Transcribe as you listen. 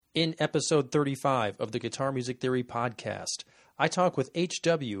In episode 35 of the Guitar Music Theory podcast, I talk with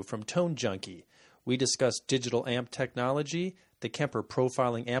HW from Tone Junkie. We discuss digital amp technology, the Kemper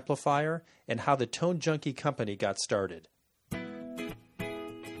profiling amplifier, and how the Tone Junkie company got started.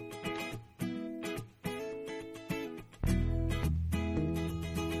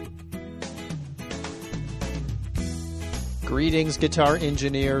 Greetings, guitar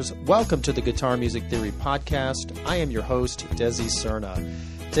engineers. Welcome to the Guitar Music Theory podcast. I am your host, Desi Cerna.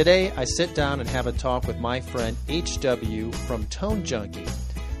 Today, I sit down and have a talk with my friend HW from Tone Junkie.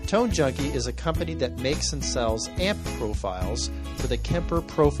 Tone Junkie is a company that makes and sells amp profiles for the Kemper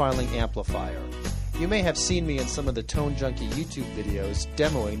profiling amplifier. You may have seen me in some of the Tone Junkie YouTube videos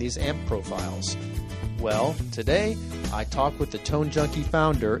demoing these amp profiles. Well, today, I talk with the Tone Junkie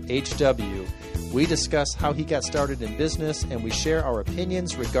founder, HW. We discuss how he got started in business, and we share our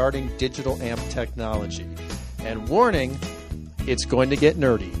opinions regarding digital amp technology. And warning, it's going to get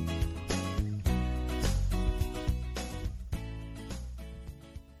nerdy.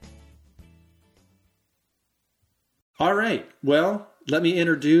 All right. Well, let me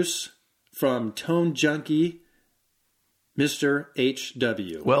introduce from Tone Junkie, Mr.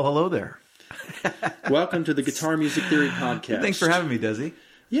 HW. Well, hello there. Welcome to the Guitar Music Theory podcast. Thanks for having me, Desi.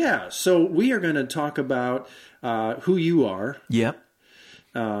 Yeah, so we are going to talk about who you are. Yep.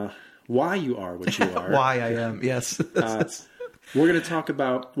 Why you are what you are. Why I am, yes. We're going to talk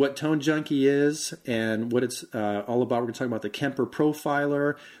about what Tone Junkie is and what it's all about. We're going to talk about the Kemper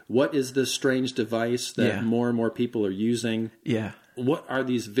Profiler. What is this strange device that more and more people are using? Yeah. What are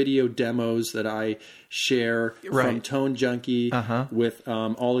these video demos that I share from Tone Junkie with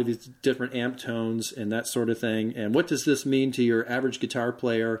all of these different amp tones and that sort of thing? And what does this mean to your average guitar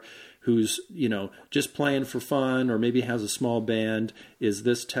player who's, just playing for fun or maybe has a small band? Is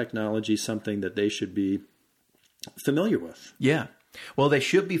this technology something that they should be familiar with? Yeah. Well, they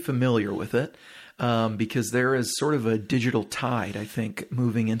should be familiar with it because there is sort of a digital tide, I think,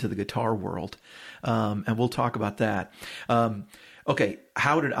 moving into the guitar world. And we'll talk about that. Okay,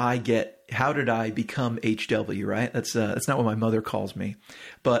 how did I become HW, right? That's not what my mother calls me.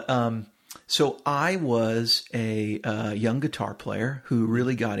 But so I was a young guitar player who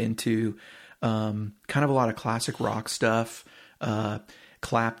really got into kind of a lot of classic rock stuff,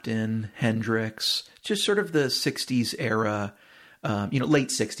 Clapton, Hendrix, just sort of the 60s era, late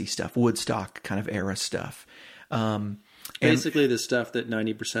 60s stuff, Woodstock kind of era stuff. Basically the stuff that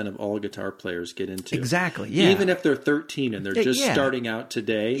 90% of all guitar players get into. Exactly, yeah. Even if they're 13 and they're just starting out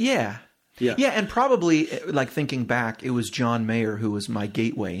today. Yeah. Yeah, and probably, like thinking back, it was John Mayer who was my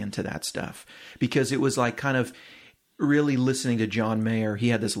gateway into that stuff. Because it was like kind of really listening to John Mayer. He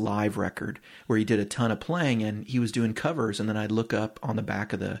had this live record where he did a ton of playing and he was doing covers. And then I'd look up on the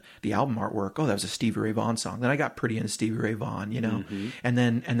back of the album artwork, oh, that was a Stevie Ray Vaughan song. Then I got pretty into Stevie Ray Vaughan, Mm-hmm. And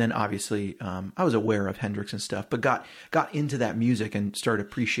then obviously I was aware of Hendrix and stuff, but got into that music and started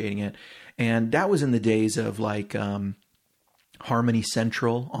appreciating it. And that was in the days of like Harmony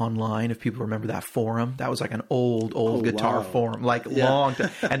Central online, if people remember that forum. That was like an old guitar forum, long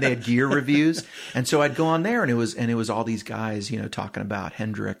time. And they had gear reviews. And so I'd go on there and it was all these guys, talking about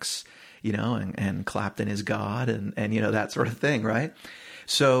Hendrix, and Clapton is God and that sort of thing, right?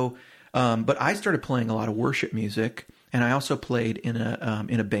 So but I started playing a lot of worship music, and I also played in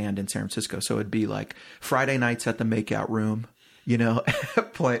a band in San Francisco. So it'd be like Friday nights at the Makeout Room.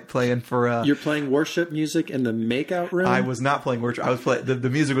 Playing for... You're playing worship music in the makeout room? I was not playing worship. I was playing... The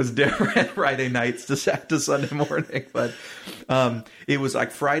music was different Friday nights to Sunday morning. But it was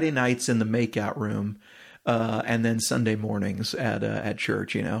like Friday nights in the makeout room and then Sunday mornings at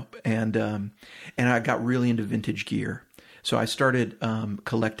church, And I got really into vintage gear. So I started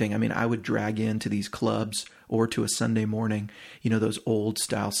collecting. I mean, I would drag into these clubs or to a Sunday morning, those old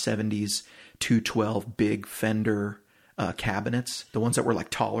style 70s 212 big Fender cabinets, the ones that were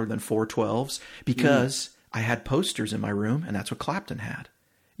like taller than 412s, because I had posters in my room, and that's what Clapton had.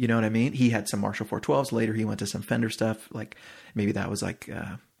 You know what I mean? He had some Marshall 412s. Later, he went to some Fender stuff. Like maybe that was like,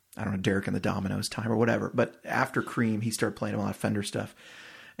 I don't know, Derek and the Dominoes time or whatever. But after Cream, he started playing a lot of Fender stuff.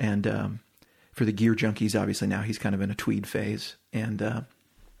 And for the gear junkies, obviously now he's kind of in a tweed phase. And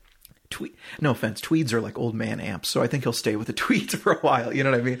no offense, tweeds are like old man amps, so I think he'll stay with the tweeds for a while. You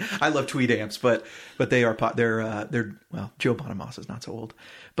know what I mean? I love tweed amps, but they're well, Joe Bonamassa is not so old,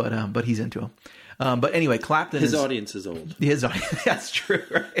 but he's into them. But anyway, Clapton, his audience is old. His audience, that's true,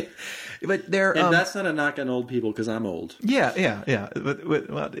 right? But they're and that's not a knock on old people because I'm old. Yeah. But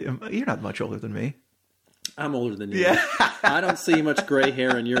well, you're not much older than me. I'm older than you. Yeah. I don't see much gray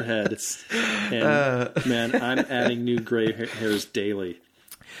hair in your head, and man, I'm adding new gray hairs daily.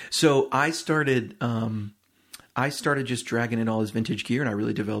 So I started I started just dragging in all his vintage gear, and I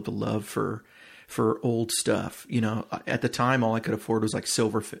really developed a love for old stuff. You know, at the time, all I could afford was like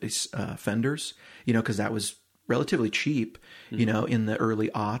silver Fenders, you know, because that was relatively cheap, you know, in the early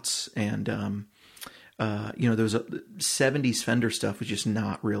aughts. And, you know, there was 70s Fender stuff was just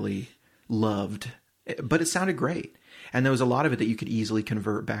not really loved, but it sounded great. And there was a lot of it that you could easily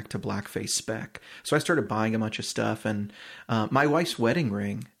convert back to blackface spec. So I started buying a bunch of stuff. And my wife's wedding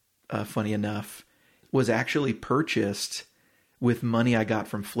ring, funny enough, was actually purchased with money I got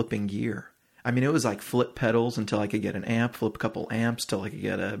from flipping gear. I mean, it was like flip pedals until I could get an amp, flip a couple amps till I could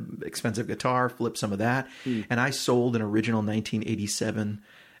get an expensive guitar, flip some of that. And I sold an original 1987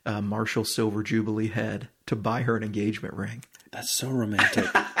 Marshall Silver Jubilee head to buy her an engagement ring. That's so romantic.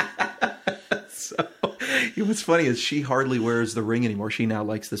 So what's funny is she hardly wears the ring anymore. She now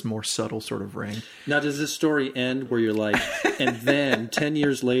likes this more subtle sort of ring. Now, does this story end where you're like, and then 10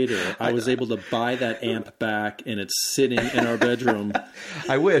 years later, I was able to buy that amp back and it's sitting in our bedroom?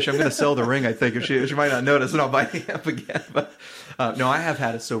 I wish. I'm going to sell the ring, I think. If she might not notice, and I'll buy the amp again. But no, I have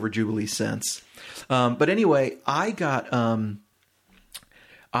had a Silver Jubilee since. But anyway, I've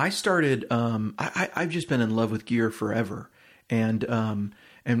just been in love with gear forever.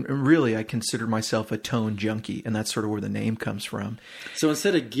 And really, I consider myself a tone junkie, and that's sort of where the name comes from. So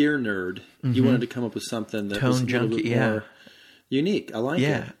instead of gear nerd, you wanted to come up with something that was a little bit more unique. I like it.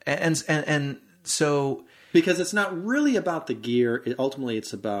 Yeah, and so because it's not really about the gear. Ultimately,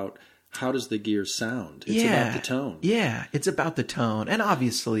 it's about how does the gear sound. It's about the tone. Yeah, it's about the tone, and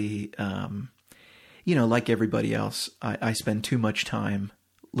obviously, you know, like everybody else, I spend too much time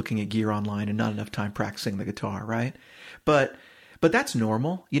looking at gear online and not enough time practicing the guitar, right? But that's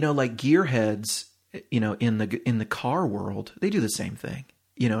normal. You know, like gearheads, you know, in the car world, they do the same thing.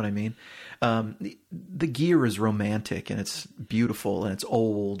 You know what I mean? The gear is romantic and it's beautiful and it's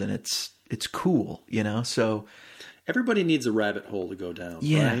old and it's cool, you know? So everybody needs a rabbit hole to go down,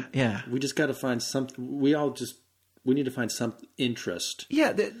 right? Yeah. We just got to find something. We need to find some interest.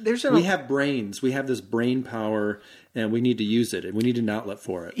 Yeah, we have brains. We have this brain power and we need to use it and we need an outlet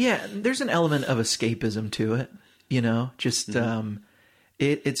for it. Yeah, there's an element of escapism to it. You know, just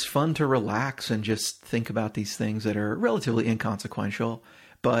it's fun to relax and just think about these things that are relatively inconsequential,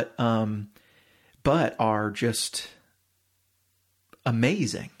 but are just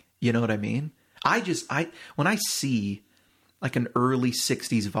amazing. You know what I mean? When I see like an early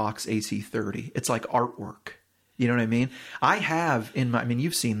 60s Vox AC30, it's like artwork. You know what I mean? I have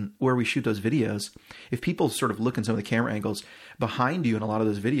you've seen where we shoot those videos. If people sort of look in some of the camera angles, behind you in a lot of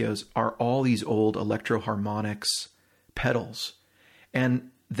those videos are all these old Electro Harmonix pedals. And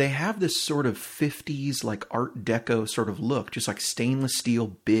they have this sort of 50s like Art Deco sort of look, just like stainless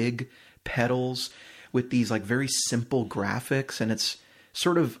steel, big pedals with these like very simple graphics. And it's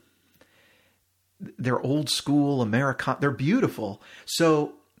sort of, they're old school Americana. They're beautiful.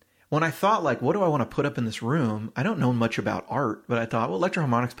 So when I thought, like, what do I want to put up in this room? I don't know much about art, but I thought, well, Electro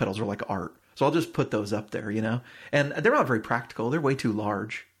Harmonix pedals are like art. So I'll just put those up there, you know? And they're not very practical. They're way too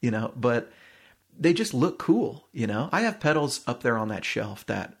large, you know? But they just look cool, you know? I have pedals up there on that shelf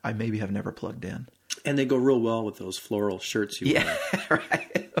that I maybe have never plugged in. And they go real well with those floral shirts you wear.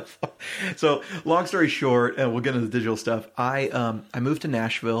 Right. So long story short, and we'll get into the digital stuff. I moved to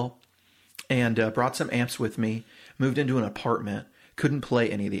Nashville and brought some amps with me, moved into an apartment, couldn't play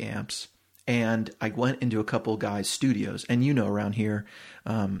any of the amps. And I went into a couple guys' studios. And you know, around here,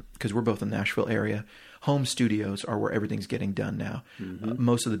 because we're both in the Nashville area, home studios are where everything's getting done now. Mm-hmm.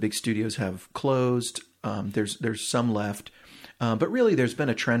 Most of the big studios have closed. There's some left. But really, there's been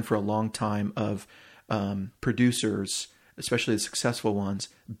a trend for a long time of producers, especially the successful ones,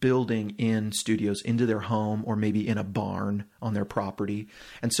 building in studios into their home or maybe in a barn on their property.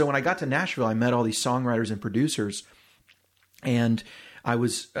 And so when I got to Nashville, I met all these songwriters and producers. And I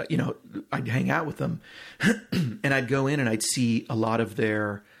was, I'd hang out with them and I'd go in and I'd see a lot of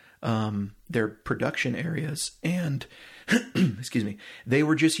their production areas. And, excuse me, they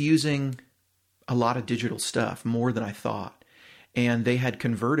were just using a lot of digital stuff, more than I thought. And they had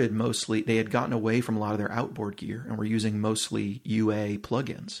converted mostly, they had gotten away from a lot of their outboard gear and were using mostly UA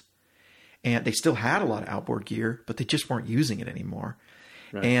plugins. And they still had a lot of outboard gear, but they just weren't using it anymore.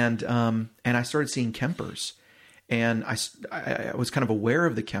 Right. And I started seeing Kempers. And I was kind of aware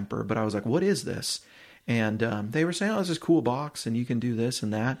of the Kemper, but I was like, what is this? And they were saying, oh, it's this cool box, and you can do this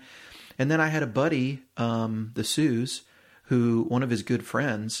and that. And then I had a buddy, the Suze, who one of his good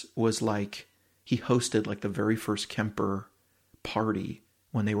friends was like, he hosted like the very first Kemper party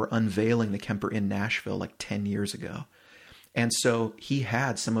when they were unveiling the Kemper in Nashville like 10 years ago. And so he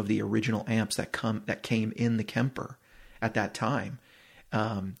had some of the original amps that came in the Kemper at that time.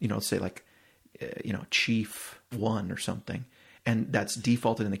 Say like Chief 1 or something. And that's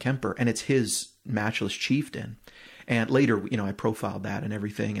defaulted in the Kemper, and it's his Matchless Chieftain. And later, I profiled that and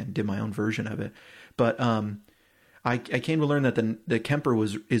everything and did my own version of it. But I came to learn that the Kemper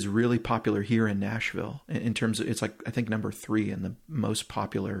is really popular here in Nashville in terms of, it's like, I think number 3 in the most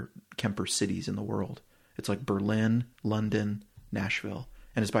popular Kemper cities in the world. It's like Berlin, London, Nashville.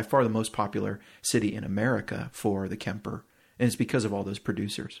 And it's by far the most popular city in America for the Kemper. And it's because of all those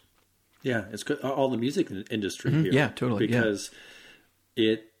producers. Yeah, it's good. All the music industry here. Yeah, totally. Because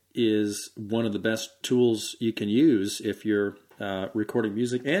it is one of the best tools you can use if you're recording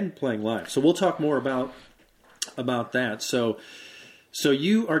music and playing live. So we'll talk more about that. So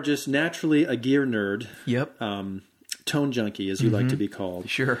you are just naturally a gear nerd. Yep. Tone junkie, as you like to be called.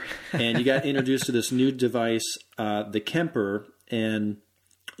 Sure. And you got introduced to this new device, the Kemper, and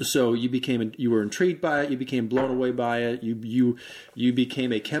so you were intrigued by it. You became blown away by it. You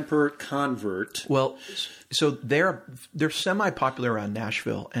became a Kemper convert. Well, so they're semi-popular around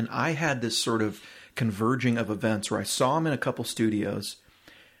Nashville, and I had this sort of converging of events where I saw them in a couple studios.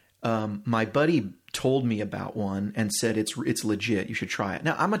 My buddy told me about one and said it's legit. You should try it.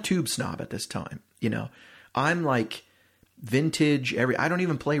 Now I'm a tube snob at this time. I'm like vintage. I don't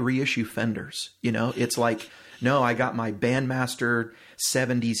even play reissue Fenders. It's like, no, I got my Bandmaster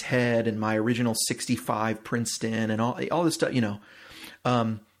 70s head and my original 65 Princeton and all this stuff,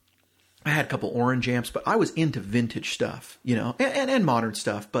 I had a couple orange amps, but I was into vintage stuff, and modern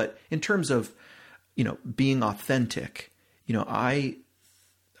stuff. But in terms of, being authentic, I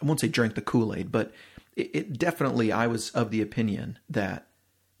won't say drank the Kool-Aid, but it definitely, I was of the opinion that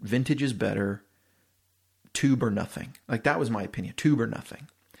vintage is better, tube or nothing. Like that was my opinion, tube or nothing.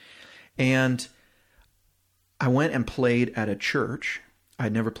 And I went and played at a church.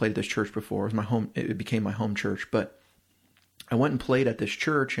 I'd never played at this church before. It was it became my home church, but I went and played at this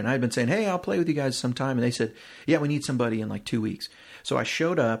church, and I'd been saying, hey, I'll play with you guys sometime. And they said, yeah, we need somebody in like 2 weeks. So I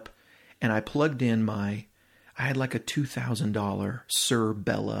showed up and I plugged in I had like a $2,000 Sir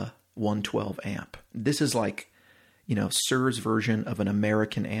Bella 112 amp. This is like, Sir's version of an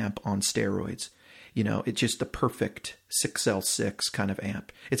American amp on steroids. It's just the perfect 6L6 kind of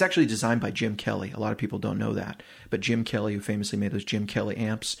amp. It's actually designed by Jim Kelly. A lot of people don't know that. But Jim Kelly, who famously made those Jim Kelly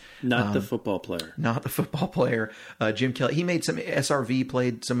amps. Not the football player. Not the football player. Jim Kelly. He made some, SRV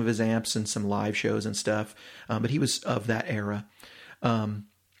played some of his amps in some live shows and stuff. But he was of that era.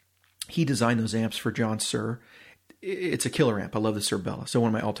 He designed those amps for John Sir. It's a killer amp. I love the Sir Bella. So one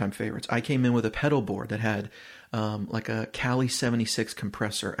of my all-time favorites. I came in with a pedal board that had like a Cali 76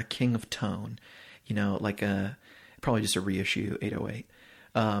 compressor, a King of Tone. Probably just a reissue 808.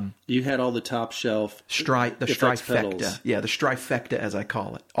 You had all the top shelf the Strifecta. pedals. Yeah, the Strifecta, as I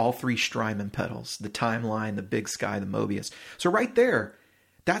call it. All 3 Strymon pedals, the Timeline, the Big Sky, the Mobius. So right there,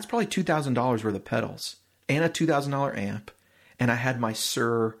 that's probably $2,000 worth of pedals and a $2,000 amp. And I had my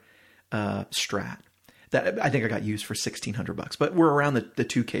Sir Strat that I think I got used for $1,600, but we're around the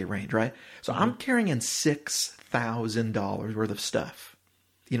 $2K range, right? So I'm carrying in $6,000 worth of stuff.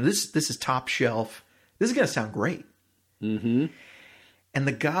 This is top shelf. This is going to sound great. Mm-hmm. And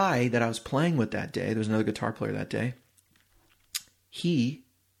the guy that I was playing with that day, there was another guitar player that day, he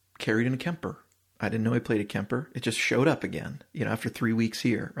carried in a Kemper. I didn't know he played a Kemper. It just showed up again, after 3 weeks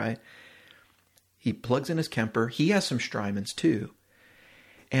here, right? He plugs in his Kemper. He has some Strymons too.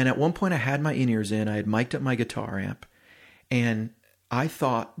 And at one point I had my in-ears in. I had mic'd up my guitar amp. And I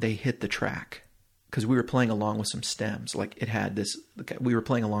thought they hit the track. Because we were playing along with some stems. Like it had this, we were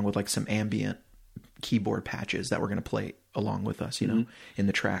playing along with like some ambient keyboard patches that were going to play along with us, in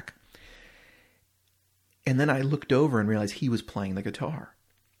the track. And then I looked over and realized he was playing the guitar.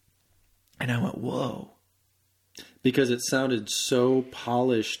 And I went, whoa. Because it sounded so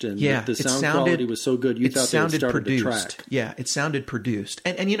polished and the sound sounded, quality was so good, you thought they had started produced. the track. Yeah, it sounded produced.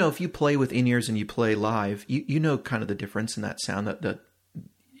 And if you play with in-ears and you play live, you know kind of the difference in that sound that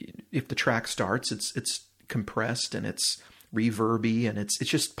if the track starts, it's compressed and it's reverby and it's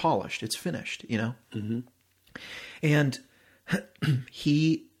just polished. It's finished, Mm-hmm. And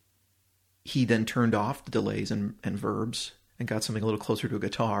he then turned off the delays and verbs and got something a little closer to a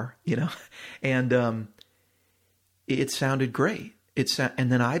guitar, and it sounded great.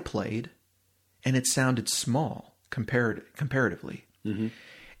 And then I played, and it sounded small comparatively. Mm-hmm.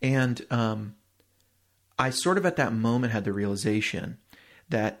 And I sort of at that moment had the realization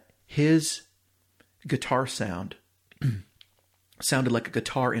that his guitar sound sounded like a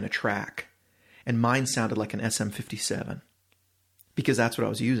guitar in a track, and mine sounded like an SM57 because that's what I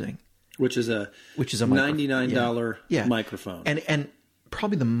was using, which is a $99 microphone, and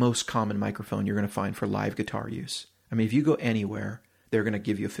probably the most common microphone you're going to find for live guitar use. I mean, if you go anywhere, they're going to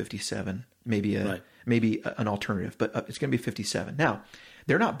give you a 57 maybe an alternative, but it's going to be 57. Now,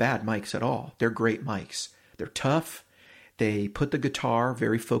 they're not bad mics at all. They're great mics. They're tough. They put the guitar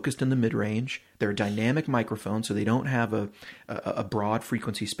very focused in the mid-range. They're a dynamic microphone, so they don't have a broad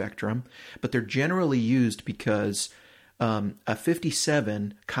frequency spectrum, but they're generally used because a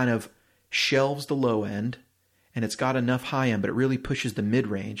 57 kind of shelves the low end, and it's got enough high end, but it really pushes the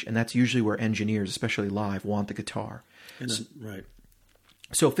mid-range, and that's usually where engineers, especially live, want the guitar. Right.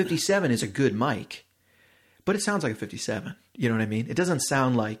 So 57 is a good mic, but it sounds like a 57. You know what I mean? It doesn't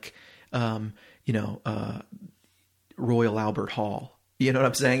sound like, Royal Albert Hall. You know what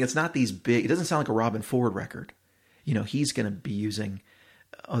I'm saying? It's not these big, it doesn't sound like a Robin Ford record. You know, he's going to be using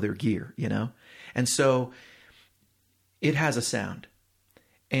other gear, you know? And so it has a sound.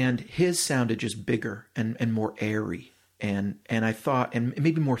 And his sounded just bigger and more airy. And I thought, and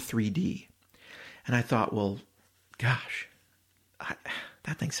maybe more 3D. And I thought, well, gosh,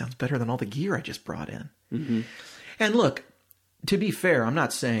 that thing sounds better than all the gear I just brought in. Mm-hmm. And look, to be fair, I'm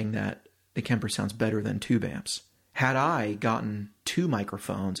not saying that the Kemper sounds better than tube amps. Had I gotten 2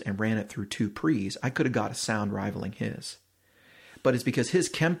 microphones and ran it through 2 pre's, I could have got a sound rivaling his. But it's because his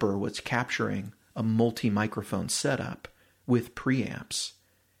Kemper was capturing a multi-microphone setup with preamps.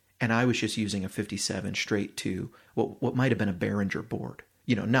 And I was just using a 57 straight to what might have been a Behringer board.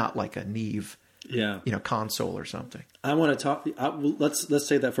 You know, not like a Neve, console or something. I want to talk. Let's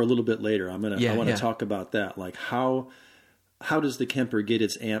say that for a little bit later. I want to talk about that. Like how does the Kemper get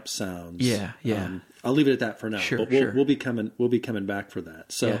its amp sounds? Yeah. I'll leave it at that for now. Sure, but we'll be coming back for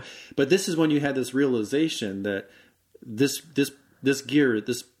that. So, but this is when you had this realization that this gear,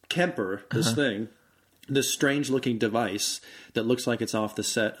 this Kemper, this thing, this strange looking device that looks like it's off the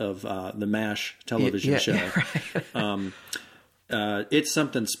set of the MASH television show. Right. It's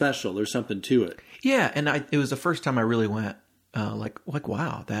something special. There's something to it. Yeah, and it was the first time I really went like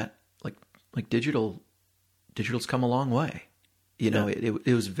wow, that like digital's come a long way. You know,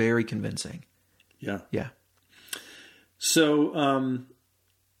 it was very convincing. Yeah. Yeah. So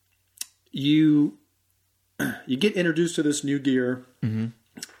you get introduced to this new gear.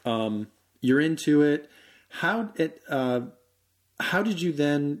 Mm-hmm. You're into it. How did you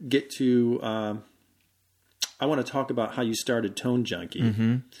then get to? I want to talk about how you started Tone Junkie,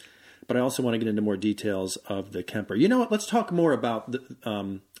 mm-hmm. but I also want to get into more details of the Kemper. You know what? Let's talk more about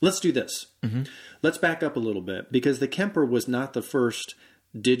the. Let's do this. Mm-hmm. Let's back up a little bit because the Kemper was not the first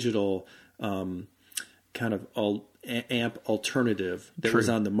digital kind of amp alternative that was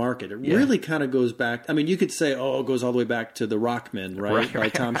on the market. It really kind of goes back. I mean, you could say, it goes all the way back to the Rockman, right? By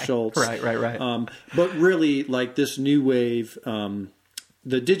Tom Schultz. Right. But really, like this new wave,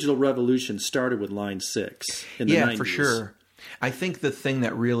 the digital revolution started with Line 6 in the 90s. Yeah, for sure. I think the thing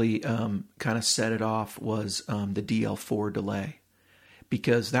that really kind of set it off was the DL4 delay,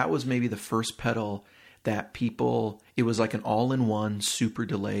 because that was maybe the first pedal that it was like an all-in-one super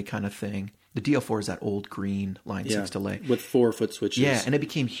delay kind of thing. The DL4 is that old green Line 6 delay. With 4-foot switches. Yeah, and it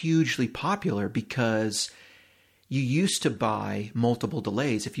became hugely popular because you used to buy multiple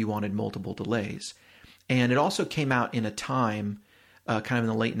delays if you wanted multiple delays. And it also came out in a time, kind of in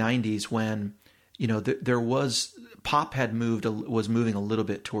the late 90s, when, you know, there was, pop was moving a little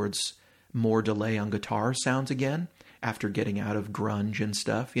bit towards more delay on guitar sounds again after getting out of grunge and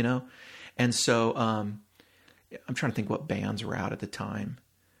stuff, you know? And so I'm trying to think what bands were out at the time.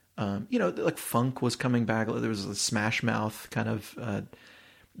 Like funk was coming back. There was the Smash Mouth kind of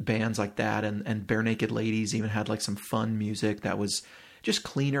bands like that, and Bare Naked Ladies even had like some fun music that was just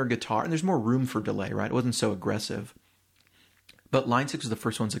cleaner guitar, and there's more room for delay, right? It wasn't so aggressive. But Line 6 was the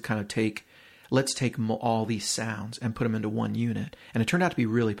first ones to kind of let's take all these sounds and put them into one unit, and it turned out to be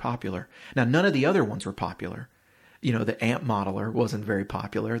really popular. Now, none of the other ones were popular. You know, the amp modeler wasn't very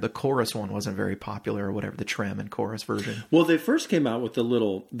popular. The chorus one wasn't very popular, or whatever, the trem and chorus version. Well, they first came out with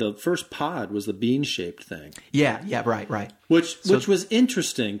the first pod was the bean-shaped thing. Yeah, right. Which was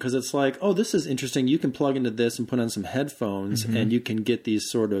interesting, because it's like, oh, this is interesting. You can plug into this and put on some headphones, mm-hmm. and you can get these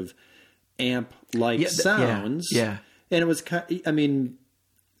sort of amp-like sounds. Yeah. And it was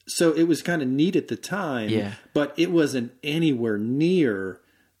so it was kind of neat at the time, but it wasn't anywhere near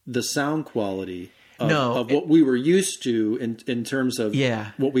the sound quality of what we were used to in terms of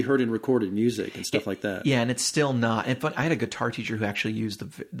what we heard in recorded music and stuff like that. Yeah, and it's still not. But I had a guitar teacher who actually used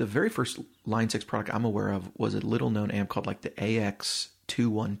the very first Line 6 product I'm aware of was a little-known amp called like the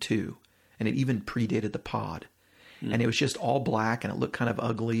AX212, and it even predated the pod. And it was just all black, and it looked kind of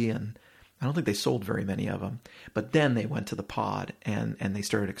ugly, and I don't think they sold very many of them. But then they went to the pod, and they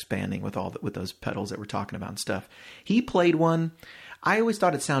started expanding with with those pedals that we're talking about and stuff. He played one. I always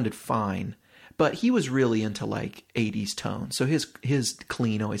thought it sounded fine, But he was really into like 80s tones. So his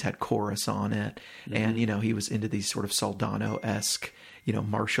clean always had chorus on it. And, he was into these sort of Soldano-esque,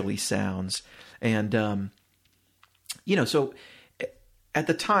 martially sounds. And, so at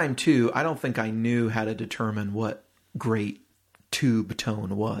the time too, I don't think I knew how to determine what great tube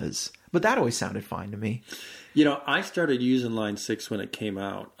tone was. But that always sounded fine to me. I started using Line 6 when it came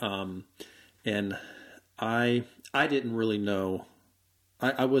out. And I didn't really know.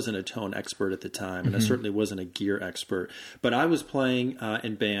 I wasn't a tone expert at the time, and I certainly wasn't a gear expert. But I was playing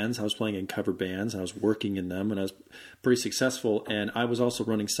in bands. I was playing in cover bands. I was working in them, and I was pretty successful. And I was also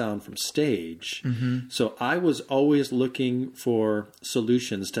running sound from stage. So I was always looking for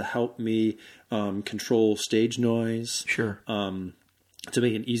solutions to help me control stage noise. Sure. To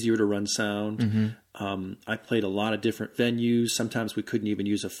make it easier to run sound. I played a lot of different venues. Sometimes we couldn't even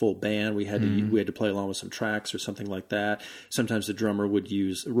use a full band. We had to play along with some tracks or something like that. Sometimes the drummer would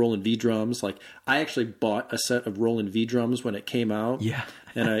use Roland V drums. Like I actually bought a set of Roland V drums when it came out. Yeah.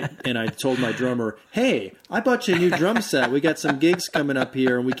 and I told my drummer, "Hey, I bought you a new drum set. We got some gigs coming up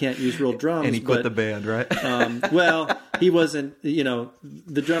here, and we can't use real drums." And he quit the band, right? Well, he wasn't.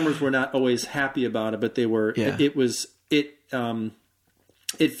 The drummers were not always happy about it, but they were. Yeah.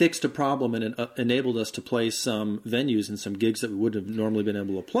 It fixed a problem and it enabled us to play some venues and some gigs that we wouldn't have normally been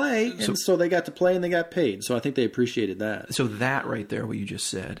able to play. And so they got to play and they got paid. So I think they appreciated that. So that right there, what you just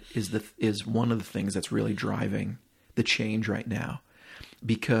said, is one of the things that's really driving the change right now.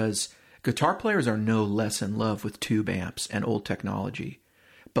 Because guitar players are no less in love with tube amps and old technology.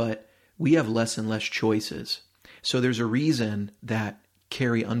 But we have less and less choices. So there's a reason that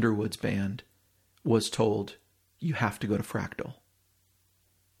Carrie Underwood's band was told, you have to go to Fractal.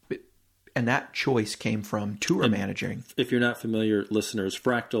 And that choice came from tour managing. If you're not familiar, listeners,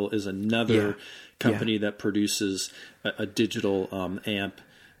 Fractal is another company that produces a digital amp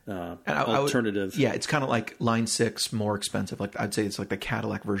alternative. It's kind of like Line 6, more expensive. Like I'd say it's like the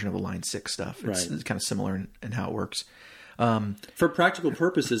Cadillac version of the Line 6 stuff. It's kind of similar in how it works. For practical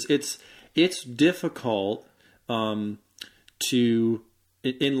purposes, it's difficult to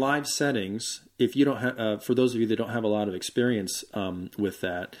in live settings. If you don't have, for those of you that don't have a lot of experience with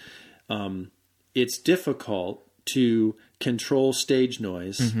that. It's difficult to control stage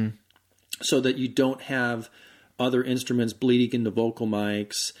noise so that you don't have other instruments bleeding into vocal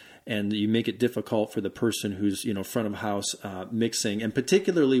mics, and you make it difficult for the person who's front of house mixing, and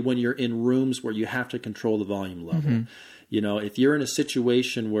particularly when you're in rooms where you have to control the volume level. If you're in a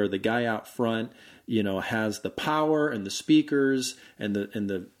situation where the guy out front has the power and the speakers and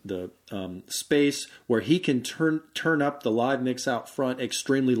the space where he can turn up the live mix out front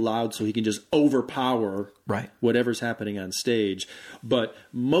extremely loud so he can just overpower whatever's happening on stage. But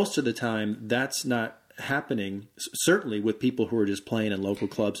most of the time, that's not happening, certainly with people who are just playing in local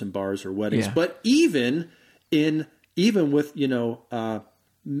clubs and bars or weddings. Yeah. But even with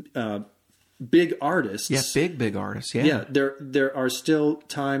big artists, big artists, there are still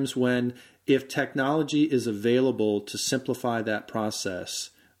times when, if technology is available to simplify that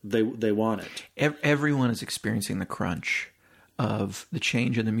process, they want it. Everyone is experiencing the crunch of the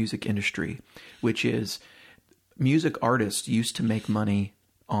change in the music industry, which is music artists used to make money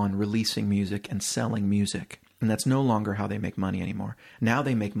on releasing music and selling music, and that's no longer how they make money anymore. Now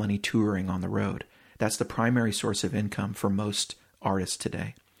they make money touring on the road. That's the primary source of income for most artists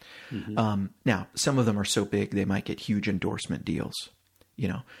today. Now, some of them are so big they might get huge endorsement deals.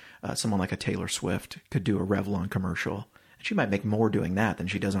 Someone like a Taylor Swift could do a Revlon commercial, and she might make more doing that than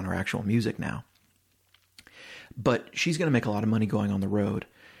she does on her actual music now. But she's going to make a lot of money going on the road.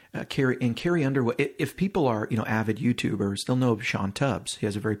 Carrie Underwood, if people are avid YouTubers, they'll know of Sean Tubbs. He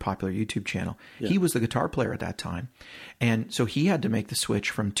has a very popular YouTube channel. Yeah. He was the guitar player at that time, and so he had to make the switch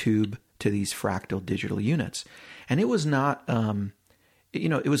from tube to these Fractal digital units, and it was not.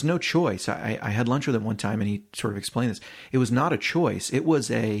 It was no choice. I had lunch with him one time and he sort of explained this. It was not a choice. It was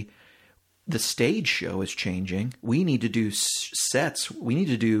the stage show is changing. We need to do sets. We need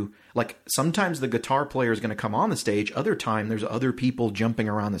to do, sometimes the guitar player is going to come on the stage. Other time there's other people jumping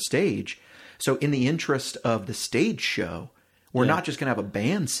around the stage. So in the interest of the stage show, we're not just going to have a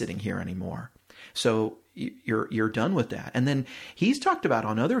band sitting here anymore. So you're done with that. And then he's talked about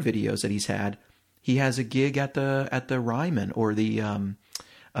on other videos that he's had, he has a gig at the Ryman or the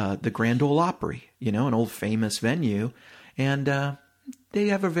Grand Ole Opry, an old famous venue, and they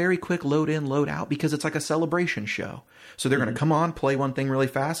have a very quick load in, load out because it's like a celebration show. So they're going to come on, play one thing really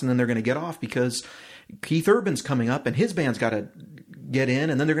fast, and then they're going to get off because Keith Urban's coming up and his band's got to get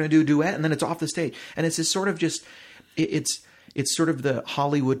in, and then they're going to do a duet, and then it's off the stage. And it's this sort of it's sort of the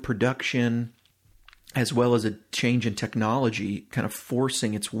Hollywood production as well as a change in technology kind of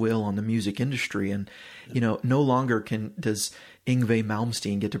forcing its will on the music industry. And, no longer does Yngwie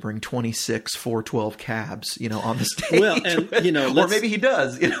Malmsteen get to bring 26 412 cabs, on the stage. Well, and, or maybe he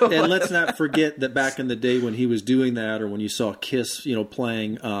does, And let's not forget that back in the day when he was doing that, or when you saw Kiss,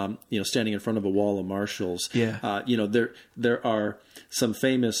 playing, standing in front of a wall of Marshalls, there are some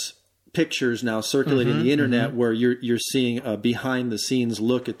famous pictures now circulating the internet where you're seeing a behind the scenes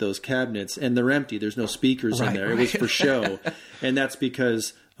look at those cabinets, and they're empty. There's no speakers in there. It was for show. And that's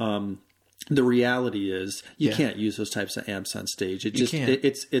because the reality is you can't use those types of amps on stage.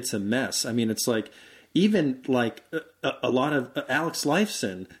 It's a mess. I mean, it's like even like a lot of Alex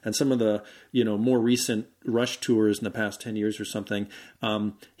Lifeson and some of the more recent Rush tours in the past 10 years or something,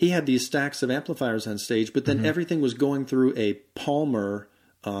 he had these stacks of amplifiers on stage, but then everything was going through a Palmer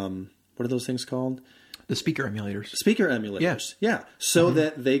what are those things called? The speaker emulators. Speaker emulators, yeah. So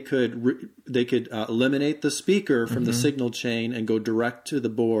that they could eliminate the speaker from the signal chain and go direct to the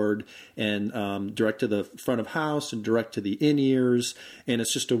board and direct to the front of house and direct to the in-ears. And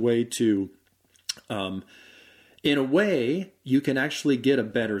it's just a way to, in a way, you can actually get a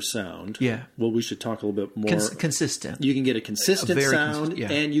better sound. Yeah. Well, we should talk a little bit more. Consistent. You can get a consistent sound,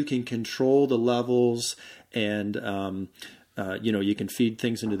 and you can control the levels, and you can feed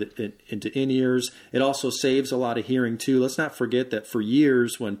things into in-ears. It also saves a lot of hearing too. Let's not forget that for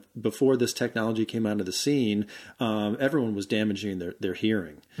years, before this technology came onto the scene, everyone was damaging their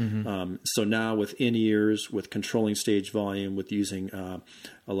hearing. So now with in-ears, with controlling stage volume, with using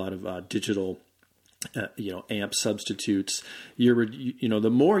a lot of digital amp substitutes, the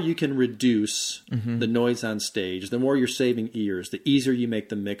more you can reduce the noise on stage, the more you're saving ears, the easier you make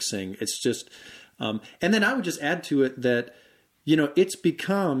the mixing. It's just, and then I would just add to it that, it's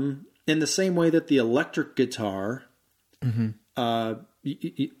become in the same way that the electric guitar, I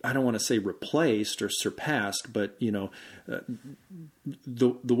don't want to say replaced or surpassed, but, the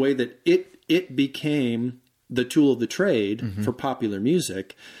way that it became the tool of the trade for popular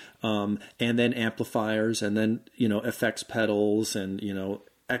music, and then amplifiers, and then, effects pedals and,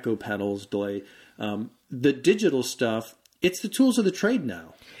 echo pedals, delay, the digital stuff, it's the tools of the trade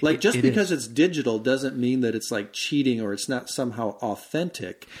now. Like, just because it's digital doesn't mean that it's like cheating or it's not somehow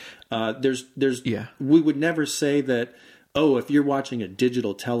authentic. We would never say that, if you're watching a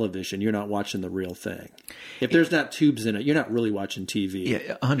digital television, you're not watching the real thing. If there's not tubes in it, you're not really watching TV.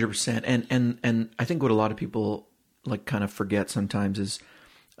 Yeah, 100%. And I think what a lot of people like kind of forget sometimes is,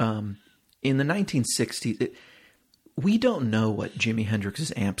 in the 1960s, we don't know what Jimi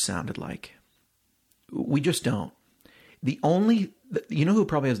Hendrix's amp sounded like. We just don't. Who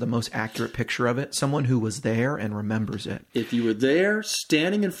probably has the most accurate picture of it? Someone who was there and remembers it. If you were there,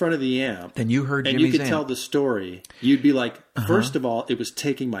 standing in front of the amp, then you heard Jimmy's and you could amp. tell the story, you'd be like, first of all, it was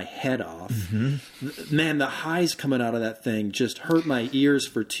taking my head off. Man, the highs coming out of that thing just hurt my ears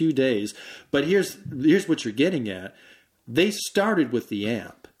for 2 days. But here's what you're getting at. They started with the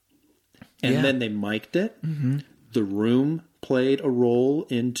amp, and then they mic'd it. The room played a role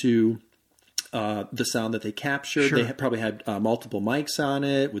into the sound that they captured. Sure. They probably had multiple mics on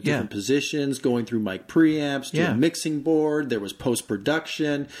it with different positions, going through mic preamps to a mixing board. There was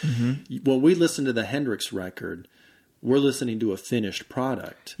post-production. When we listen to the Hendrix record, we're listening to a finished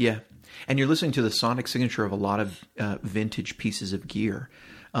product. Yeah. And you're listening to the sonic signature of a lot of vintage pieces of gear.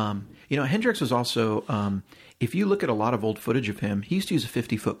 Hendrix was also, if you look at a lot of old footage of him, he used to use a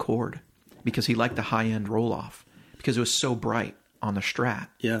 50-foot cord because he liked the high-end roll-off because it was so bright on the Strat.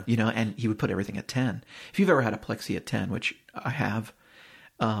 Yeah. And he would put everything at 10. If you've ever had a Plexi at 10, which I have,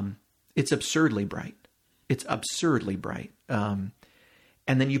 it's absurdly bright. It's absurdly bright. And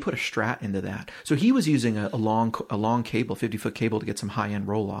then you put a Strat into that. So he was using a long cable, 50-foot cable, to get some high-end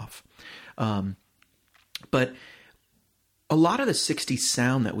roll-off. But a lot of the 60s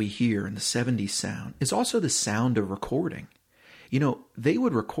sound that we hear and the 70s sound is also the sound of recording. They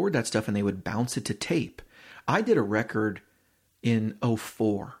would record that stuff and they would bounce it to tape. I did a record in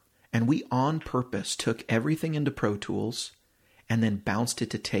 2004, and we on purpose took everything into Pro Tools and then bounced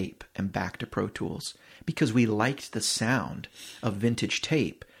it to tape and back to Pro Tools because we liked the sound of vintage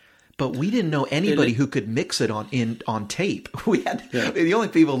tape. But we didn't know anybody who could mix it on tape. We had the only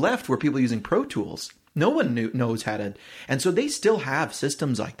people left were people using Pro Tools. No one knows how to, and so they still have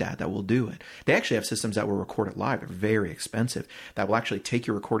systems like that will do it. They actually have systems that will record it live. They're very expensive. That will actually take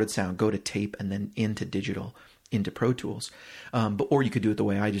your recorded sound, go to tape, and then into digital, into Pro Tools. Or you could do it the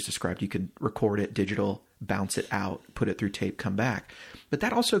way I just described. You could record it digital, bounce it out, put it through tape, come back. But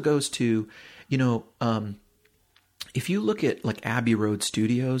that also goes to, if you look at like Abbey Road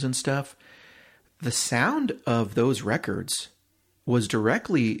Studios and stuff, the sound of those records was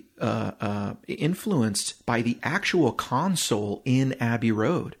directly influenced by the actual console in Abbey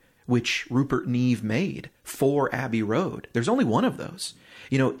Road, which Rupert Neve made for Abbey Road. There's only one of those.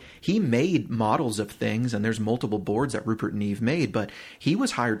 He made models of things, and there's multiple boards that Rupert Neve made, but he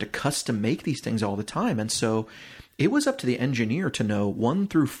was hired to custom make these things all the time. And so it was up to the engineer to know 1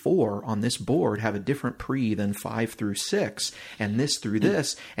 through 4 on this board have a different pre than 5 through 6, and this through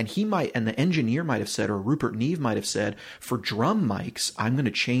this. And the engineer might have said, or Rupert Neve might have said, for drum mics, I'm going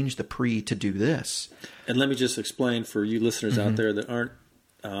to change the pre to do this. And let me just explain for you listeners out there that aren't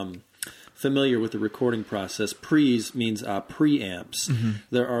familiar with the recording process. Pre's means preamps.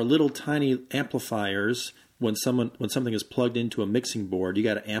 There are little tiny amplifiers. When something is plugged into a mixing board, you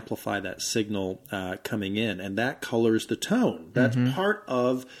got to amplify that signal coming in, and that colors the tone. That's part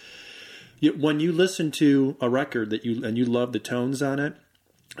of when you listen to a record that you love the tones on it.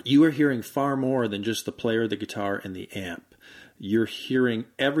 You are hearing far more than just the player, the guitar, and the amp. You're hearing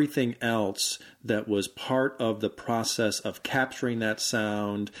everything else that was part of the process of capturing that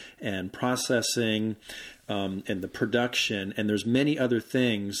sound and processing and the production. And there's many other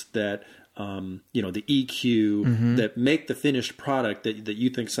things that, the EQ that make the finished product that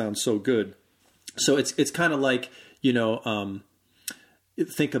you think sounds so good. So it's kind of like,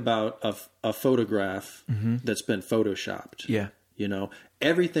 think about a photograph that's been photoshopped. Yeah.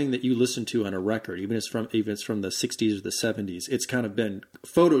 Everything that you listen to on a record, even if it's from the 60s or the 70s, it's kind of been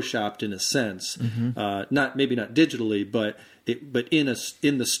photoshopped in a sense. Maybe not digitally, but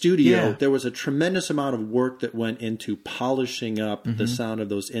in the studio, there was a tremendous amount of work that went into polishing up the sound of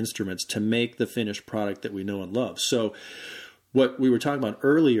those instruments to make the finished product that we know and love. So what we were talking about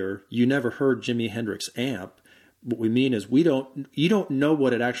earlier, you never heard Jimi Hendrix amp. What we mean is you don't know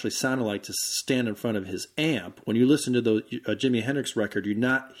what it actually sounded like to stand in front of his amp. When you listen to the Jimi Hendrix record, you're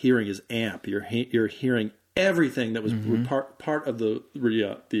not hearing his amp. You're hearing everything that was part of the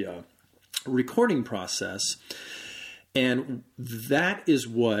recording process, and that is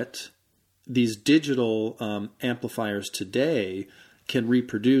what these digital amplifiers today can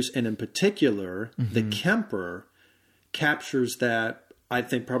reproduce. And in particular, the Kemper captures that, I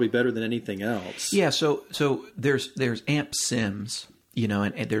think, probably better than anything else. Yeah, so there's amp sims,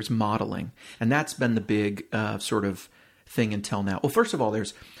 and there's modeling, and that's been the big sort of thing until now. Well, first of all,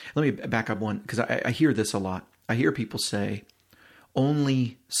 let me back up one, because I hear this a lot. I hear people say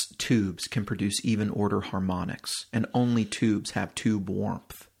only tubes can produce even order harmonics, and only tubes have tube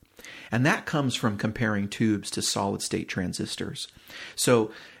warmth. And that comes from comparing tubes to solid state transistors.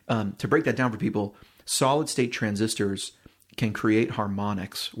 So to break that down for people, solid state transistors can create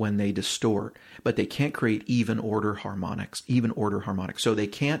harmonics when they distort, but they can't create even order harmonics. So they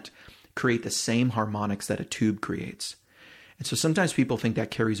can't create the same harmonics that a tube creates. And so sometimes people think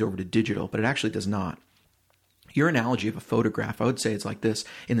that carries over to digital, but it actually does not. Your analogy of a photograph, I would say it's like this.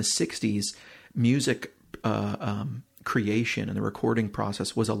 In the 60s, music creation and the recording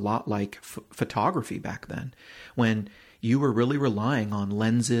process was a lot like photography back then, when you were really relying on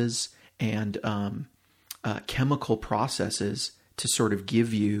lenses and chemical processes to sort of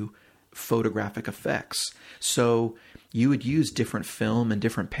give you photographic effects. So you would use different film and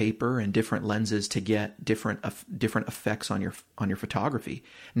different paper and different lenses to get different effects on your photography.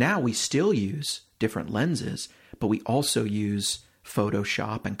 Now we still use different lenses, but we also use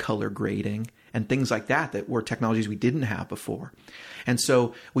Photoshop and color grading and things like that were technologies we didn't have before. And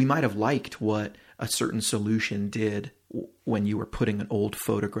so we might have liked what a certain solution did when you were putting an old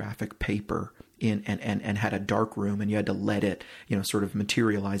photographic paper in and had a dark room and you had to let it, sort of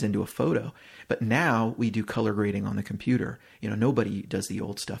materialize into a photo. But now we do color grading on the computer. Nobody does the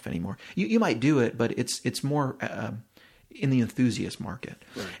old stuff anymore. You might do it, but it's more in the enthusiast market.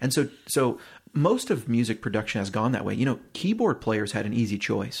 Right. And so most of music production has gone that way. Keyboard players had an easy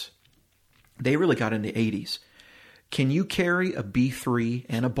choice. They really got into the 80s. Can you carry a B3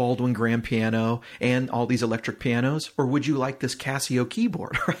 and a Baldwin grand piano and all these electric pianos? Or would you like this Casio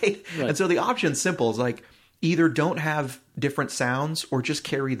keyboard, right? And so the option's simple. It's like either don't have different sounds or just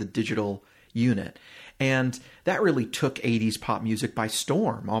carry the digital unit. And that really took 80s pop music by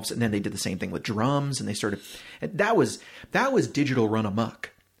storm. All of a sudden, then they did the same thing with drums, and they started. That was digital run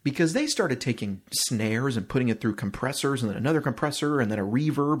amok. Because they started taking snares and putting it through compressors, and then another compressor, and then a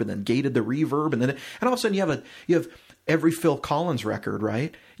reverb, and then gated the reverb, and all of a sudden you have every Phil Collins record,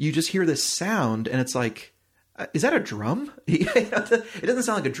 right? You just hear this sound, and it's like, is that a drum? It doesn't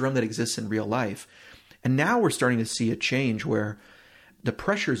sound like a drum that exists in real life. And now we're starting to see a change where the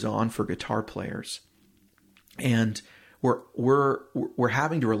pressure's on for guitar players, and we're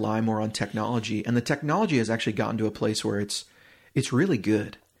having to rely more on technology, and the technology has actually gotten to a place where it's really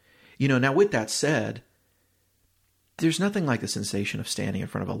good. Now with that said, there's nothing like the sensation of standing in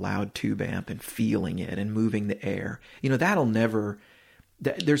front of a loud tube amp and feeling it and moving the air. That'll never...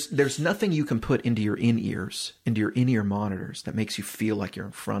 There's nothing you can put into your in-ears, into your in-ear monitors that makes you feel like you're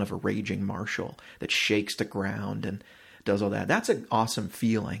in front of a raging Marshall that shakes the ground and does all that. That's an awesome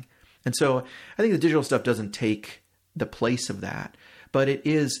feeling. And so I think the digital stuff doesn't take the place of that, but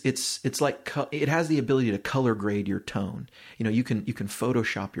it's like it has the ability to color grade your tone. You can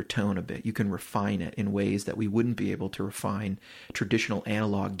Photoshop your tone a bit. You can refine it in ways that we wouldn't be able to refine traditional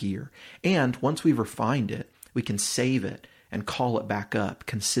analog gear. And once we've refined it, we can save it and call it back up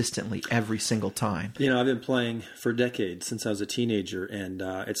consistently every single time. I've been playing for decades, since I was a teenager, and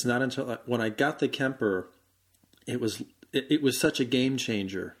it's not until when I got the Kemper, it was such a game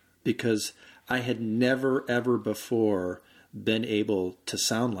changer, because I had never ever before been able to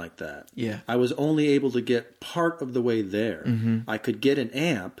sound like that. Yeah, I was only able to get part of the way there. Mm-hmm. I could get an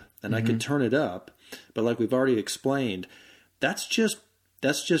amp and I could turn it up, but like we've already explained, that's just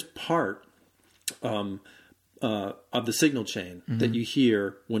part. Of the signal chain that you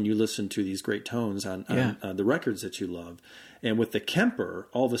hear when you listen to these great tones on the records that you love. And with the Kemper,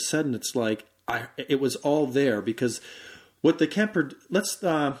 all of a sudden it's like it was all there, because what the Kemper... Let's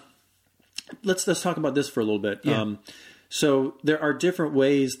talk about this for a little bit. Yeah. So there are different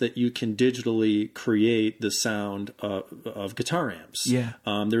ways that you can digitally create the sound of guitar amps. Yeah.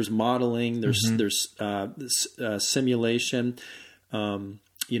 There's modeling. There's simulation.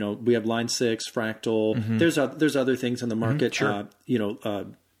 We have Line 6, Fractal. Mm-hmm. There's other things on the market. Sure.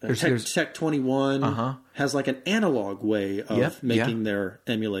 Tech 21 has like an analog way of making their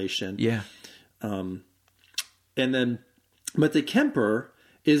emulation. Yeah. But the Kemper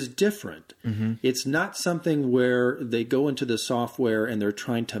is different. Mm-hmm. It's not something where they go into the software and they're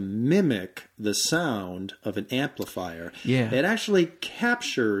trying to mimic the sound of an amplifier. Yeah. It actually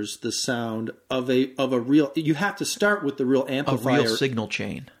captures the sound of a real... You have to start with the real amplifier. A real signal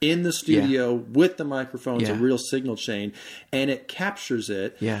chain. In the studio with the microphones, a real signal chain. And it captures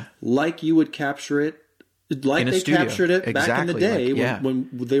it like you would capture it, like they captured it back in the day when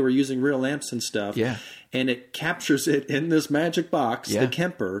they were using real amps and stuff. Yeah. And it captures it in this magic box, the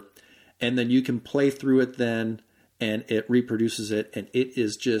Kemper, and then you can play through it then, and it reproduces it, and it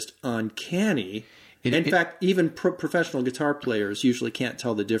is just uncanny. In fact, even professional guitar players usually can't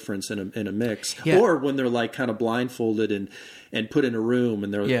tell the difference in a mix, or when they're like kind of blindfolded and put in a room,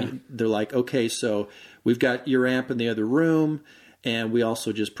 and they're like, okay, so we've got your amp in the other room, and we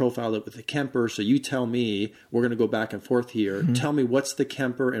also just profiled it with the Kemper. So you tell me, we're going to go back and forth here. Mm-hmm. Tell me what's the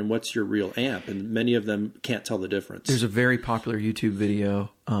Kemper and what's your real amp. And many of them can't tell the difference. There's a very popular YouTube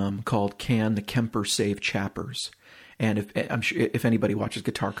video called "Can the Kemper Save Chappers?" And I'm sure if anybody watches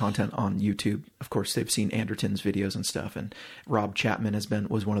guitar content on YouTube, of course they've seen Anderton's videos and stuff. And Rob Chapman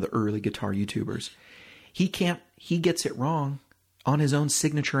was one of the early guitar YouTubers. He gets it wrong on his own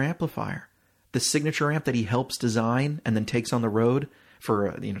signature amplifier. The signature amp that he helps design and then takes on the road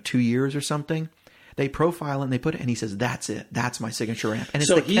for 2 years or something, they profile it and they put it, and he says, "That's it. That's my signature amp." And it's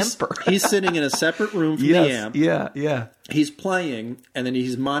the Kemper. He's sitting in a separate room from the amp. Yeah. He's playing, and then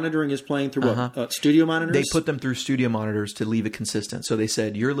he's monitoring his playing through studio monitors? They put them through studio monitors to leave it consistent. So they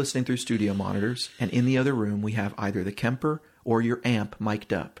said, you're listening through studio monitors, and in the other room we have either the Kemper or your amp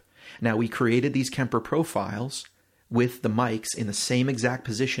mic'd up. Now, we created these Kemper profiles with the mics in the same exact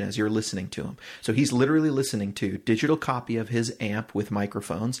position as you're listening to them. So he's literally listening to digital copy of his amp with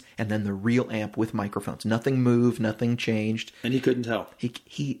microphones, and then the real amp with microphones. Nothing moved, nothing changed. And he couldn't tell.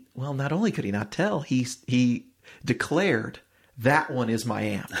 Well, not only could he not tell, he declared, "That one is my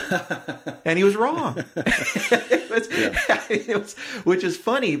amp." And he was wrong. Which is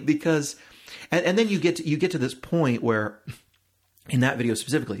funny because, and then you get to this point where, in that video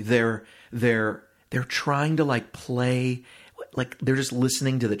specifically, they're trying to play, they're just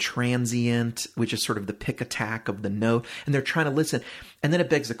listening to the transient, which is sort of the pick attack of the note, and they're trying to listen. And then it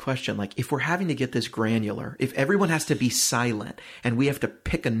begs the question, if we're having to get this granular, if everyone has to be silent and we have to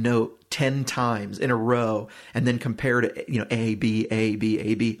pick a note 10 times in a row and then compare to, A, B, A, B,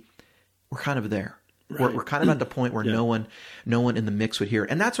 A, B, we're kind of there. Right. We're kind of at the point where no one in the mix would hear it.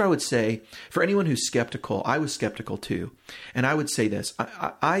 And that's what I would say for anyone who's skeptical. I was skeptical too. And I would say this.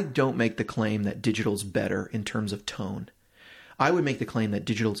 I don't make the claim that digital's better in terms of tone. I would make the claim that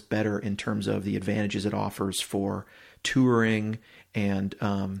digital's better in terms of the advantages it offers for touring and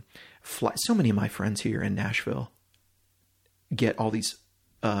so many of my friends here in Nashville get all these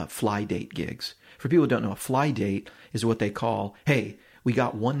fly date gigs. For people who don't know, a fly date is what they call, hey, we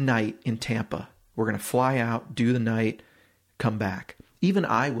got one night in Tampa. We're going to fly out, do the night, come back. Even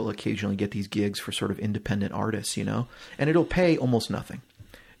I will occasionally get these gigs for sort of independent artists, and it'll pay almost nothing.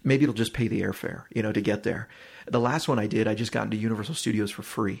 maybe it'll just pay the airfare, to get there. The last one I did, I just got into Universal Studios for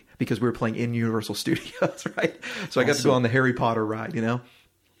free because we were playing in Universal Studios, right? So I got to go on the Harry Potter ride,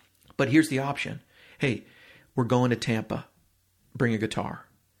 But here's the option. Hey, we're going to Tampa. Bring a guitar.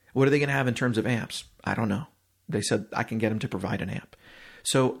 What are they going to have in terms of amps? I don't know. They said I can get them to provide an amp.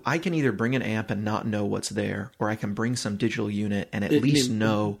 So I can either bring an amp and not know what's there, or I can bring some digital unit and at least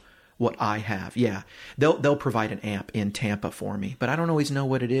know what I have. Yeah, they'll provide an amp in Tampa for me, but I don't always know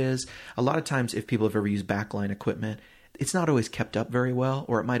what it is. A lot of times, if people have ever used backline equipment, it's not always kept up very well,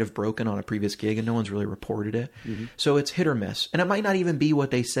 or it might have broken on a previous gig and no one's really reported it. Mm-hmm. So it's hit or miss, and it might not even be what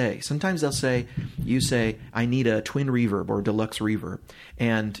they say. Sometimes they'll say, you say, I need a twin reverb or deluxe reverb,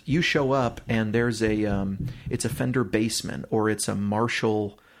 and you show up and there's it's a Fender Bassman or it's a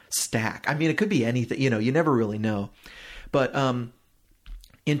Marshall stack. I mean, it could be anything. You never really know, but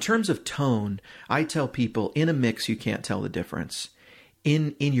in terms of tone, I tell people in a mix you can't tell the difference.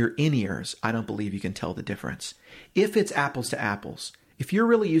 In your in-ears, I don't believe you can tell the difference. If it's apples to apples, if you're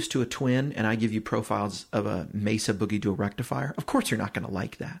really used to a twin and I give you profiles of a Mesa Boogie Dual rectifier, of course you're not going to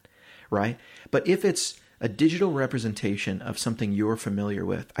like that, right? But if it's a digital representation of something you're familiar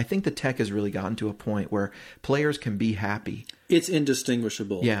with, I think the tech has really gotten to a point where players can be happy. It's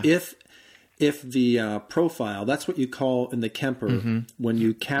indistinguishable. Yeah. If the profile, that's what you call in the Kemper, when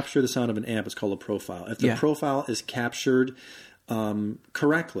you capture the sound of an amp, it's called a profile. If the profile is captured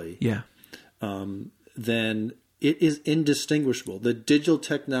correctly, then it is indistinguishable. The digital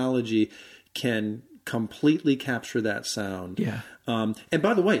technology can completely capture that sound. Yeah. And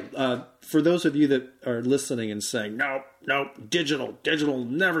by the way, for those of you that are listening and saying, no, digital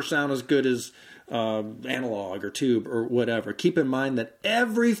never sound as good as analog or tube or whatever. Keep in mind that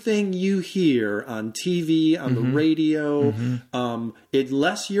everything you hear on TV, on the radio,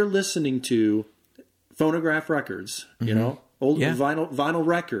 unless you're listening to phonograph records, old vinyl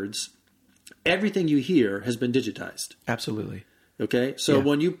records, everything you hear has been digitized. Absolutely. Okay, so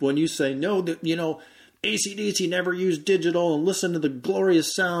when you say no, AC/DC never used digital, and listen to the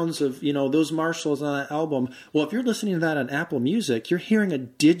glorious sounds of those Marshalls on that album. Well, if you're listening to that on Apple Music, you're hearing a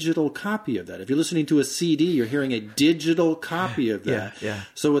digital copy of that. If you're listening to a CD, you're hearing a digital copy of that. Yeah.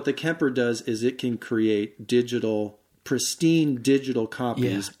 So what the Kemper does is it can create pristine digital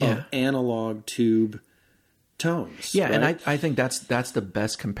copies of analog tube tones. Yeah, right? and I think that's the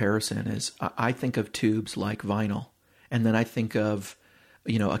best comparison. Is I think of tubes like vinyl, and then I think of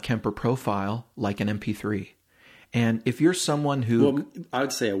a Kemper profile like an MP3. And if you're someone who... Well, I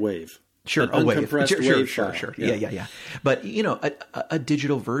would say a wave. Sure, a wave. Sure. Yeah. But, a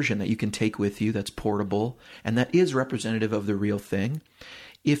digital version that you can take with you that's portable and that is representative of the real thing.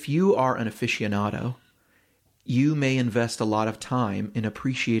 If you are an aficionado, you may invest a lot of time in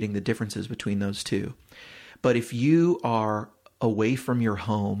appreciating the differences between those two. But if you are away from your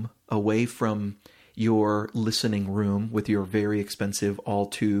home, away from your listening room with your very expensive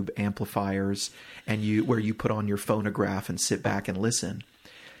all-tube amplifiers and where you put on your phonograph and sit back and listen,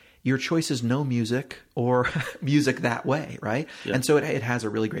 your choice is no music or music that way, right? Yeah. And so it has a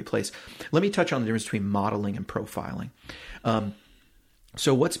really great place. Let me touch on the difference between modeling and profiling.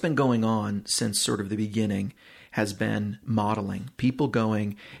 So what's been going on since sort of the beginning has been modeling. People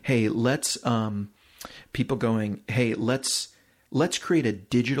going, hey, let's create a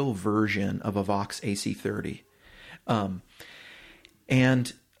digital version of a Vox AC30.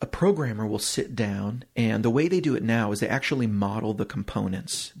 And a programmer will sit down, and the way they do it now is they actually model the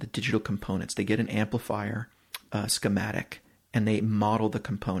components, the digital components. They get an amplifier schematic, and they model the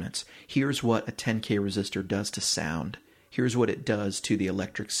components. Here's what a 10K resistor does to sound. Here's what it does to the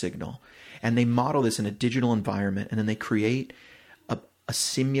electric signal. And they model this in a digital environment, and then they create a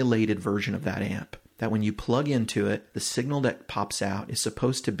simulated version of that amp. That when you plug into it, the signal that pops out is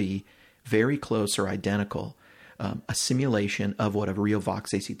supposed to be very close or identical, a simulation of what a real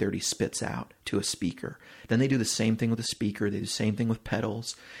Vox AC30 spits out to a speaker. Then they do the same thing with a speaker. They do the same thing with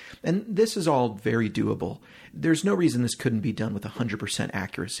pedals. And this is all very doable. There's no reason this couldn't be done with 100%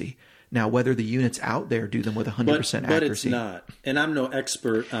 accuracy. Now, whether the units out there do them with 100% accuracy. But it's not. And I'm no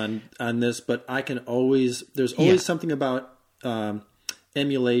expert on this, but there's always something about...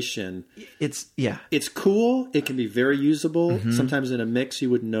 emulation. It's cool. It can be very usable. Sometimes in a mix you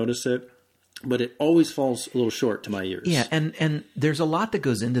wouldn't notice it, but it always falls a little short to my ears. Yeah, and there's a lot that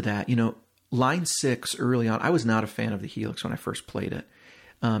goes into that. Line 6 early on, I was not a fan of the Helix when I first played it.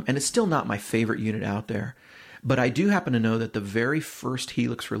 And it's still not my favorite unit out there. But I do happen to know that the very first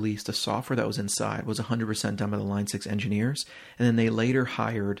Helix release, the software that was inside was 100% done by the Line 6 engineers. And then they later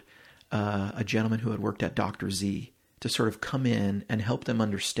hired a gentleman who had worked at Dr. Z to sort of come in and help them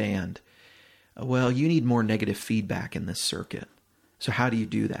understand, well, you need more negative feedback in this circuit. So how do you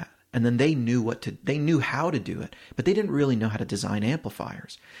do that? And then they knew how to do it, but they didn't really know how to design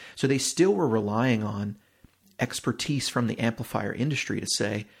amplifiers. So they still were relying on expertise from the amplifier industry to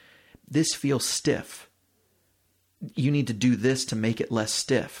say, this feels stiff. You need to do this to make it less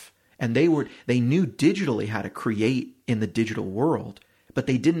stiff. And they knew digitally how to create in the digital world, but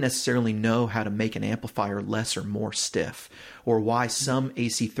they didn't necessarily know how to make an amplifier less or more stiff, or why some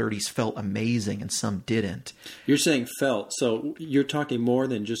AC30s felt amazing and some didn't. You're saying felt, so you're talking more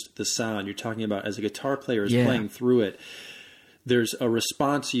than just the sound. You're talking about as a guitar player is playing through it, there's a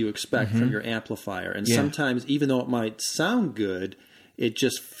response you expect from your amplifier. And sometimes, even though it might sound good, it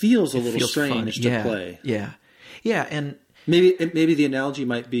just feels a little strange to play. Yeah. Yeah, and maybe the analogy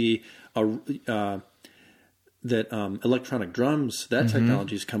might be that electronic drums, that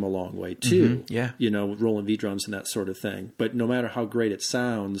technology's come a long way too. Yeah. Roland V drums and that sort of thing. But no matter how great it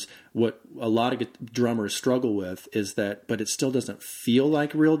sounds, what a lot of drummers struggle with is that, but it still doesn't feel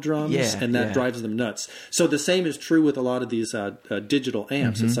like real drums, and that drives them nuts. So the same is true with a lot of these digital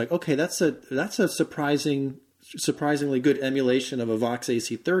amps. It's like, okay, that's a surprisingly good emulation of a Vox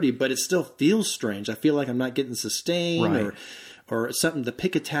AC30, but it still feels strange. I feel like I'm not getting sustain, or something. The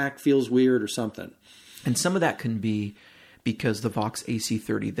pick attack feels weird or something. And some of that can be because the Vox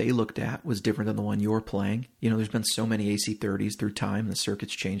AC30 they looked at was different than the one you're playing. There's been so many AC30s through time, the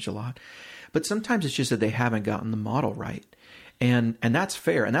circuit's changed a lot. But sometimes it's just that they haven't gotten the model right. And that's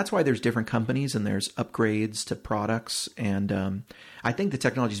fair. And that's why there's different companies and there's upgrades to products. And I think the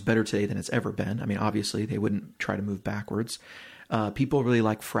technology is better today than it's ever been. I mean, obviously, they wouldn't try to move backwards. People really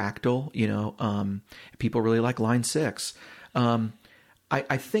like Fractal, people really like Line 6.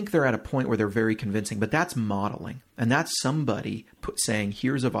 I think they're at a point where they're very convincing, but that's modeling. And that's somebody saying,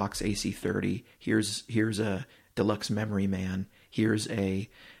 here's a Vox AC30, here's a Deluxe Memory Man, here's a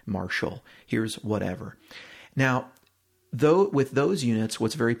Marshall, here's whatever. Now, with those units,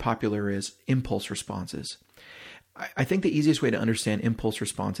 what's very popular is impulse responses. I think the easiest way to understand impulse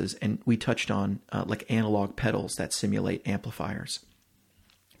responses, and we touched on like analog pedals that simulate amplifiers.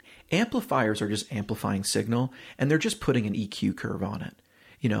 Amplifiers are just amplifying signal, and they're just putting an EQ curve on it.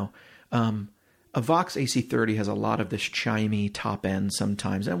 A Vox AC30 has a lot of this chimey top end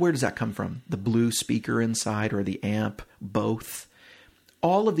sometimes. And where does that come from? The blue speaker inside or the amp? Both.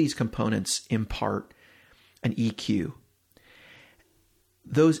 All of these components impart an EQ.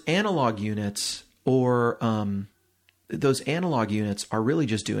 Those analog units are really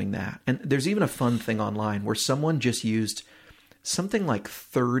just doing that. And there's even a fun thing online where someone just used something like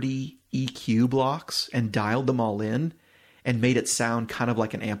 30 EQ blocks and dialed them all in and made it sound kind of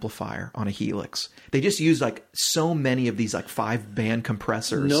like an amplifier on a Helix. They just used like so many of these like 5-band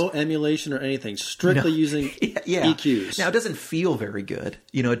compressors. No emulation or anything, strictly using EQs. Now, it doesn't feel very good.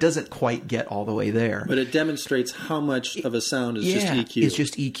 It doesn't quite get all the way there. But it demonstrates how much of a sound is just EQ. It's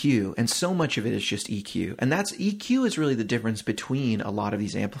just EQ. And so much of it is just EQ. And EQ is really the difference between a lot of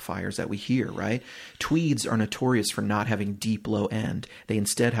these amplifiers that we hear, right? Tweeds are notorious for not having deep low end. They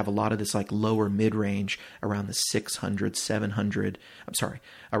instead have a lot of this like lower mid-range around the 600, 700,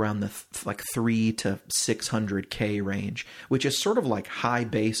 around the like 3 to 600K range, which is sort of like high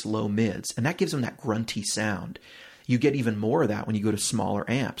bass, low mids. And that gives them that grunty sound. You get even more of that when you go to smaller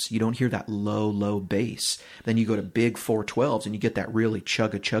amps. You don't hear that low bass. Then you go to big 412s and you get that really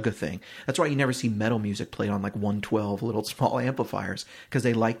chugga thing. That's why you never see metal music played on like 112 little small amplifiers, because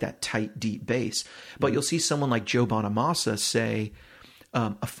they like that tight, deep bass. But you'll see someone like Joe Bonamassa say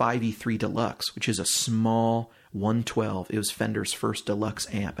a 5E3 Deluxe, which is a small 112. It was Fender's first deluxe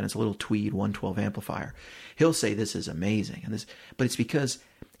amp, and it's a little tweed 112 amplifier. He'll say this is amazing, but it's because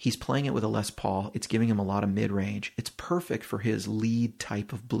he's playing it with a Les Paul. It's giving him a lot of mid-range. It's perfect for his lead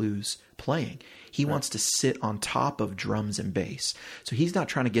type of blues playing. He wants to sit on top of drums and bass, so he's not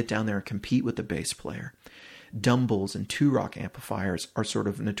trying to get down there and compete with the bass player. Dumbles and two-rock amplifiers are sort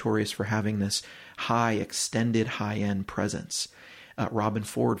of notorious for having this high, extended high-end presence. Robin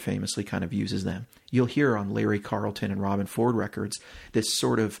Ford famously kind of uses them. You'll hear on Larry Carlton and Robin Ford records this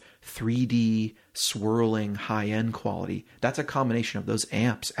sort of 3D swirling high-end quality. That's a combination of those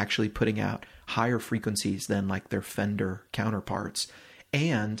amps actually putting out higher frequencies than like their Fender counterparts,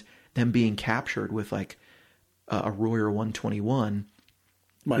 and them being captured with like a Royer 121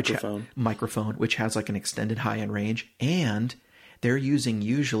 microphone, which has like an extended high-end range, and they're using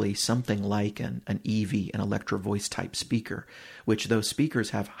usually something like an EV, an Electro Voice type speaker, which those speakers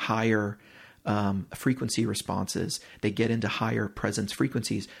have higher frequency responses. They get into higher presence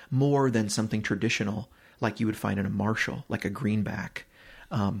frequencies more than something traditional like you would find in a Marshall, like a Greenback.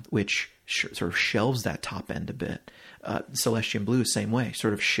 which sort of shelves that top end a bit. Celestian Blue, same way,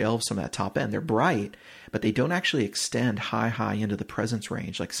 sort of shelves some of that top end. They're bright, but they don't actually extend high into the presence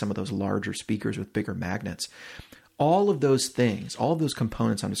range like some of those larger speakers with bigger magnets. All of those things, all of those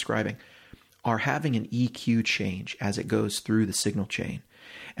components I'm describing are having an EQ change as it goes through the signal chain.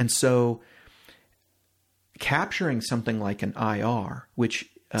 And so capturing something like an IR, which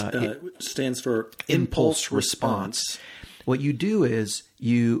stands for impulse response. What you do is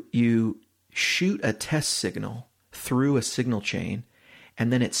you shoot a test signal through a signal chain,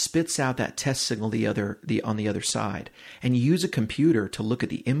 and then it spits out that test signal on the other side. And you use a computer to look at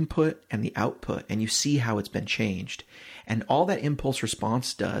the input and the output, and you see how it's been changed. And all that impulse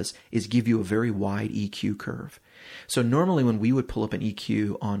response does is give you a very wide EQ curve. So normally when we would pull up an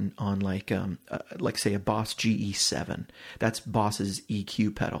EQ on like say a Boss GE7, that's Boss's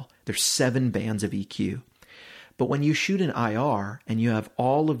EQ pedal. There's 7 bands of EQ. But when you shoot an IR and you have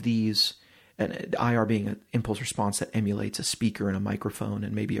all of these, and IR being an impulse response that emulates a speaker and a microphone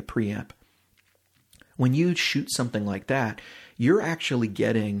and maybe a preamp, when you shoot something like that, you're actually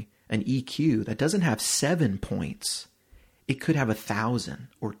getting an EQ that doesn't have 7 points. It could have 1,000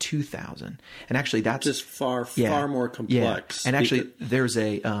 or 2,000, and actually that's just far more complex. Yeah. And actually, there's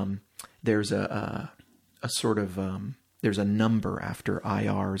a sort of there's a number after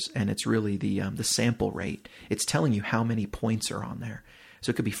IRs, and it's really the sample rate. It's telling you how many points are on there.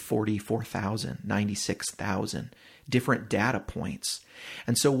 So it could be 44,000, 96,000 different data points.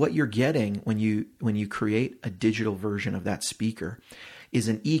 And so what you're getting when you create a digital version of that speaker is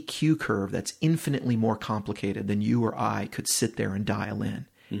an EQ curve that's infinitely more complicated than you or I could sit there and dial in.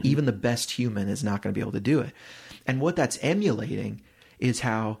 Mm-hmm. Even the best human is not going to be able to do it. And what that's emulating is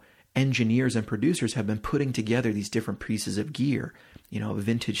how engineers and producers have been putting together these different pieces of gear, a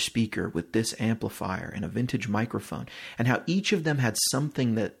vintage speaker with this amplifier and a vintage microphone, and how each of them had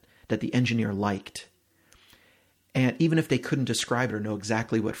something that the engineer liked. And even if they couldn't describe it or know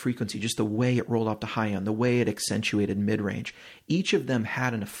exactly what frequency, just the way it rolled off the high end, the way it accentuated mid-range, each of them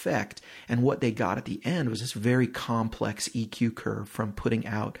had an effect. And what they got at the end was this very complex EQ curve from putting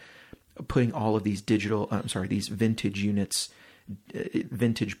all of these these vintage units,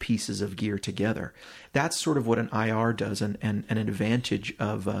 vintage pieces of gear together. That's sort of what an IR does, and an advantage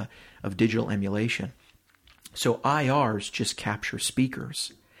of digital emulation. So IRs just capture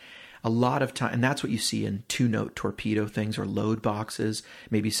speakers. A lot of time, and that's what you see in 2-note torpedo things or load boxes.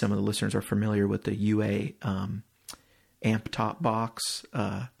 Maybe some of the listeners are familiar with the UA amp top box,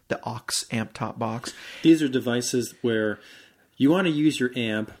 the aux amp top box. These are devices where you want to use your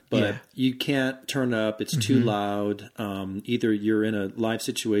amp, but you can't turn up. It's too loud. Either you're in a live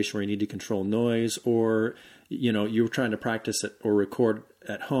situation where you need to control noise, or you're trying to practice it or record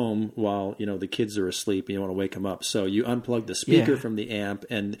at home while the kids are asleep and you want to wake them up. So you unplug the speaker from the amp,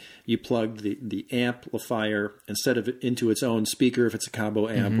 and you plug the amplifier instead of into its own speaker if it's a combo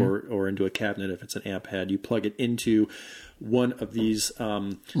amp, or into a cabinet if it's an amp head. You plug it into one of these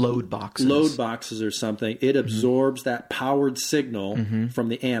load boxes or something. It absorbs that powered signal from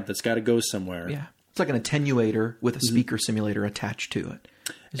the amp that's got to go somewhere. Yeah, it's like an attenuator with a speaker simulator attached to it.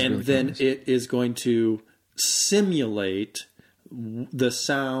 And really then it is going to simulate the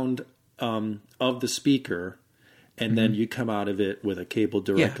sound of the speaker, and then you come out of it with a cable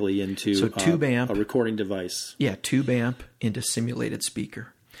directly into tube amp, a recording device. Yeah, tube amp into simulated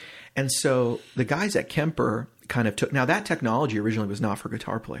speaker. And so the guys at Kemper kind of took... Now, that technology originally was not for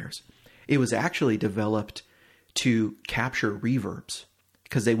guitar players. It was actually developed to capture reverbs,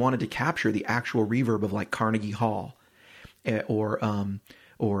 because they wanted to capture the actual reverb of like Carnegie Hall or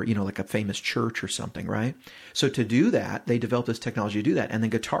like a famous church or something, right? So to do that, they developed this technology to do that. And then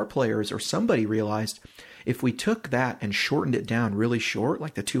guitar players or somebody realized if we took that and shortened it down really short,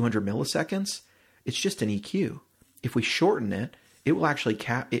 like the 200 milliseconds, it's just an EQ. If we shorten it, it will actually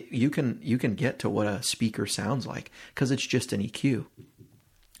you can get to what a speaker sounds like, because it's just an EQ.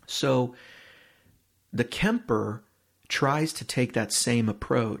 So the Kemper tries to take that same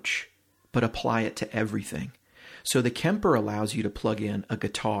approach, but apply it to everything. So the Kemper allows you to plug in a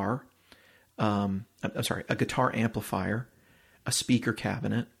guitar, a guitar amplifier, a speaker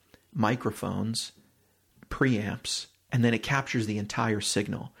cabinet, microphones, preamps, and then it captures the entire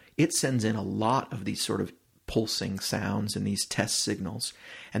signal. It sends in a lot of these sort of pulsing sounds and these test signals,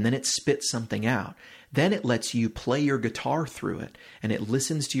 and then it spits something out. Then it lets you play your guitar through it, and it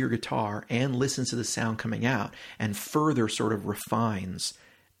listens to your guitar and listens to the sound coming out, and further sort of refines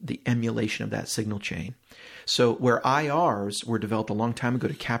the emulation of that signal chain. So where IRs were developed a long time ago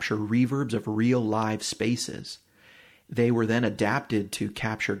to capture reverbs of real live spaces, they were then adapted to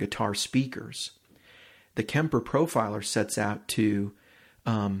capture guitar speakers. The Kemper Profiler sets out to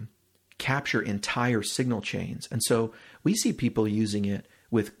capture entire signal chains. And so we see people using it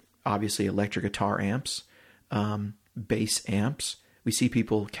with obviously electric guitar amps, bass amps. We see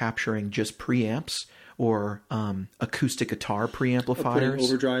people capturing just preamps or acoustic guitar preamplifiers. Putting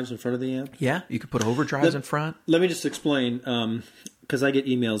overdrives in front of the amp? Yeah, you could put overdrives in front. Let me just explain, because I get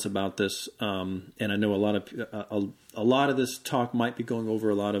emails about this, and I know a lot of this talk might be going over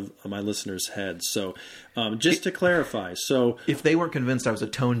a lot of my listeners' heads. So just to clarify, if they weren't convinced I was a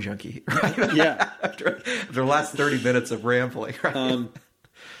tone junkie, right? Yeah, after the last 30 minutes of rambling, right?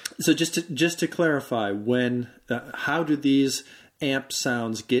 So just to clarify, how do these amp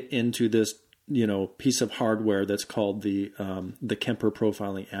sounds get into this piece of hardware that's called the Kemper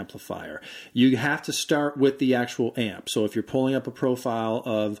profiling amplifier? You have to start with the actual amp. So if you're pulling up a profile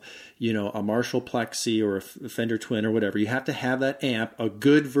of a Marshall Plexi or a Fender Twin or whatever, you have to have that amp, a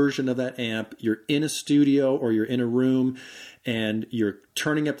good version of that amp. You're in a studio or you're in a room and you're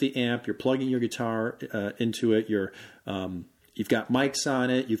turning up the amp, you're plugging your guitar into it, you've got mics on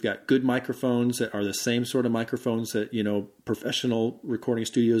it. You've got good microphones that are the same sort of microphones that, professional recording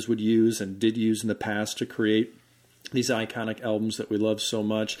studios would use and did use in the past to create these iconic albums that we love so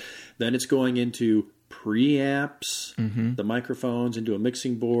much. Then it's going into preamps, the microphones, into a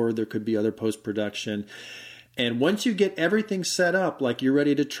mixing board. There could be other post-production. And once you get everything set up, like you're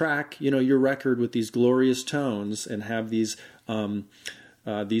ready to track, your record with these glorious tones and have these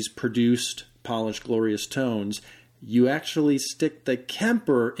produced, polished, glorious tones, you actually stick the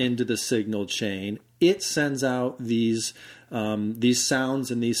Kemper into the signal chain. It sends out these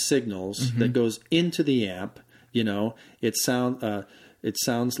sounds and these signals that goes into the amp. It sounds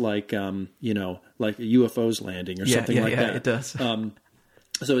like like a UFO's landing or something like that. It does.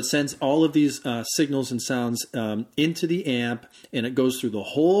 So it sends all of these signals and sounds into the amp, and it goes through the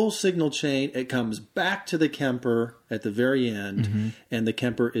whole signal chain. It comes back to the Kemper at the very end, and the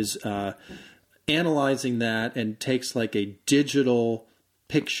Kemper is analyzing that and takes like a digital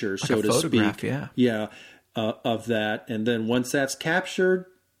picture, like so to speak, of that. And then once that's captured,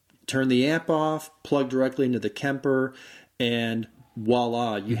 turn the amp off, plug directly into the Kemper, and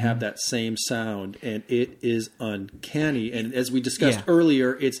voila, you have that same sound, and it is uncanny. And as we discussed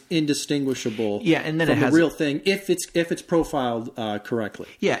earlier, it's indistinguishable and then from it has the real thing if it's profiled correctly.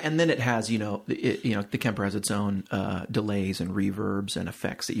 Yeah, and then it has the Kemper has its own delays and reverbs and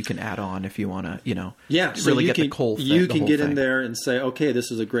effects that you can add on if you want to really get the whole thing. You can get in there and say, okay,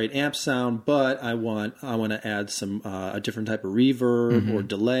 this is a great amp sound, but I want to add some a different type of reverb or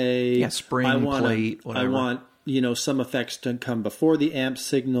delay. Spring, plate, whatever. I want some effects to come before the amp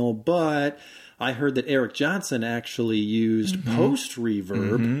signal, but I heard that Eric Johnson actually used post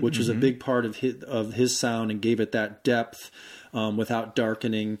reverb, which was a big part of his sound and gave it that depth without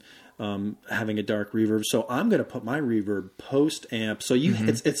darkening, having a dark reverb. So I'm going to put my reverb post amp. So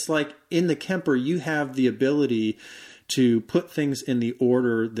it's like in the Kemper, you have the ability to put things in the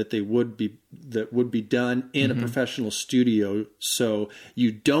order that would be done in a professional studio, so you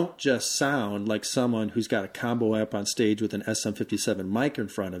don't just sound like someone who's got a combo amp on stage with an SM57 mic in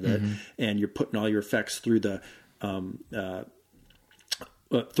front of it, and you're putting all your effects through the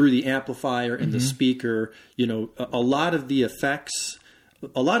amplifier and the speaker. A lot of the effects.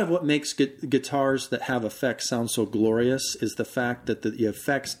 A lot of what makes guitars that have effects sound so glorious is the fact that the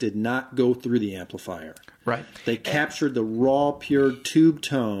effects did not go through the amplifier. Right. They captured the raw, pure tube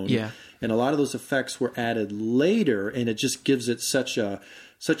tone. Yeah. And a lot of those effects were added later, and it just gives it such a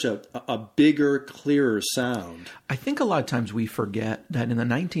bigger, clearer sound. I think a lot of times we forget that in the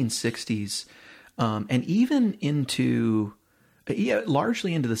 1960s, and even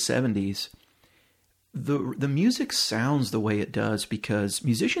largely into the 70s, the music sounds the way it does because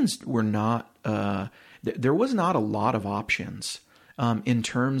musicians were not there was not a lot of options in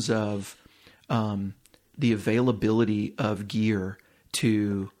terms of the availability of gear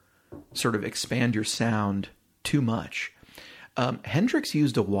to sort of expand your sound too much. Hendrix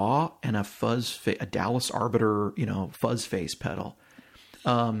used a wah and a Dallas Arbiter, fuzz face pedal,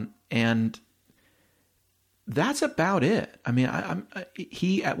 and that's about it. I mean,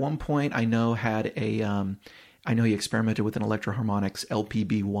 he at one point I know had I know he experimented with an Electro-Harmonix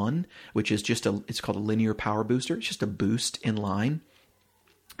LPB1, which is it's called a linear power booster. It's just a boost in line.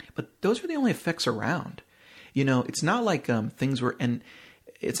 But those were the only effects around. It's not like things were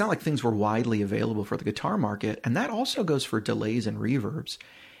widely available for the guitar market, and that also goes for delays and reverbs.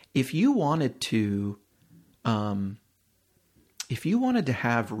 If you wanted to have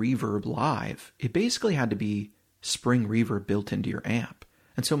reverb live, it basically had to be spring reverb built into your amp.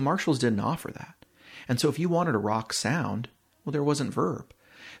 And so Marshalls didn't offer that. And so if you wanted a rock sound, well, there wasn't verb.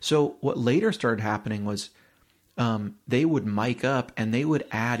 So what later started happening was they would mic up and they would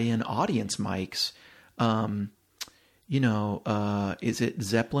add in audience mics. Is it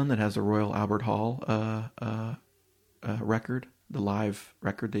Zeppelin that has the Royal Albert Hall record, the live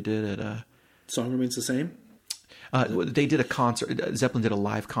record they did at Song Remains the Same? They did a concert. Zeppelin did a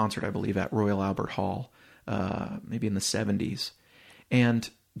live concert, I believe, at Royal Albert Hall, maybe in the 70s. And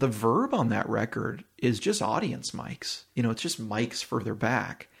the verb on that record is just audience mics. It's just mics further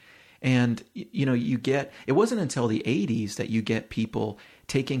back. And, it wasn't until the 80s that you get people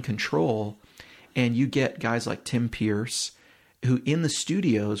taking control, and you get guys like Tim Pierce, who in the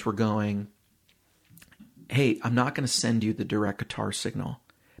studios were going, hey, I'm not going to send you the direct guitar signal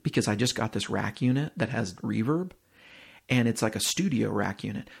because I just got this rack unit that has reverb, and it's like a studio rack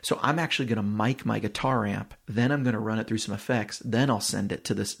unit. So I'm actually going to mic my guitar amp, then I'm going to run it through some effects, then I'll send it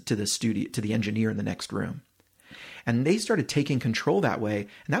to the studio, to the engineer in the next room. And they started taking control that way,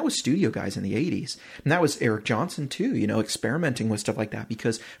 and that was studio guys in the 80s. And that was Eric Johnson too, experimenting with stuff like that,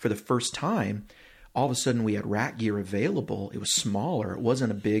 because for the first time, all of a sudden we had rack gear available. It was smaller. It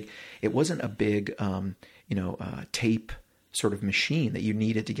wasn't a big tape sort of machine that you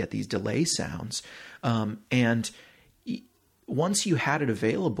needed to get these delay sounds. And once you had it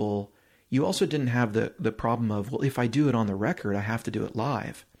available, you also didn't have the problem of, well, if I do it on the record, I have to do it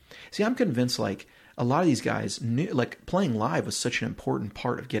live. See, I'm convinced like a lot of these guys knew, like, playing live was such an important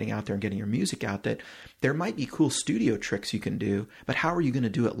part of getting out there and getting your music out, that there might be cool studio tricks you can do, but how are you going to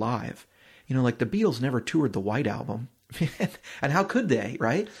do it live? Like the Beatles never toured the White Album. And how could they,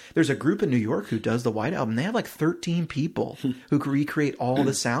 right? There's a group in New York who does the White Album. They have like 13 people who can recreate all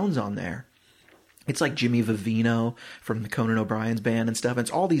the sounds on there. It's like Jimmy Vivino from the Conan O'Brien's band and stuff. And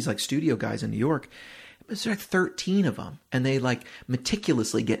it's all these like studio guys in New York. There's like 13 of them. And they like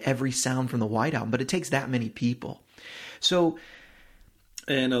meticulously get every sound from the White Album. But it takes that many people. So...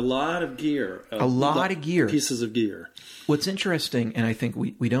 And a lot of gear. Pieces of gear. What's interesting, and I think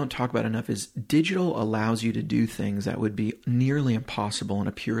we don't talk about enough, is digital allows you to do things that would be nearly impossible in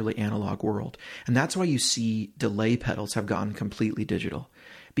a purely analog world. And that's why you see delay pedals have gotten completely digital.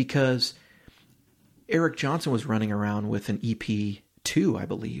 Because Eric Johnson was running around with an EP2, I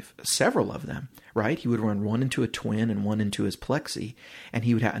believe, several of them, right? He would run one into a Twin and one into his Plexi. And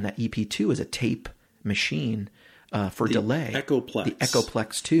he would have, and that EP2 is a tape machine for the delay. Echoplex. The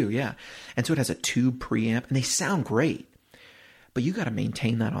Echoplex 2, yeah. And so it has a tube preamp, and they sound great. But you got to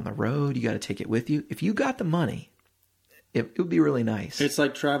maintain that on the road. You got to take it with you. If you got the money, it would be really nice. It's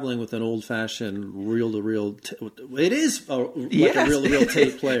like traveling with an old-fashioned reel-to-reel. It is a reel-to-reel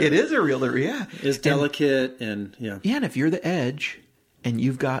tape player. It is a reel-to-reel, yeah. It's delicate and, yeah. Yeah, and if you're the Edge and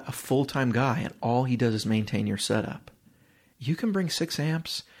you've got a full-time guy and all he does is maintain your setup, you can bring 6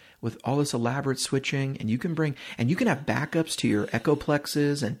 amps with all this elaborate switching, and you can have backups to your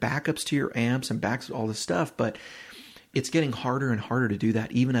Echoplexes and backups to your amps and backups to all this stuff, but it's getting harder and harder to do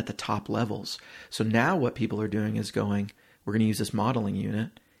that even at the top levels. So now what people are doing is going, we're going to use this modeling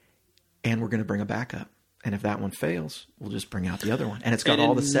unit and we're going to bring a backup. And if that one fails, we'll just bring out the other one. And it's got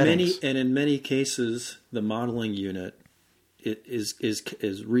all the settings. And in many cases, the modeling unit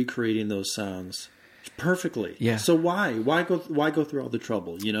is recreating those sounds perfectly. Yeah. So why go through all the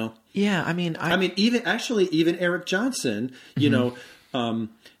trouble? Yeah. I mean, even Eric Johnson,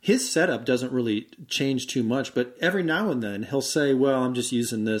 his setup doesn't really change too much, but every now and then he'll say, "Well, I'm just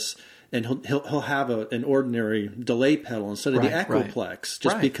using this," and he'll have an ordinary delay pedal instead of the Echoplex,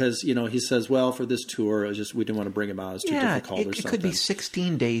 just because he says, "Well, for this tour, we didn't want to bring him out; it's too difficult or something." It could be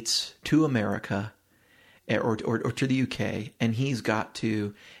 16 dates to America. Or to the UK, and he's got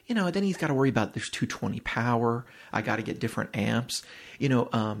to, then he's got to worry about there's 220 power. I got to get different amps.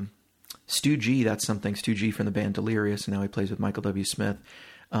 Stu G, that's something. Stu G from the band Delirious, and now he plays with Michael W. Smith.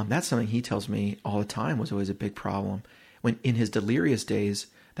 That's something he tells me all the time was always a big problem. When in his Delirious days,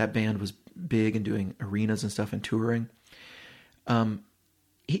 that band was big and doing arenas and stuff and touring.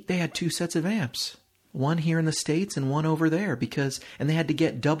 They had 2 sets of amps, one here in the States and one over there, and they had to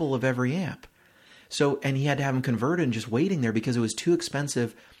get double of every amp. So, and he had to have them converted and just waiting there because it was too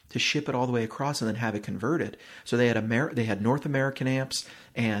expensive to ship it all the way across and then have it converted. So they had North American amps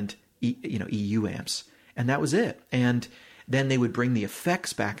and EU amps, and that was it. And then they would bring the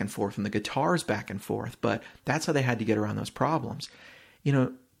effects back and forth and the guitars back and forth. But that's how they had to get around those problems.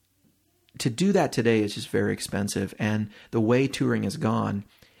 To do that today is just very expensive. And the way touring has gone,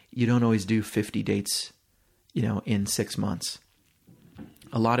 you don't always do 50 dates, in 6 months.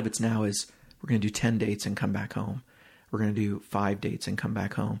 A lot of it's now is, we're going to do 10 dates and come back home. We're going to do 5 dates and come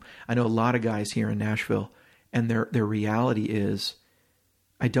back home. I know a lot of guys here in Nashville, and their reality is,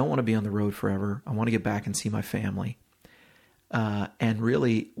 I don't want to be on the road forever. I want to get back and see my family. And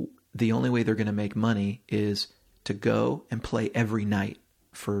really, the only way they're going to make money is to go and play every night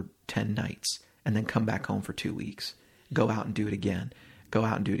for 10 nights and then come back home for 2 weeks. Go out and do it again. Go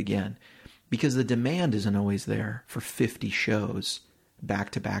out and do it again. Because the demand isn't always there for 50 shows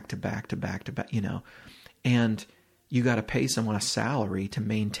back to back to back to back to back, and you got to pay someone a salary to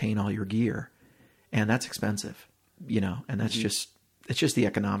maintain all your gear. And that's expensive, and that's it's just the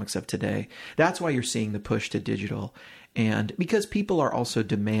economics of today. That's why you're seeing the push to digital. And because people are also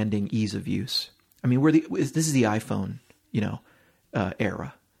demanding ease of use. I mean, this is the iPhone,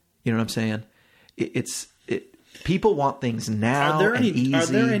 era. You know what I'm saying? People want things now and easy. Are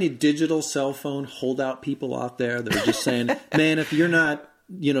there any digital cell phone holdout people out there that are just saying, man, if you're not,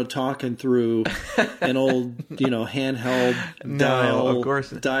 talking through an old, handheld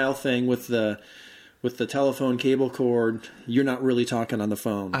dial thing with the telephone cable cord, you're not really talking on the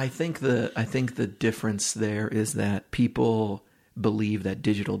phone. I think the difference there is that people believe that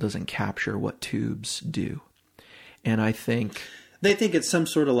digital doesn't capture what tubes do. And I think they think it's some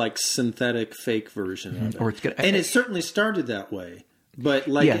sort of like synthetic fake version of it. Or it's gonna, and it certainly started that way. But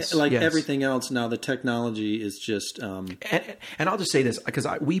yes. everything else now, the technology is just... And I'll just say this, because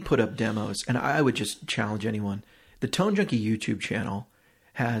we put up demos, and I would just challenge anyone. The Tone Junkie YouTube channel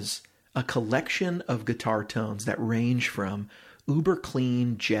has a collection of guitar tones that range from uber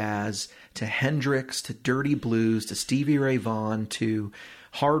clean jazz to Hendrix to dirty blues to Stevie Ray Vaughan to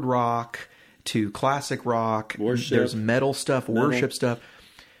hard rock to classic rock. Worship. There's metal stuff, worship stuff.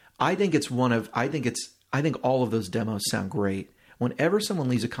 I think all of those demos sound great. Whenever someone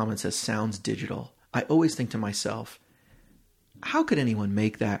leaves a comment that says sounds digital, I always think to myself, how could anyone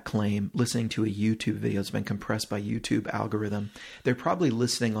make that claim listening to a YouTube video that's been compressed by YouTube algorithm? They're probably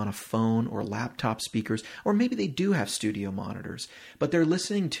listening on a phone or laptop speakers, or maybe they do have studio monitors, but they're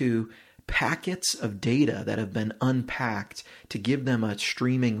listening to packets of data that have been unpacked to give them a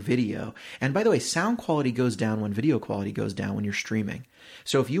streaming video. And by the way, sound quality goes down when video quality goes down when you're streaming.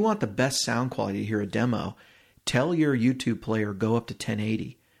 So if you want the best sound quality to hear a demo, tell your YouTube player go up to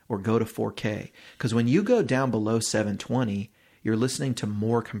 1080 or go to 4K. Because when you go down below 720, you're listening to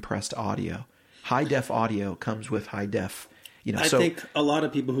more compressed audio. High def audio comes with high def. I think a lot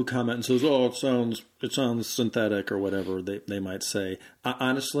of people who comment and says, "Oh, it sounds synthetic" or whatever they might say.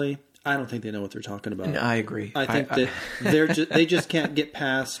 Honestly, I don't think they know what they're talking about. I agree. I think that they just can't get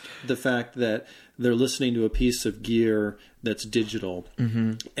past the fact that they're listening to a piece of gear that's digital,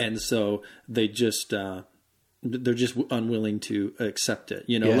 and so they just. They're just unwilling to accept it.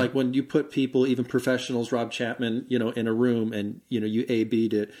 Like when you put people, even professionals, Rob Chapman, in a room and, you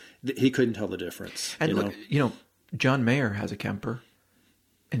A-B'd it, he couldn't tell the difference. And look, John Mayer has a Kemper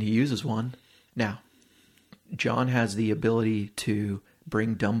and he uses one. Now, John has the ability to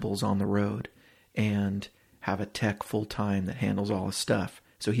bring dumbbells on the road and have a tech full time that handles all his stuff.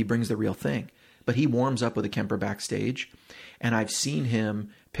 So he brings the real thing, but he warms up with a Kemper backstage. And I've seen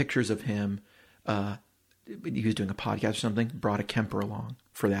pictures of him, he was doing a podcast or something, brought a Kemper along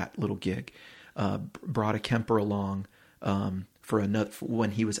for that little gig. Brought a Kemper along for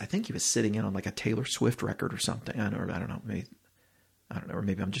when he was, I think he was sitting in on like a Taylor Swift record or something. I don't know. Or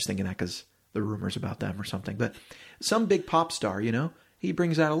maybe I'm just thinking that because the rumors about them or something. But some big pop star, he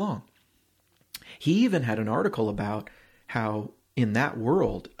brings that along. He even had an article about how in that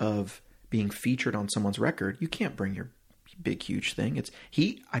world of being featured on someone's record, you can't bring your big, huge thing.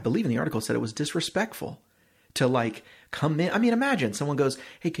 I believe in the article said it was disrespectful to like come in. I mean, imagine someone goes,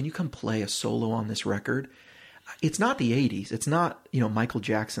 "Hey, can you come play a solo on this record?" It's not the 80s. It's not, Michael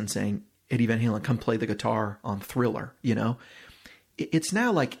Jackson saying, "Eddie Van Halen, come play the guitar on Thriller," It's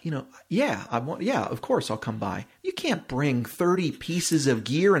now like, of course I'll come by. You can't bring 30 pieces of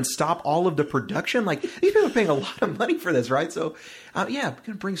gear and stop all of the production. Like, these people are paying a lot of money for this, right? So, I'm going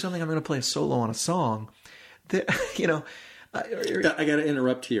to bring something. I'm going to play a solo on a song that, I got to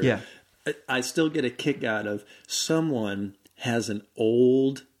interrupt here. Yeah. I still get a kick out of someone has an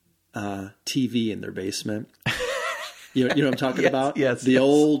old TV in their basement. You know what I'm talking about? Yes. The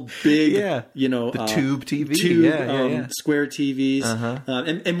old big, the tube TV, square TVs.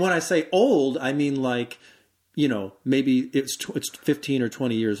 And when I say old, I mean like, maybe it's 15 or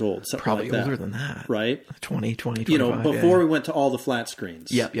 20 years old. Probably like older than that, right? 20, 25. Before we went to all the flat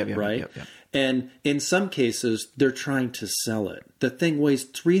screens. Yep. Right. Yep. And in some cases, they're trying to sell it. The thing weighs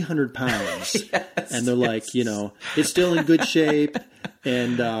 300 pounds. And they're like, it's still in good shape.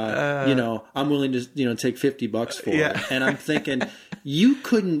 And, I'm willing to, take $50 for it. And I'm thinking, you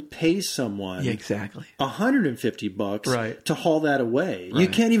couldn't pay someone exactly $150 to haul that away. Right. You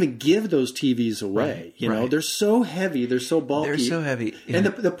can't even give those TVs away. Right. They're so heavy. They're so bulky. They're so heavy. Yeah. And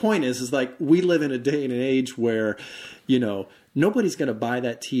the point is like, we live in a day and an age where, nobody's going to buy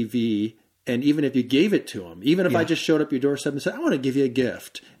that TV And even if you gave it to them, even if I just showed up your doorstep and said, I want to give you a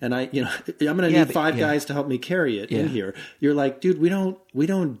gift, and I'm going to need 5 guys to help me carry it in here. You're like, dude, we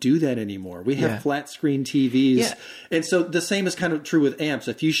don't do that anymore. We have flat screen TVs. Yeah. And so the same is kind of true with amps.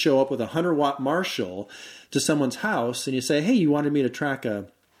 If you show up with a 100-watt Marshall to someone's house and you say, hey, you wanted me to track a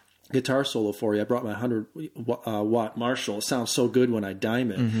guitar solo for you. I brought my 100-watt Marshall. It sounds so good when I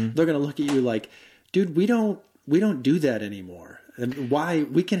dime it. Mm-hmm. They're going to look at you like, dude, we don't do that anymore. And why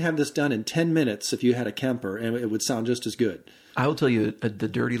we can have this done in 10 minutes if you had a Kemper, and it would sound just as good. I will tell you the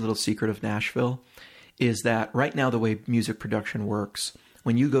dirty little secret of Nashville is that right now the way music production works,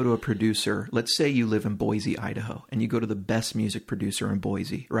 when you go to a producer, let's say you live in Boise, Idaho, and you go to the best music producer in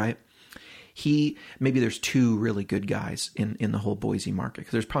Boise, right? Maybe there's 2 really good guys in the whole Boise market,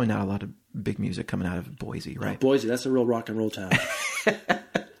 because there's probably not a lot of big music coming out of Boise, right? Boise, that's a real rock and roll town.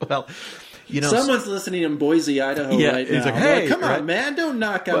 Well, someone's listening in Boise, Idaho right now. Like, hey, come on, man, don't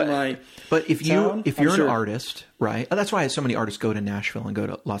knock on my But if town. you're an artist, right? That's why so many artists go to Nashville and go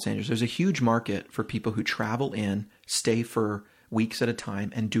to Los Angeles. There's a huge market for people who travel in, stay for weeks at a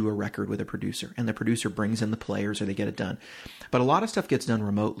time, and do a record with a producer. And the producer brings in the players or they get it done. But a lot of stuff gets done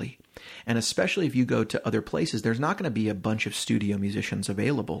remotely. And especially if you go to other places, there's not going to be a bunch of studio musicians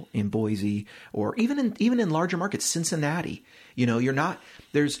available in Boise or even in larger markets, Cincinnati. You're not,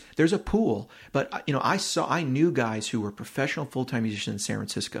 there's a pool, but I knew guys who were professional full-time musicians in San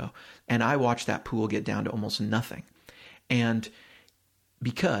Francisco, and I watched that pool get down to almost nothing. And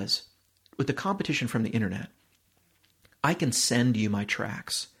because with the competition from the internet, I can send you my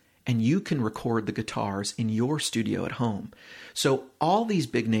tracks and you can record the guitars in your studio at home. So all these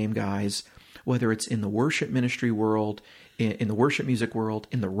big name guys, whether it's in the worship ministry world, in the worship music world,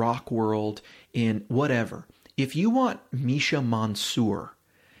 in the rock world, in whatever, if you want Misha Mansour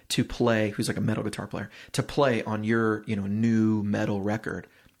to play, who's like a metal guitar player, to play on your new metal record,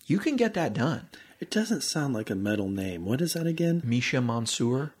 you can get that done. It doesn't sound like a metal name. What is that again? Misha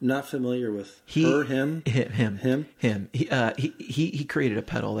Mansour. Not familiar with him. He created a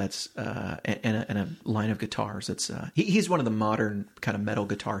pedal that's and a line of guitars. That's he's one of the modern kind of metal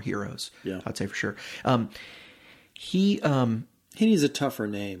guitar heroes. Yeah, I'd say for sure. He needs a tougher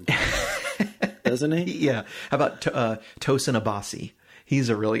name, doesn't he? Yeah. How about Tosin Abasi?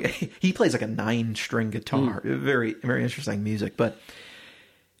 He plays like a 9-string guitar. Very, very interesting music, but.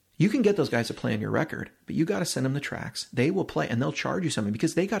 You can get those guys to play on your record, but you got to send them the tracks. They will play, and they'll charge you something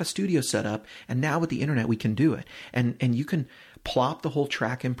because they got a studio set up, and now with the internet, we can do it. And you can plop the whole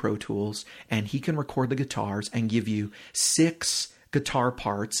track in Pro Tools, and he can record the guitars and give you 6 guitar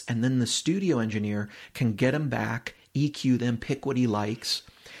parts, and then the studio engineer can get them back, EQ them, pick what he likes.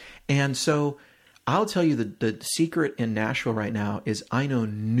 And so I'll tell you the secret in Nashville right now is I know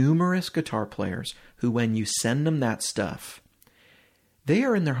numerous guitar players who, when you send them that stuff, they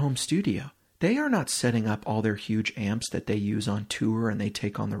are in their home studio. They are not setting up all their huge amps that they use on tour and they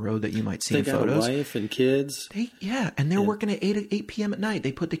take on the road that you might see in photos. They got a wife and kids. And they're working at 8 p.m. at night.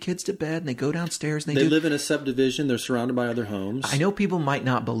 They put the kids to bed and they go downstairs and they live in a subdivision. They're surrounded by other homes. I know people might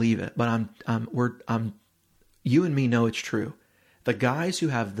not believe it, but you and me know it's true. The guys who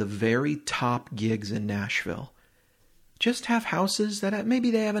have the very top gigs in Nashville just have houses that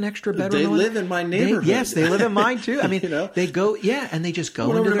maybe they have an extra bedroom. They live in my neighborhood. Yes, they live in mine too. I mean, they go, and they just go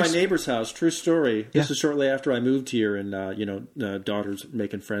into over to my neighbor's house. True story. This is shortly after I moved here, and daughter's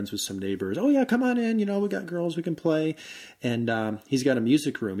making friends with some neighbors. Oh yeah, come on in. We got girls, we can play. And he's got a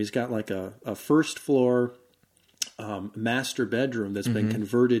music room. He's got like a first floor master bedroom that's been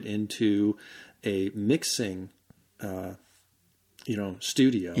converted into a mixing,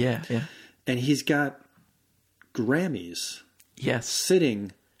 studio. Yeah. And he's got Grammys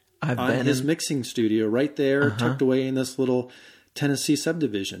sitting on his mixing studio right there, tucked away in this little Tennessee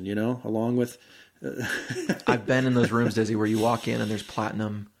subdivision, along with... I've been in those rooms, Desi, where you walk in and there's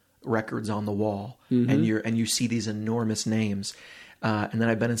platinum records on the wall, and you see these enormous names. And then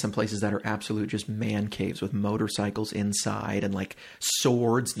I've been in some places that are absolute just man caves with motorcycles inside and like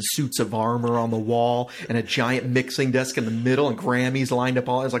swords and suits of armor on the wall and a giant mixing desk in the middle and Grammys lined up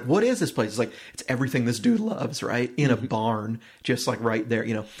all. I was like, what is this place? It's like, it's everything this dude loves, right? In a barn, just like right there,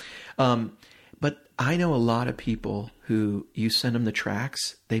 But I know a lot of people who you send them the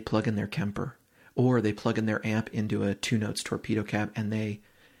tracks, they plug in their Kemper or they plug in their amp into a 2-notes torpedo cab and they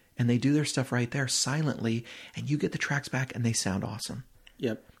do their stuff right there silently, and you get the tracks back, and they sound awesome.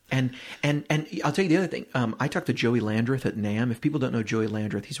 Yep. And I'll tell you the other thing. I talked to Joey Landreth at NAMM. If people don't know Joey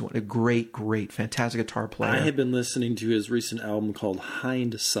Landreth, he's a great, fantastic guitar player. I have been listening to his recent album called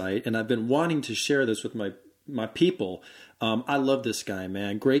Hindsight, and I've been wanting to share this with my my people. I love this guy,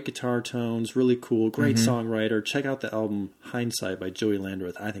 man. Great guitar tones, really cool, great songwriter. Check out the album Hindsight by Joey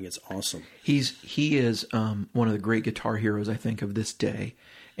Landreth. I think it's awesome. He is one of the great guitar heroes, I think, of this day.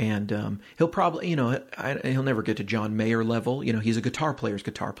 And he'll probably, he'll never get to John Mayer level. He's a guitar player's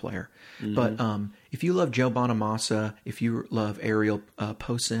guitar player. But if you love Joe Bonamassa, if you love Ariel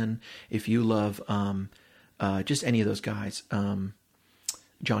Posen, if you love just any of those guys,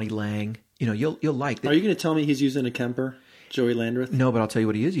 Johnny Lang, you'll like. Are you going to tell me he's using a Kemper, Joey Landreth? No, but I'll tell you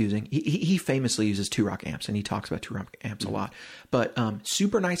what he is using. He famously uses 2-rock amps, and he talks about 2-rock amps a lot. But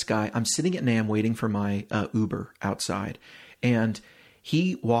super nice guy. I'm sitting at NAMM waiting for my Uber outside, and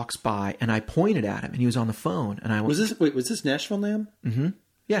he walks by, and I pointed at him, and he was on the phone. And I was this Nashville NAMM? Mm-hmm.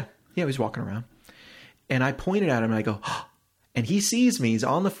 Yeah, he was walking around, and I pointed at him, and I go, oh, and he sees me. He's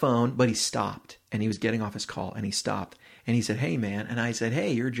on the phone, but he stopped, and he was getting off his call, and he stopped, and he said, "Hey, man," and I said,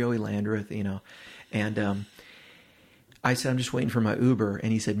 "Hey, you're Joey Landreth," and I said, "I'm just waiting for my Uber,"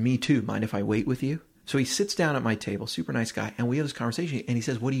 and he said, "Me too. Mind if I wait with you?" So he sits down at my table, super nice guy, and we have this conversation, and he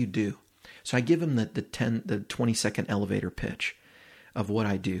says, "What do you do?" So I give him the 20-second elevator pitch of what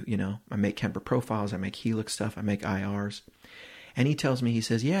I do. I make Kemper profiles, I make Helix stuff, I make IRs. And he tells me, he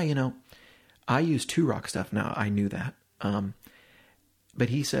says, yeah, I use 2-rock stuff. Now, I knew that. But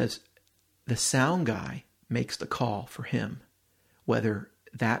he says, the sound guy makes the call for him, whether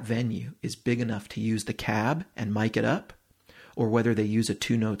that venue is big enough to use the cab and mic it up, or whether they use a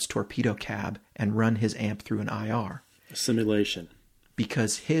 2-notes torpedo cab and run his amp through an IR. A simulation.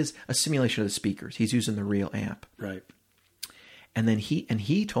 Because a simulation of the speakers. He's using the real amp. Right. And then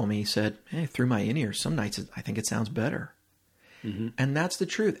he told me, he said, "Hey, through my in-ears, some nights I think it sounds better." Mm-hmm. And that's the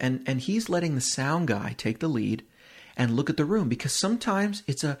truth. And he's letting the sound guy take the lead and look at the room, because sometimes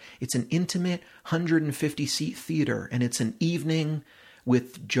it's an intimate 150-seat theater, and it's an evening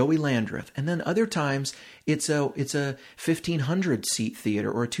with Joey Landreth. And then other times it's a 1,500-seat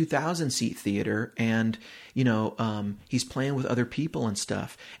theater or a 2,000-seat theater, and he's playing with other people and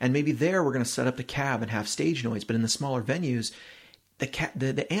stuff. And maybe there we're going to set up the cab and have stage noise, but in the smaller venues,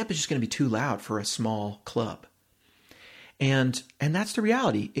 the amp is just going to be too loud for a small club. And that's the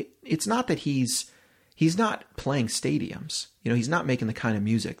reality. It's not that he's not playing stadiums. He's not making the kind of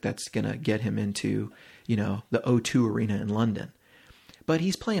music that's going to get him into, the O2 Arena in London. But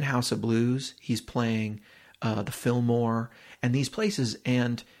he's playing House of Blues. He's playing the Fillmore and these places.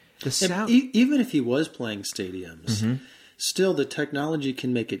 And the sound... Even if he was playing stadiums, still the technology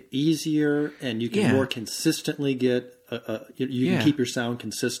can make it easier, and you can more consistently get... you can keep your sound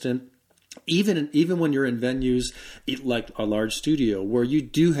consistent. Even when you're in venues like a large studio where you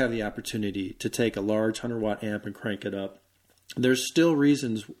do have the opportunity to take a large 100-watt amp and crank it up, there's still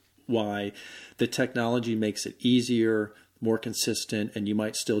reasons why the technology makes it easier, more consistent, and you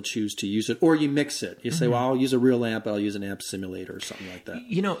might still choose to use it, or you mix it. You say, well, I'll use a real amp, I'll use an amp simulator or something like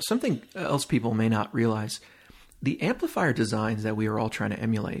that. Something else people may not realize, the amplifier designs that we are all trying to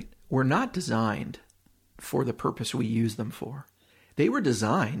emulate were not designed for the purpose we use them for. They were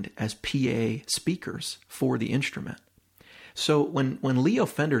designed as PA speakers for the instrument. So when Leo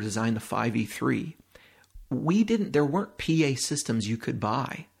Fender designed the 5E3, there weren't PA systems you could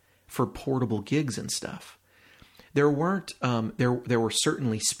buy for portable gigs and stuff. There weren't there were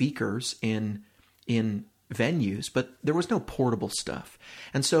certainly speakers in venues, but there was no portable stuff.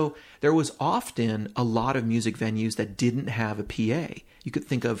 And so there was often a lot of music venues that didn't have a PA. You could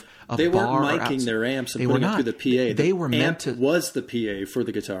think of a they bar. They weren't miking their amps and putting it through the PA. They were meant to. Was the PA for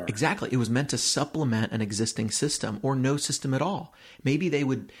the guitar? Exactly. It was meant to supplement an existing system or no system at all. Maybe they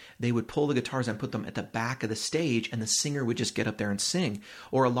would pull the guitars and put them at the back of the stage, and the singer would just get up there and sing.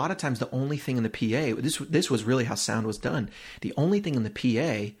 Or a lot of times the only thing in the PA, this was really how sound was done. The only thing in the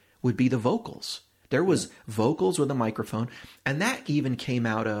PA would be the vocals. There was vocals with a microphone, and that even came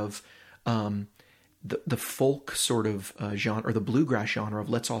out of the folk sort of genre, or the bluegrass genre of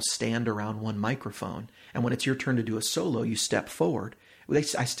let's all stand around one microphone. And when it's your turn to do a solo, you step forward. I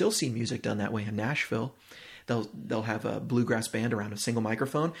still see music done that way in Nashville. They'll have a bluegrass band around a single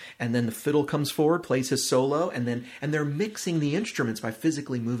microphone, and then the fiddle comes forward, plays his solo, and they're mixing the instruments by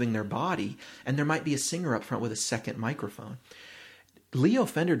physically moving their body, and there might be a singer up front with a second microphone. Leo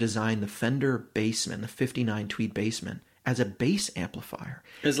Fender designed the Fender Bassman, the 59 Tweed Bassman, as a bass amplifier.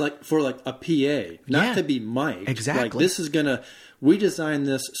 As for a PA, not to be mic'd. Exactly. We designed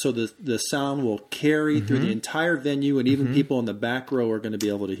this so the sound will carry through the entire venue, and even people in the back row are going to be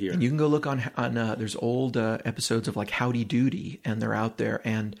able to hear. And you can go look on there's old episodes of Howdy Doody, and they're out there,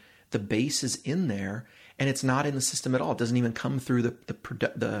 and the bass is in there, and it's not in the system at all. It doesn't even come through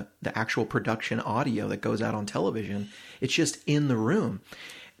the actual production audio that goes out on television. It's just in the room.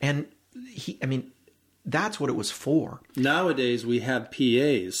 And that's what it was for. Nowadays we have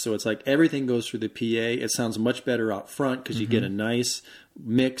PAs, so it's like everything goes through the PA. It sounds much better out front because you get a nice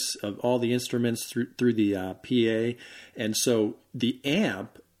mix of all the instruments through the PA. And so the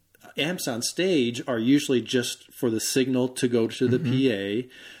amps on stage are usually just for the signal to go to the PA.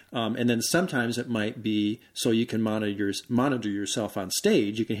 And then sometimes it might be so you can monitor yourself on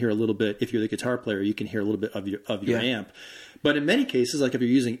stage. You can hear a little bit. If you're the guitar player, you can hear a little bit of your amp. But in many cases, like if you're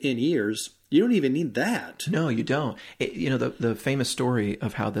using in-ears, you don't even need that. No, you don't. The famous story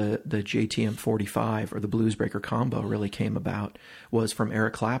of how the JTM 45 or the Bluesbreaker combo really came about was from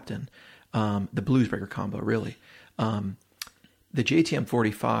Eric Clapton. The Bluesbreaker combo, really. The JTM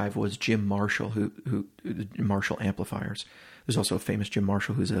 45 was Jim Marshall, who Marshall Amplifiers. There's also a famous Jim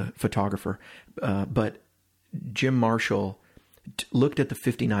Marshall who's a photographer. But Jim Marshall looked at the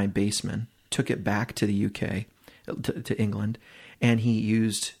 59 Bassman, took it back to the UK, to England, and he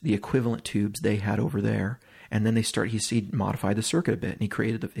used the equivalent tubes they had over there. And then he modified the circuit a bit, and he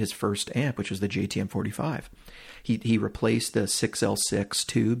created his first amp, which was the JTM 45. He replaced the 6L6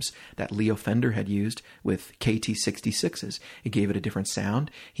 tubes that Leo Fender had used with KT66s. It gave it a different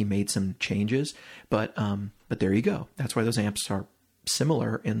sound. He made some changes, but there you go. That's why those amps are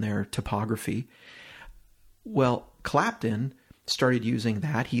similar in their topography. Well, Clapton started using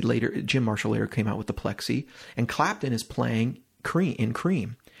that. Jim Marshall later came out with the Plexi, and Clapton is playing in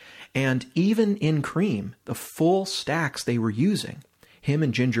Cream. And even in Cream, the full stacks they were using, him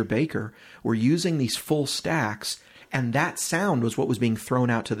and Ginger Baker were using these full stacks, and that sound was what was being thrown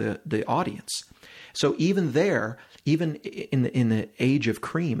out to the audience. So even in the age of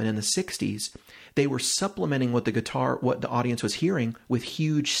Cream and in the 60s, they were supplementing what the audience was hearing with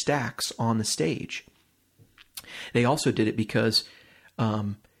huge stacks on the stage. They also did it because,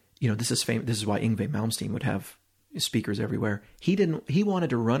 this is famous. This is why Yngwie Malmsteen would have speakers everywhere. He wanted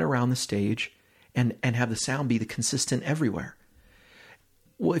to run around the stage and have the sound be consistent everywhere.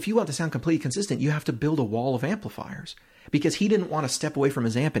 Well, if you want the sound completely consistent, you have to build a wall of amplifiers because he didn't want to step away from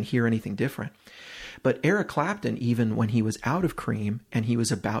his amp and hear anything different. But Eric Clapton, even when he was out of Cream and he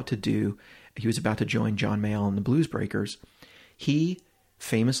was about to join John Mayall and the Bluesbreakers, he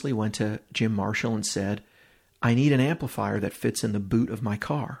famously went to Jim Marshall and said, "I need an amplifier that fits in the boot of my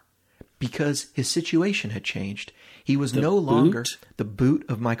car," because his situation had changed. He was no longer the boot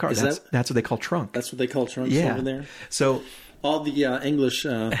of my car. That's what they call trunk. That's what they call trunks over there. So all the English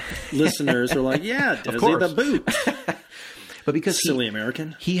listeners are like, "Yeah, Desi, the boot." But because silly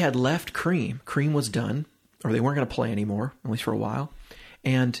American, he had left Cream. Cream was done, or they weren't going to play anymore, at least for a while.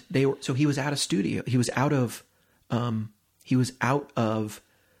 And so he was out of studio. He was out of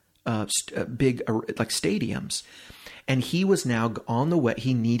big like stadiums. And he was now on the way.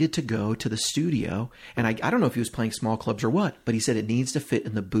 He needed to go to the studio. And I don't know if he was playing small clubs or what, but he said it needs to fit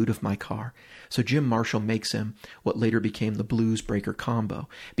in the boot of my car. So Jim Marshall makes him what later became the Bluesbreaker combo,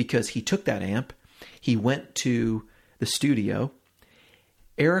 because he took that amp, he went to the studio.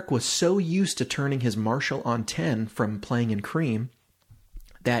 Eric was so used to turning his Marshall on 10 from playing in Cream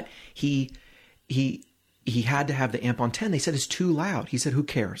that he had to have the amp on 10. They said it's too loud. He said, who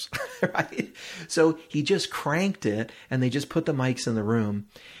cares? Right? So he just cranked it, and they just put the mics in the room.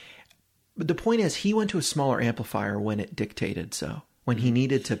 But the point is, he went to a smaller amplifier when it dictated so, when he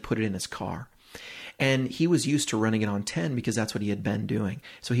needed to put it in his car. And he was used to running it on 10 because that's what he had been doing.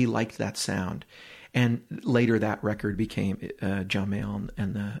 So he liked that sound. And later that record became John Mayall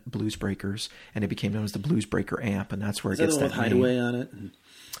and the Bluesbreakers, and it became known as the Bluesbreaker amp, and that's where it gets that name. Hideaway on it?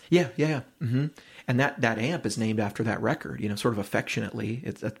 Yeah. Mm-hmm. And that amp is named after that record, sort of affectionately.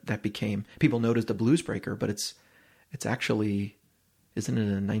 That became, people know it as the Bluesbreaker, but it's actually, isn't it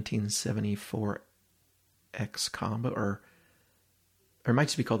a 1974 X combo, or it might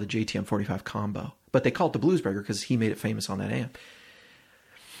just be called the JTM 45 combo, but they call it the Bluesbreaker because he made it famous on that amp.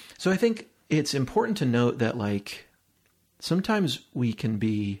 So I think it's important to note that, like, sometimes we can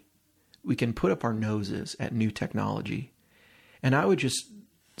put up our noses at new technology. And I would just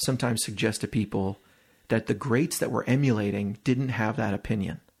sometimes suggest to people that the greats that we're emulating didn't have that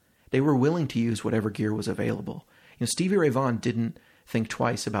opinion. They were willing to use whatever gear was available. Stevie Ray Vaughan didn't think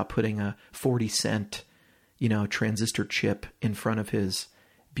twice about putting a 40-cent, transistor chip in front of his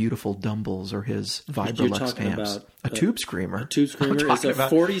beautiful Dumbles or his Vibrolux amps. A Tube Screamer. A Tube Screamer is a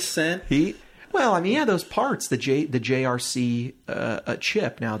 40-cent? Those parts, the JRC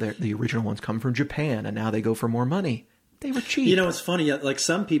chip, now the original ones come from Japan, and now they go for more money. They were cheap. It's funny. Like,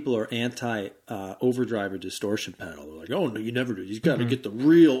 some people are anti overdrive or distortion pedal. They're like, "Oh no, you never do. You've got to get the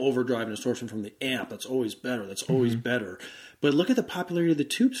real overdrive and distortion from the amp. That's always better. That's always better." But look at the popularity of the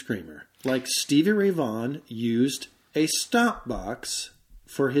Tube Screamer. Like, Stevie Ray Vaughan used a stop box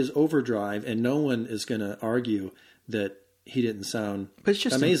for his overdrive, and no one is going to argue that he didn't sound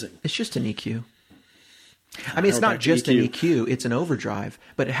amazing. It's just an EQ. I mean, it's not just an EQ, it's an overdrive,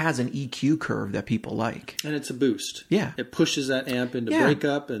 but it has an EQ curve that people like. And it's a boost. Yeah. It pushes that amp into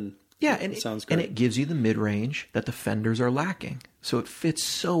breakup, and and it sounds great. And it gives you the mid-range that the Fenders are lacking. So it fits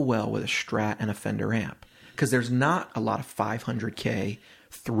so well with a Strat and a Fender amp. Because there's not a lot of 500K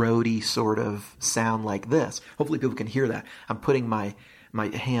throaty sort of sound like this. Hopefully people can hear that. I'm putting my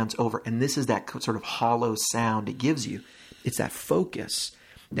hands over, and this is that sort of hollow sound it gives you. It's that focus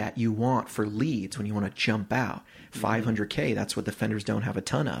that you want for leads when you want to jump out. 500K, that's what the Fenders don't have a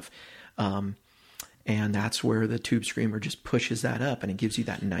ton of. And that's where the Tube Screamer just pushes that up, and it gives you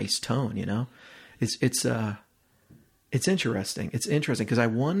that nice tone, you know? It's interesting. It's interesting because I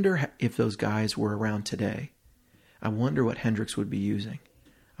wonder if those guys were around today. I wonder what Hendrix would be using.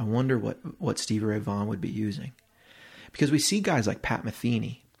 I wonder what Stevie Ray Vaughan would be using. Because we see guys like Pat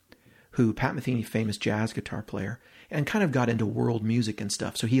Metheny, famous jazz guitar player, and kind of got into world music and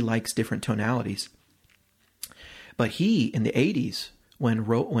stuff. So he likes different tonalities. But he, in the 80s,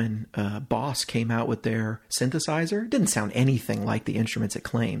 when Boss came out with their synthesizer, it didn't sound anything like the instruments it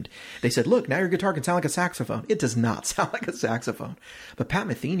claimed. They said, look, now your guitar can sound like a saxophone. It does not sound like a saxophone. But Pat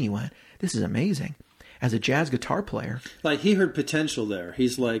Metheny went, this is amazing. As a jazz guitar player. Like, he heard potential there.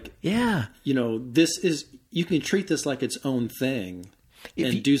 He's like, yeah, you know, you can treat this like its own thing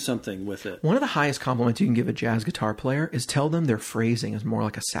and do something with it. One of the highest compliments you can give a jazz guitar player is tell them their phrasing is more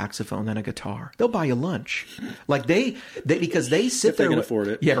like a saxophone than a guitar. They'll buy you lunch. Like because they sit if there. They can afford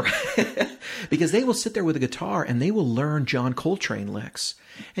it. Yeah, right. Because they will sit there with a guitar and they will learn John Coltrane licks.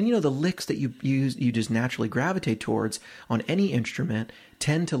 And you know, the licks that you just naturally gravitate towards on any instrument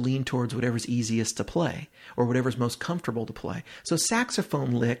tend to lean towards whatever's easiest to play or whatever's most comfortable to play. So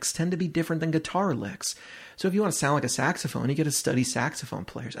saxophone licks tend to be different than guitar licks. So if you want to sound like a saxophone, you get to study saxophone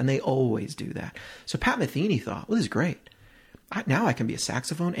players, and they always do that. So Pat Metheny thought, well, this is great. Now I can be a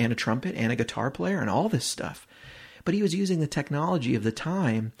saxophone and a trumpet and a guitar player and all this stuff. But he was using the technology of the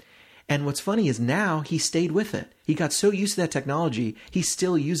time. And what's funny is now he stayed with it. He got so used to that technology, he's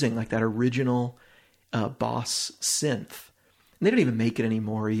still using like that original Boss synth. And they don't even make it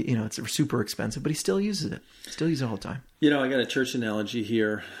anymore. You know, it's super expensive, but he still uses it. Still uses it all the time. You know, I got a church analogy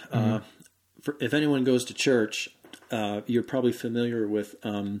here. Mm-hmm. If anyone goes to church, you're probably familiar with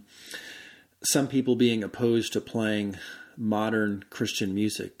some people being opposed to playing modern Christian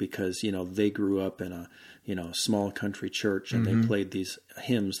music because, you know, they grew up in a, you know, small country church and they played these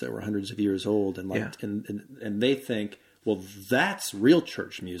hymns that were hundreds of years old and and they think, well, that's real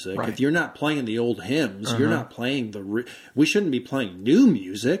church music. Right. If you're not playing the old hymns, you're not playing we shouldn't be playing new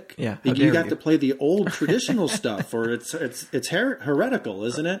music. Yeah, you got to play the old traditional stuff, or it's heretical,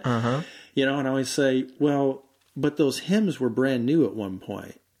 isn't it? You know, and I always say, well, but those hymns were brand new at one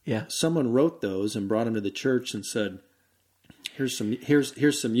point. Yeah, someone wrote those and brought them to the church and said, here's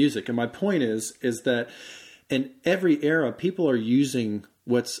some music. And my point is that in every era, people are using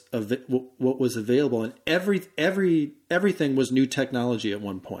what was available, and everything was new technology at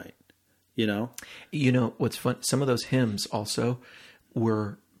one point. You know what's fun? Some of those hymns also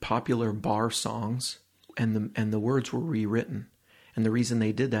were popular bar songs, and the words were rewritten. And the reason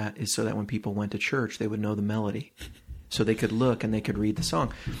they did that is so that when people went to church, they would know the melody, so they could look and they could read the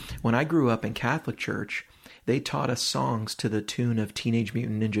song. When I grew up in Catholic church, they taught us songs to the tune of Teenage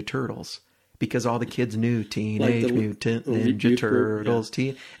Mutant Ninja Turtles. Because all the kids knew Teenage Mutant Ninja Turtles,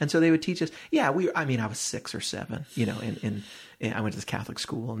 and so they would teach us. Yeah, I was 6 or 7, you know, and I went to this Catholic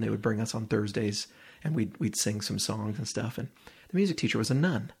school, and they would bring us on Thursdays, and we'd sing some songs and stuff. And the music teacher was a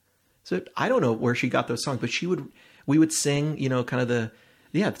nun, so I don't know where she got those songs, but we would sing, you know, kind of the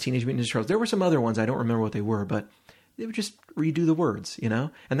Teenage Mutant Ninja Turtles. There were some other ones I don't remember what they were, but they would just redo the words, you know,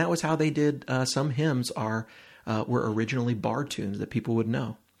 and that was how they did. Some hymns were originally bar tunes that people would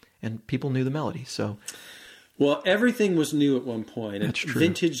know. And people knew the melody, so. Well, everything was new at one point. That's true.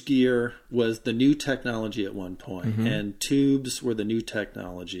 Vintage gear was the new technology at one point, and tubes were the new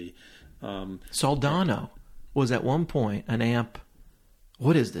technology. Soldano was at one point an amp.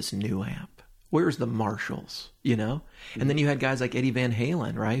 What is this new amp? Where's the Marshalls, you know? And then you had guys like Eddie Van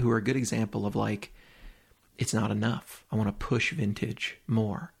Halen, right, who are a good example of like, it's not enough. I want to push vintage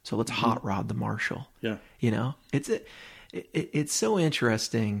more, so let's hot rod the Marshall. Yeah. You know? It's so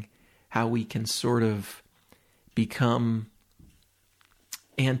interesting how we can sort of become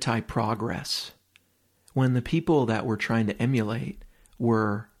anti-progress when the people that we're trying to emulate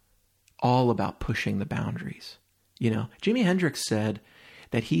were all about pushing the boundaries. You know, Jimi Hendrix said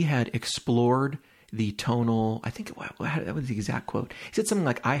that he had explored the tonal, I think that was the exact quote. He said something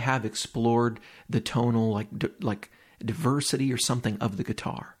like, I have explored the tonal, like diversity or something of the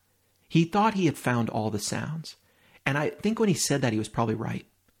guitar. He thought he had found all the sounds. And I think when he said that, he was probably right.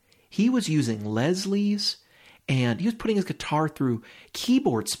 He was using Leslie's, and he was putting his guitar through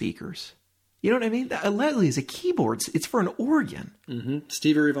keyboard speakers. You know what I mean? A Leslie is a keyboard. It's for an organ. Mm-hmm.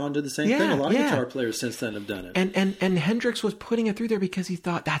 Stevie Ray Vaughan did the same thing. A lot of guitar players since then have done it. And Hendrix was putting it through there because he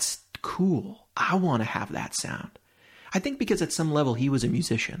thought, that's cool. I want to have that sound. I think because at some level he was a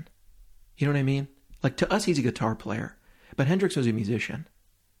musician. You know what I mean? Like to us, he's a guitar player. But Hendrix was a musician.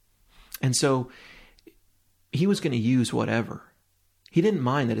 And so he was going to use whatever. He didn't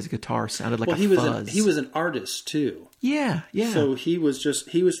mind that his guitar sounded like a fuzz. He was an artist too. Yeah. So he was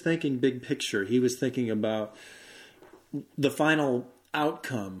thinking big picture. He was thinking about the final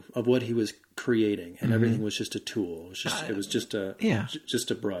outcome of what he was creating, and everything was just a tool. It was just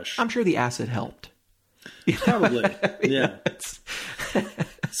a brush. I'm sure the acid helped. Probably. Yeah.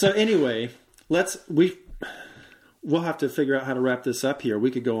 So anyway, we'll have to figure out how to wrap this up here.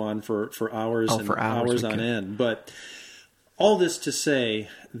 We could go on for hours hours on end, but all this to say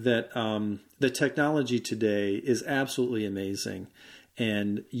that the technology today is absolutely amazing,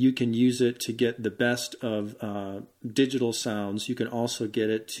 and you can use it to get the best of digital sounds. You can also get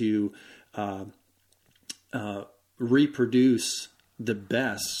it to reproduce the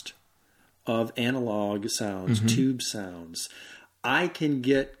best of analog sounds, tube sounds. I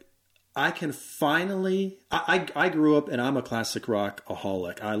grew up, and I'm a classic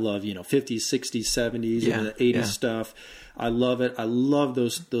rock-aholic. I love, 50s, 60s, 70s, even the 80s stuff. I love it. I love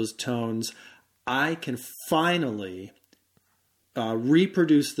those tones. I can finally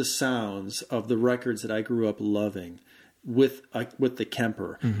reproduce the sounds of the records that I grew up loving with the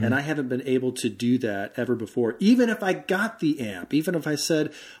Kemper. And I haven't been able to do that ever before. Even if I got the amp, even if I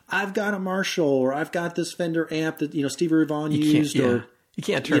said, I've got a Marshall, or I've got this Fender amp that, Stevie Ray Vaughan used, or you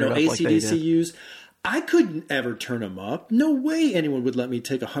can't turn it up like they AC/DC used, I couldn't ever turn them up. No way anyone would let me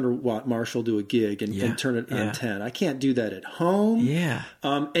take a 100-watt Marshall to a gig and turn it on 10. I can't do that at home. Yeah.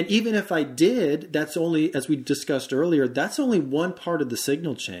 And even if I did, that's only, as we discussed earlier, that's only one part of the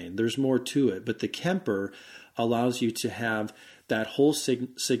signal chain. There's more to it. But the Kemper allows you to have that whole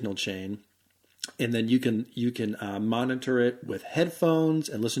signal chain. And then you can monitor it with headphones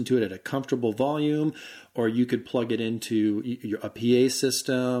and listen to it at a comfortable volume, or you could plug it into a PA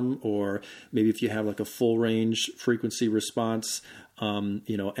system, or maybe if you have like a full range frequency response,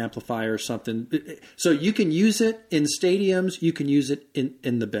 amplifier or something. So you can use it in stadiums. You can use it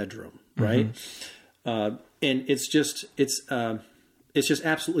in the bedroom, right? And it's just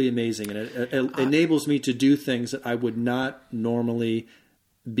absolutely amazing, and it enables me to do things that I would not normally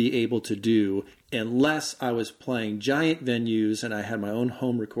be able to do unless I was playing giant venues and I had my own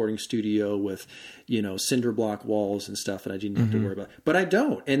home recording studio with, cinder block walls and stuff that I didn't have to worry about. But I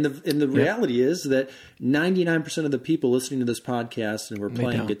don't. And the reality is that 99% of the people listening to this podcast and we're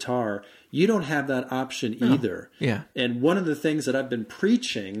playing guitar, you don't have that option either. Yeah. And one of the things that I've been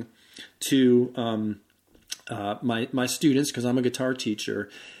preaching to my students, because I'm a guitar teacher,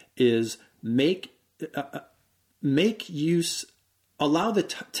 is allow the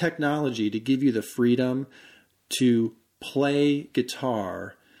technology to give you the freedom to play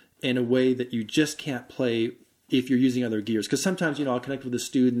guitar in a way that you just can't play if you're using other gears. Because sometimes, I'll connect with a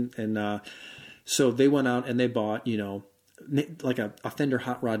student, and so they went out and they bought, like a Fender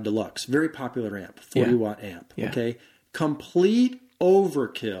Hot Rod Deluxe, very popular amp, 40-watt amp. Yeah. Okay, complete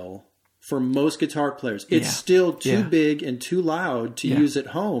overkill for most guitar players. It's still too big and too loud to use at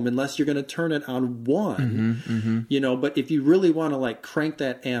home unless you're going to turn it on one. But if you really want to like crank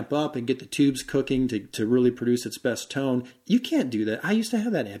that amp up and get the tubes cooking to really produce its best tone, you can't do that. I used to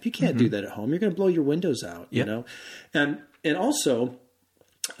have that amp. You can't do that at home. You're going to blow your windows out, And also,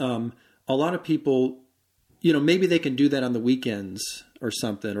 a lot of people, maybe they can do that on the weekends or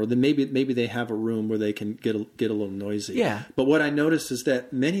something, or then maybe they have a room where they can get a little noisy. Yeah. But what I noticed is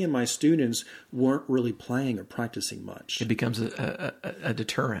that many of my students weren't really playing or practicing much. It becomes a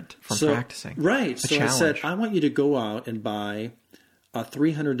deterrent from practicing. Right. So challenge. I said, I want you to go out and buy a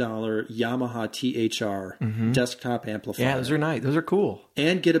 $300 Yamaha THR desktop amplifier. Yeah, those are nice. Those are cool.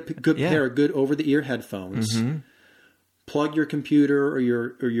 And get a good pair of good over-the-ear headphones. Plug your computer or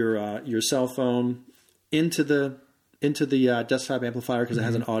your cell phone into the desktop amplifier, because it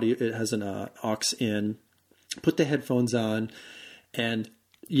has an aux in. Put the headphones on, and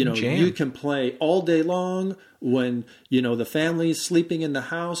you can play all day long. When the family's sleeping in the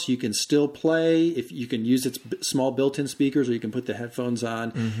house, you can still play. If you can use its small built-in speakers, or you can put the headphones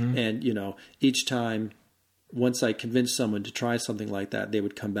on, and each time. Once I convinced someone to try something like that, they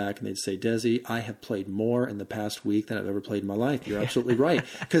would come back and they'd say, Desi, I have played more in the past week than I've ever played in my life. You're absolutely right.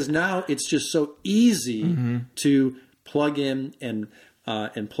 Because now it's just so easy to plug in and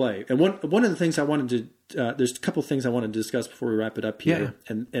play. And one of the things I wanted to there's a couple of things I wanted to discuss before we wrap it up here.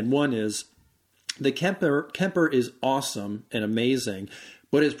 Yeah. And one is the Kemper is awesome and amazing,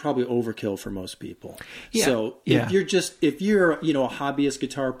 but it's probably overkill for most people. Yeah. So if you're a hobbyist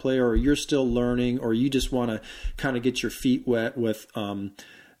guitar player, or you're still learning, or you just want to kind of get your feet wet with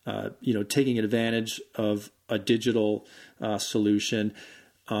taking advantage of a digital solution,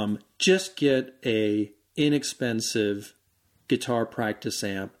 just get a inexpensive guitar practice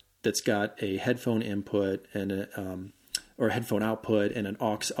amp that's got a headphone input and or headphone output and an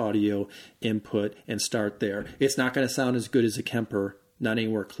aux audio input, and start there. It's not going to sound as good as a Kemper, not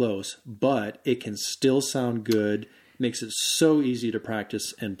anywhere close, but it can still sound good. Makes it so easy to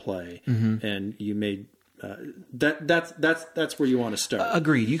practice and play, and you made that's where you want to start.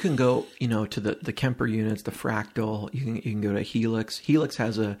 Agreed. You can go, to the Kemper units, the Fractal. You can go to Helix. Helix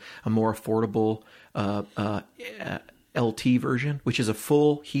has a more affordable LT version, which is a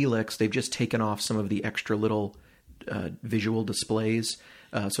full Helix. They've just taken off some of the extra little visual displays,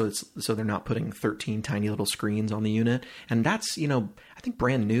 so they're not putting 13 tiny little screens on the unit. And that's I think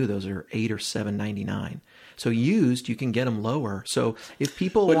brand new those are $8 or $7.99. So used, you can get them lower. So if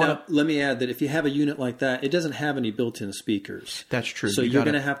people want, now, let me add that if you have a unit like that, it doesn't have any built-in speakers. That's true. So you're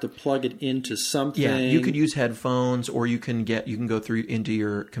going to have to plug it into something. Yeah, you could use headphones, or you can go through into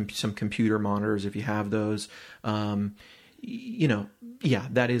your some computer monitors if you have those. That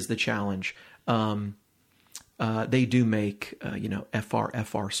is the challenge. They do make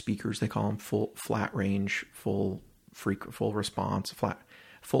FR speakers. They call them full flat range, full response,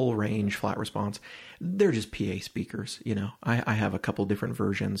 full range, flat response. They're just PA speakers. I have a couple different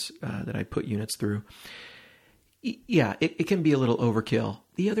versions that I put units through. Yeah, it can be a little overkill.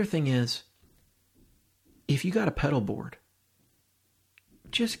 The other thing is, if you got a pedal board,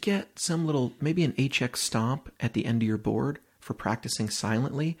 just get maybe an HX Stomp at the end of your board for practicing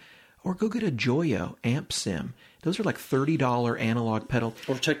silently, or go get a Joyo Amp Sim. Those are like $30 analog pedal.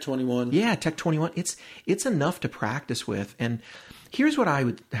 Or Tech 21. Yeah, Tech 21. It's enough to practice with. And here's what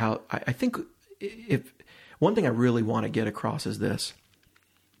I think, if one thing I really want to get across is this.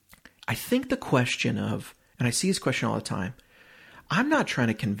 I think the question of, and I see this question all the time, I'm not trying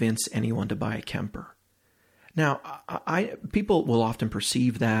to convince anyone to buy a Kemper. Now, people will often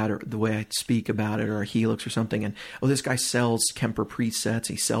perceive that, or the way I speak about it, or a Helix or something, and this guy sells Kemper presets,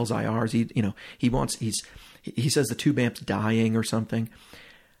 he sells IRs, he says the tube amp's dying or something.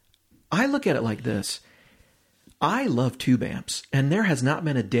 I look at it like this. I love tube amps, and there has not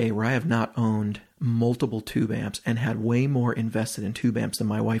been a day where I have not owned multiple tube amps and had way more invested in tube amps than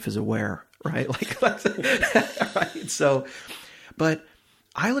my wife is aware, right? Right. So, but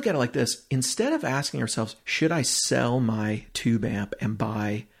I look at it like this. Instead of asking ourselves, should I sell my tube amp and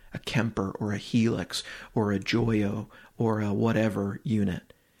buy a Kemper or a Helix or a Joyo or a whatever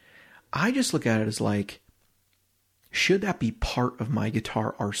unit, I just look at it as like, should that be part of my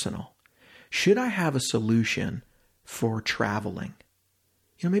guitar arsenal? Should I have a solution for traveling?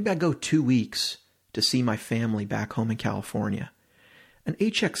 Maybe I go 2 weeks to see my family back home in California. An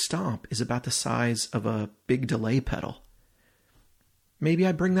HX Stomp is about the size of a big delay pedal. Maybe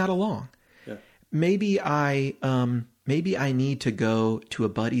I bring that along. Yeah. Maybe I need to go to a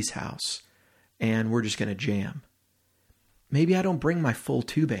buddy's house and we're just going to jam. Maybe I don't bring my full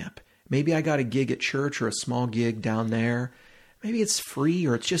tube amp. Maybe I got a gig at church or a small gig down there. Maybe it's free,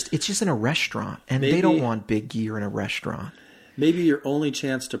 or it's just in a restaurant, and they don't want big gear in a restaurant. Maybe your only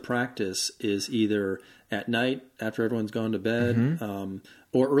chance to practice is either at night after everyone's gone to bed,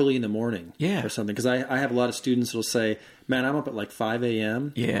 or early in the morning, or something. Because I have a lot of students that'll say, "Man, I'm up at like 5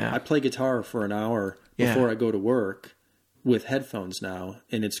 a.m. Yeah, I play guitar for an hour before I go to work with headphones now,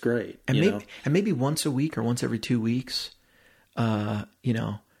 and it's great." And maybe once a week or once every 2 weeks,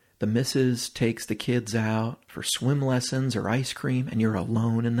 the missus takes the kids out for swim lessons or ice cream, and you're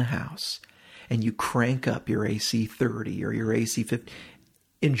alone in the house, and you crank up your AC 30 or your AC 50.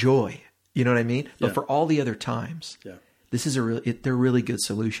 Enjoy, you know what I mean? Yeah. But for all the other times, this is they're really good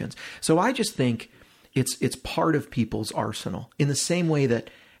solutions. So I just think it's part of people's arsenal, in the same way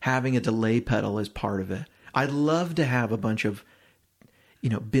that having a delay pedal is part of it. I'd love to have a bunch of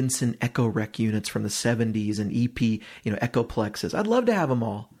Binson Echo Rec units from the 70s and EP, Echoplexes. I'd love to have them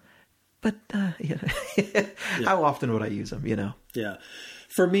all. But how often would I use them, Yeah.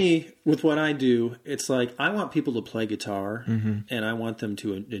 For me, with what I do, it's like I want people to play guitar, and I want them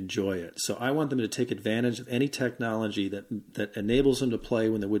to enjoy it. So I want them to take advantage of any technology that enables them to play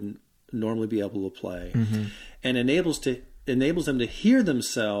when they wouldn't normally be able to play, and enables them to hear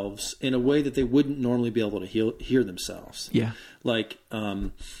themselves in a way that they wouldn't normally be able to hear themselves. Yeah. Like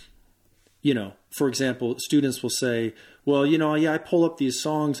for example, students will say, well, I pull up these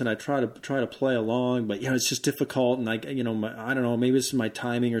songs and I try to play along, but it's just difficult. And I don't know, maybe it's my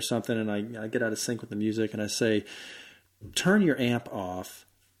timing or something. And I get out of sync with the music, and I say, turn your amp off,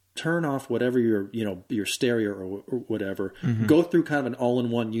 turn off whatever your stereo or whatever, go through kind of an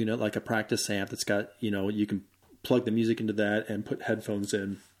all-in-one unit, like a practice amp that's got, you can plug the music into that and put headphones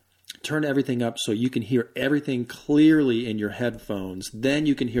in. Turn everything up so you can hear everything clearly in your headphones. Then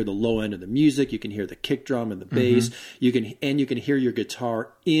you can hear the low end of the music. You can hear the kick drum and the bass. You can hear your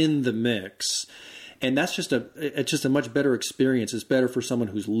guitar in the mix. And that's just a much better experience. It's better for someone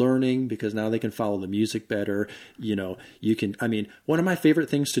who's learning, because now they can follow the music better. One of my favorite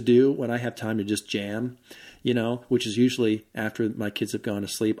things to do when I have time to just jam, which is usually after my kids have gone to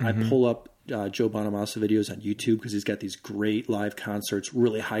sleep, I pull up Joe Bonamassa videos on YouTube, because he's got these great live concerts,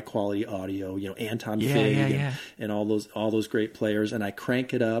 really high quality audio, Anton Fig and all those great players. And I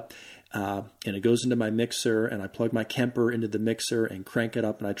crank it up, and it goes into my mixer, and I plug my Kemper into the mixer and crank it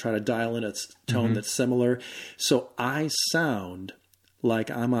up, and I try to dial in a tone that's similar. So I sound like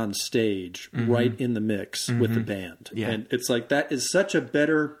I'm on stage right in the mix with the band. Yeah. And it's like, that is such a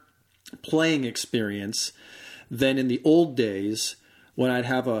better playing experience than in the old days when I'd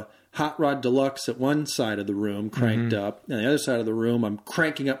have a Hot Rod Deluxe at one side of the room cranked up, and the other side of the room I'm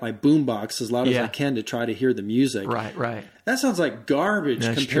cranking up my boombox as loud as I can to try to hear the music. Right. That sounds like garbage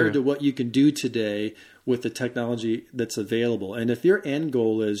compared to what you can do today with the technology that's available. And if your end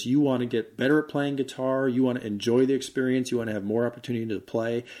goal is you want to get better at playing guitar, you want to enjoy the experience, you want to have more opportunity to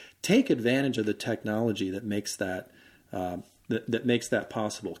play, take advantage of the technology that makes that that makes that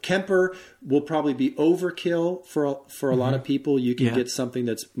possible. Kemper will probably be overkill for a lot of people. You can get something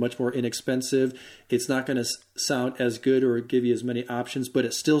that's much more inexpensive. It's not going to sound as good or give you as many options, but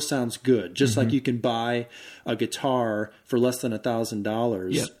it still sounds good. Just like you can buy a guitar for less than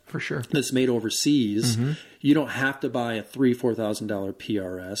 $1,000. Yeah, for sure. That's made overseas. You don't have to buy a $3,000-$4,000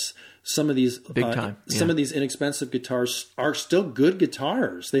 PRS. Some of these some of these inexpensive guitars are still good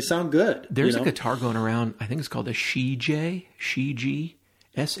guitars. They sound good. There's a guitar going around. I think it's called a Shije, Shije,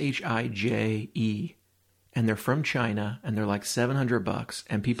 and they're from China, and they're like $700,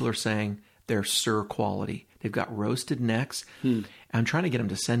 and people are saying they're Sir quality. They've got roasted necks. I'm trying to get them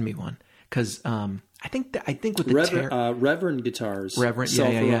to send me one, because I think with the Reverend guitars sell for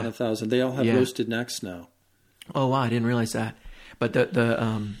around $1,000. They all have roasted necks now. Oh wow, I didn't realize that. But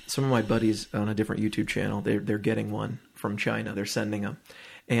the some of my buddies on a different YouTube channel, they're getting one from China. They're sending them,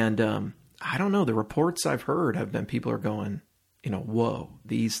 and I don't know. The reports I've heard have been people are going, whoa,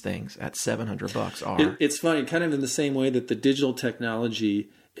 these things at $700 are. It's funny, kind of in the same way that the digital technology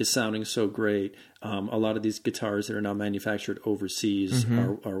is sounding so great. A lot of these guitars that are now manufactured overseas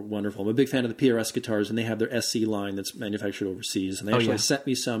are wonderful. I'm a big fan of the PRS guitars, and they have their SC line that's manufactured overseas. And they actually sent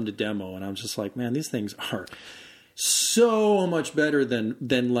me some to demo, and I was just like, man, these things are so much better than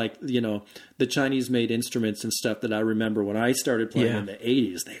like, the Chinese made instruments and stuff that I remember when I started playing in the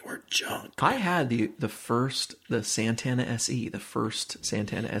 80s. They were junk. I had the Santana SE, the first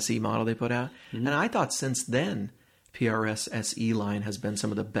Santana SE model they put out. And I thought since then, PRS SE line has been some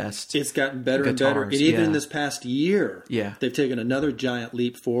of the best. It's gotten better guitars. And better. And even in this past year, they've taken another giant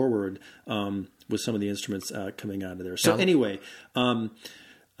leap forward with some of the instruments coming out of there. So anyway, you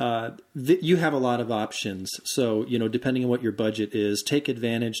have a lot of options. So, depending on what your budget is, take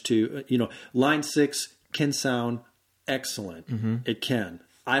advantage to, Line 6 can sound excellent. It can.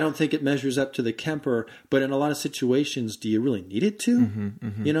 I don't think it measures up to the Kemper, but in a lot of situations, do you really need it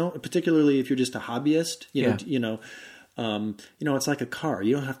to? Particularly if you're just a hobbyist, it's like a car.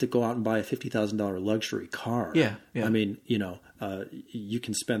 You don't have to go out and buy a $50,000 luxury car. I mean, you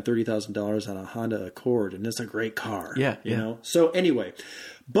can spend $30,000 on a Honda Accord, and it's a great car. So anyway,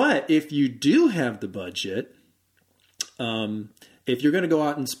 but if you do have the budget, if you're going to go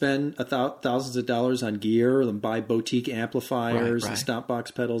out and spend thousands of dollars on gear and buy boutique amplifiers and stomp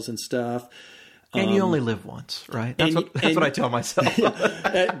box pedals and stuff, and you only live once, right? That's what I tell myself.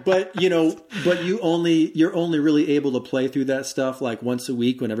 But you're only really able to play through that stuff like once a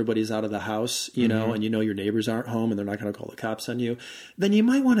week when everybody's out of the house, and your neighbors aren't home and they're not going to call the cops on you. Then you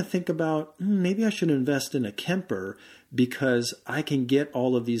might want to think about maybe I should invest in a Kemper, because I can get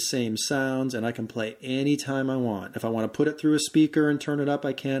all of these same sounds and I can play anytime I want. If I want to put it through a speaker and turn it up,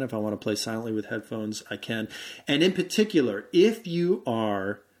 I can. If I want to play silently with headphones, I can. And in particular, if you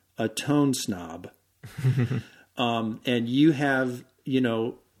are a tone snob and you have,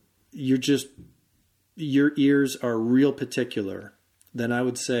 your ears are real particular, then I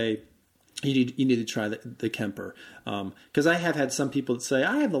would say you need to try the Kemper. Because I have had some people that say,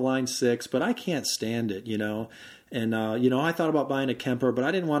 I have the Line 6, but I can't stand it, And, I thought about buying a Kemper, but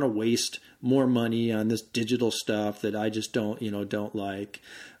I didn't want to waste more money on this digital stuff that I just don't like.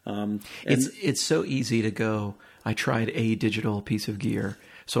 It's so easy to go, I tried a digital piece of gear,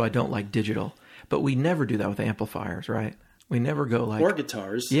 so I don't like digital. But we never do that with amplifiers, right? We never go like... Or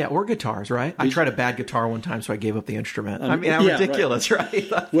guitars. Yeah, or guitars, right? I tried a bad guitar one time, so I gave up the instrument. I'm ridiculous,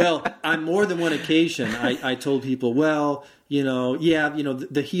 right? Well, on more than one occasion, I told people, well,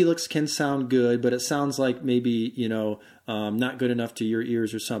 the Helix can sound good, but it sounds like maybe, not good enough to your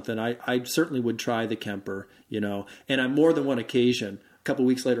ears or something. I certainly would try the Kemper, and on more than one occasion... A couple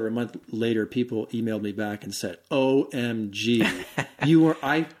weeks later, a month later, people emailed me back and said, "OMG,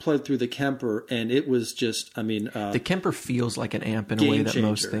 I played through the Kemper, and it was just, the Kemper feels like an amp in a way that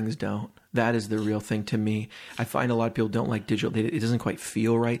most things don't. That is the real thing to me. I find a lot of people don't like digital. It doesn't quite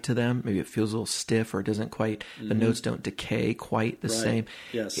feel right to them. Maybe it feels a little stiff, or it doesn't quite. The notes don't decay quite the same.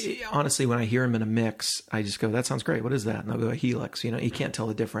 Yes. Honestly, when I hear them in a mix, I just go, "That sounds great. What is that?" And they'll go, "A Helix." You can't tell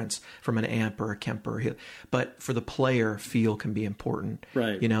the difference from an amp or a Kemper. But for the player, feel can be important.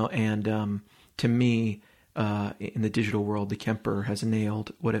 Right. And to me, in the digital world, the Kemper has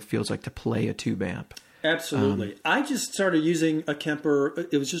nailed what it feels like to play a tube amp. Absolutely. I just started using a Kemper.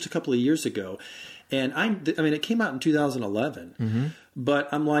 It was just a couple of years ago, and it came out in 2011. But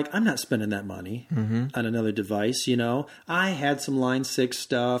I'm like, I'm not spending that money on another device. I had some Line 6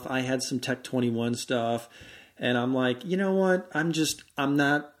 stuff. I had some Tech 21 stuff, and I'm like, you know what? I'm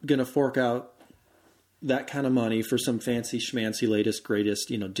not gonna fork out that kind of money for some fancy schmancy latest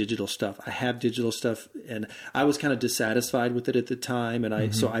greatest digital stuff. I have digital stuff, and I was kind of dissatisfied with it at the time,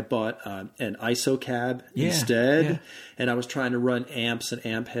 and so I bought an ISO cab instead, and I was trying to run amps and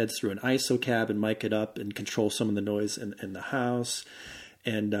amp heads through an ISO cab and mic it up and control some of the noise in the house.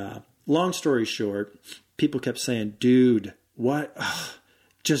 And long story short, people kept saying, "Dude, what? Ugh,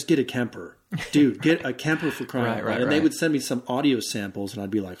 just get a Kemper. Dude, get a Kemper for crying out loud." And they would send me some audio samples, and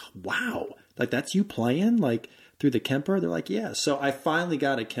I'd be like, "Wow. Like, that's you playing, like, through the Kemper?" They're like, "Yeah." So I finally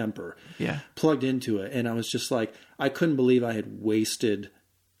got a Kemper, plugged into it, and I was just like, I couldn't believe I had wasted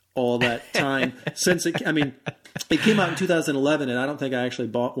all that time since it came out in 2011, and I don't think I actually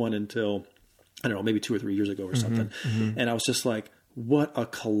bought one until, I don't know, maybe 2 or 3 years ago or something. And I was just like, what a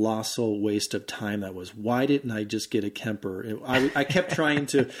colossal waste of time that was. Why didn't I just get a Kemper? I kept trying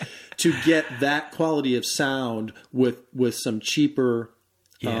to get that quality of sound with some cheaper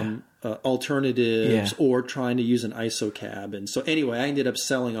alternatives or trying to use an ISO cab. And so anyway, I ended up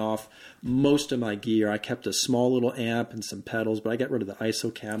selling off most of my gear. I kept a small little amp and some pedals, but I got rid of the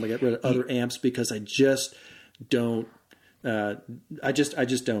ISO cab. I got rid of other amps because I just don't I just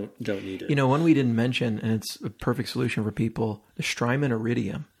don't need it. One we didn't mention, and it's a perfect solution for people, the Strymon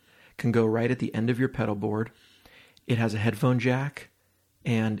Iridium can go right at the end of your pedal board. It has a headphone jack,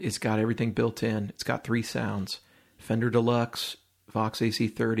 and it's got everything built in. It's got 3 sounds: Fender Deluxe, Vox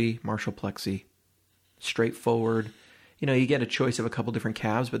AC30, Marshall Plexi. Straightforward. You get a choice of a couple different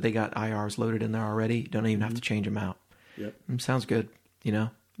cabs, but they got IRs loaded in there already. You don't even have to change them out. Yep. Sounds good.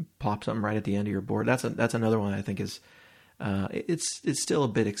 Plop something right at the end of your board. That's another one I think is it's still a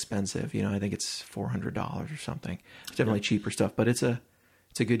bit expensive. I think it's $400 or something. It's definitely cheaper stuff, but it's a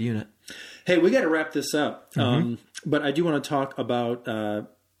good unit. Hey, we got to wrap this up. But I do want to talk about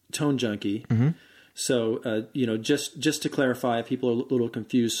Tone Junkie. So, just to clarify, if people are a little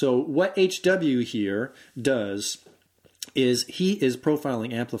confused. So what HW here does is he is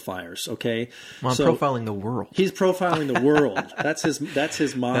profiling amplifiers, okay? Well, I'm profiling the world. He's profiling the world. That's his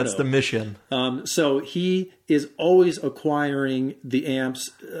motto. That's the mission. So he is always acquiring these amps,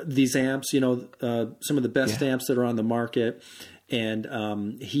 some of the best amps that are on the market.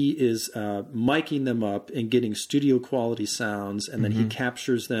 And he is miking them up and getting studio quality sounds, and then he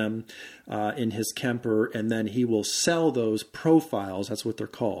captures them in his Kemper, and then he will sell those profiles. That's what they're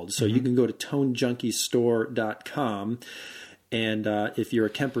called. So you can go to tonejunkieStore.com, and if you're a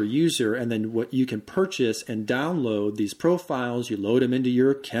Kemper user, and then what you can purchase and download these profiles, you load them into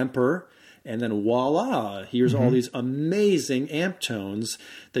your Kemper, and then voila, here's all these amazing amp tones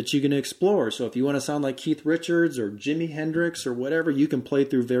that you can explore. So if you want to sound like Keith Richards or Jimi Hendrix or whatever, you can play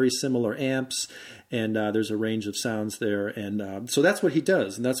through very similar amps, and there's a range of sounds there. And so that's what he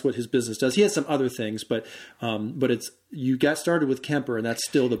does, and that's what his business does. He has some other things, but you got started with Kemper, and that's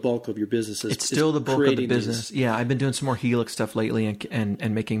still the bulk of your business. It's still the bulk of the business. Yeah, I've been doing some more Helix stuff lately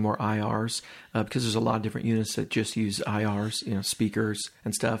and making more IRs because there's a lot of different units that just use IRs, speakers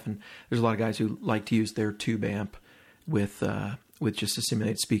and stuff. And there's a lot of guys who like to use their tube amp with just a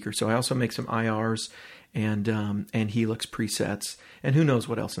simulated speaker. So I also make some IRs, and Helix presets, and who knows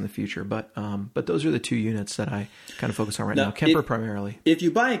what else in the future. But those are the two units that I kind of focus on right now. Kemper primarily. If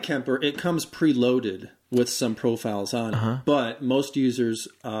you buy a Kemper, it comes preloaded with some profiles on it. But most users,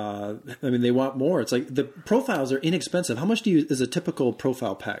 they want more. It's like the profiles are inexpensive. How much does a typical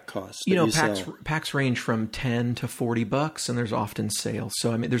profile pack cost? Packs range from $10 to $40, and there's often sales.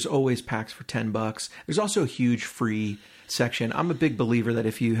 So there's always packs for $10. There's also a huge free section. I'm a big believer that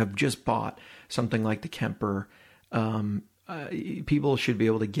if you have just bought something like the Kemper, people should be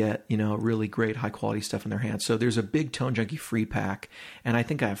able to get, really great high quality stuff in their hands. So there's a big Tone Junkie free pack, and I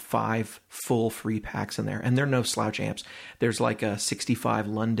think I have 5 full free packs in there, and they're no slouch amps. There's like a 65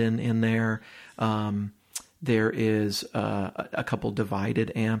 London in there. There is a couple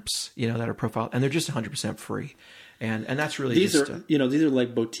divided amps, that are profiled, and they're just 100% free. And that's really these are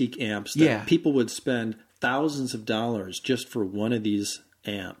like boutique amps that people would spend thousands of dollars just for one of these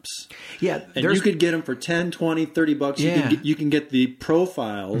amps. Yeah, and you could get them for $10, $20, $30. Yeah. You can get the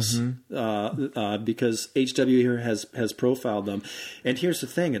profiles because HW here has profiled them. And here's the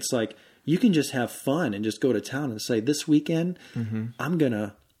thing: it's like you can just have fun and just go to town and say, this weekend I'm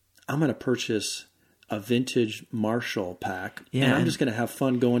gonna purchase a vintage Marshall pack, and I'm just gonna have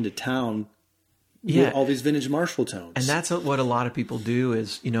fun going to town. Yeah, all these vintage Marshall tones. And that's what a lot of people do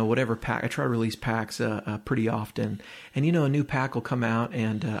is, whatever pack. I try to release packs pretty often. And, a new pack will come out,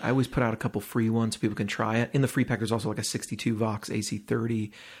 and I always put out a couple free ones so people can try it. In the free pack, there's also like a 62 Vox AC30,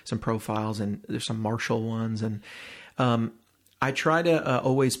 some profiles, and there's some Marshall ones. And I try to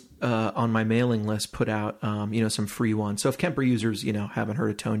always, on my mailing list, put out, some free ones. So if Kemper users, haven't heard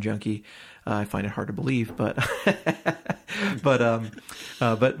of Tone Junkie, I find it hard to believe, but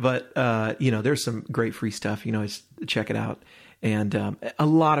there's some great free stuff. Check it out. And a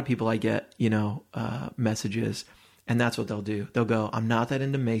lot of people I get, messages, and that's what they'll do. They'll go, I'm not that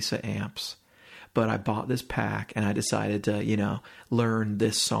into Mesa amps, but I bought this pack and I decided to, learn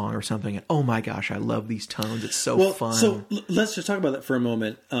this song or something. And oh my gosh, I love these tones. It's so fun. So let's just talk about that for a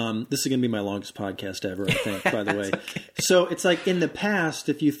moment. This is going to be my longest podcast ever, I think, by the way. Okay. So it's like in the past,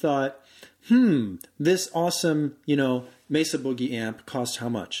 if you thought, this awesome, Mesa Boogie amp cost how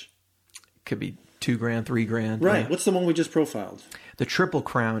much? Could be $2,000, $3,000. Right. Yeah. What's the one we just profiled? The Triple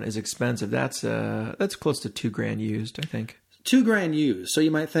Crown is expensive. That's close to $2,000 used, I think. $2,000 used. So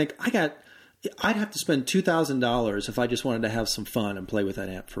you might think, I'd have to spend $2,000 if I just wanted to have some fun and play with that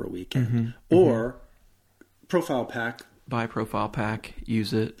amp for a weekend. Or profile pack. Buy a profile pack,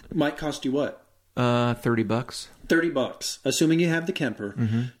 use it. Might cost you what? $30. $30. Assuming you have the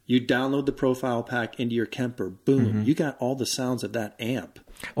Kemper, you download the profile pack into your Kemper. Boom! You got all the sounds of that amp.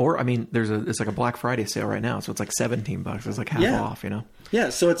 Or it's like a Black Friday sale right now, so it's like $17. It's like half off, Yeah.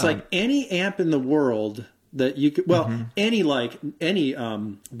 So it's like any amp in the world that you could. Well, any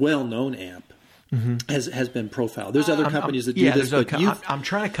well-known amp. Has been profiled. There's other companies that do this. I'm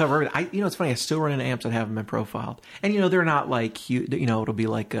trying to cover it. It's funny. I still run into amps that haven't been profiled, and they're not like huge. It'll be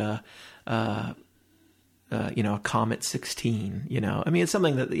like a Comet 16. It's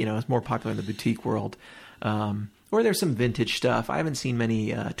something that is more popular in the boutique world. Or there's some vintage stuff. I haven't seen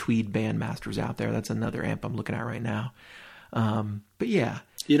many Tweed Bandmasters out there. That's another amp I'm looking at right now. But yeah.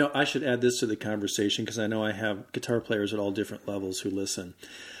 I should add this to the conversation because I know I have guitar players at all different levels who listen.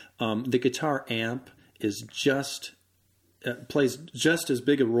 The guitar amp is plays just as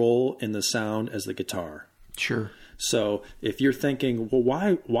big a role in the sound as the guitar. Sure. So if you're thinking, well,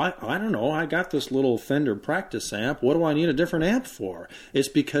 why? I don't know. I got this little Fender practice amp. What do I need a different amp for? It's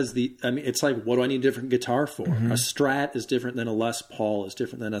because it's like, what do I need a different guitar for? A Strat is different than a Les Paul. Is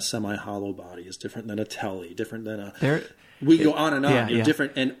different than a semi-hollow body. Is different than a Tele. Different than a. We go on and on. Yeah.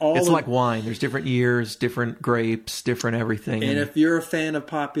 Different, and it's like wine. There's different years, different grapes, different everything. And if you're a fan of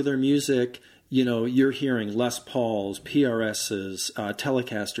popular music, you're hearing Les Pauls, PRSs,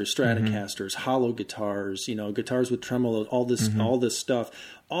 Telecasters, Stratocasters, hollow guitars, guitars with tremolo, all this stuff,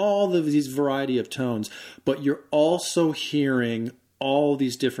 all of these variety of tones. But you're also hearing all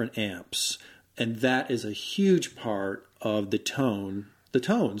these different amps, and that is a huge part of the tones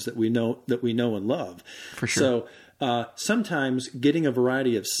that we know and love. For sure. So sometimes getting a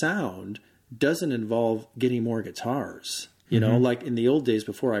variety of sound doesn't involve getting more guitars. Like in the old days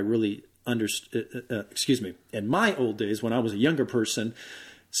before I really in my old days when I was a younger person,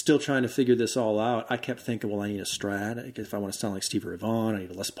 still trying to figure this all out, I kept thinking, well, I need a Strat if I want to sound like Stevie Ray Vaughan. I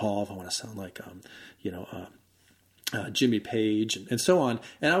need a Les Paul if I want to sound like Jimmy Page and so on.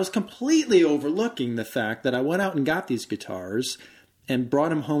 And I was completely overlooking the fact that I went out and got these guitars and brought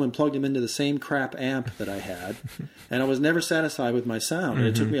them home and plugged them into the same crap amp that I had, and I was never satisfied with my sound. And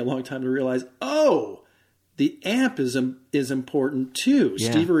it took me a long time to realize, the amp is important too. Yeah.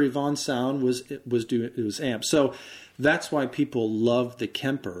 Stevie Ray Vaughan's sound was amp. So that's why people love the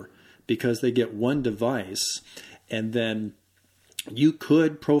Kemper, because they get one device, and then you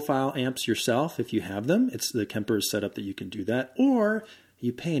could profile amps yourself if you have them. The Kemper is set up that you can do that, or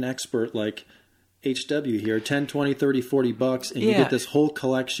you pay an expert like HW here, 10, 20, 30, 40 bucks, and you get this whole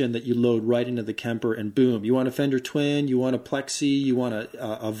collection that you load right into the Kemper, and boom, you want a Fender Twin, you want a Plexi, you want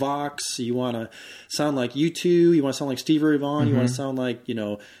a Vox, you want to sound like U2, you want to sound like Stevie Ray Vaughan, you want to sound like,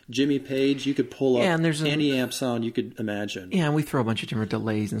 Jimmy Page. You could pull up any amp sound you could imagine. Yeah, and we throw a bunch of different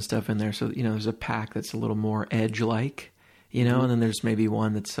delays and stuff in there, so, there's a pack that's a little more Edge-like, and then there's maybe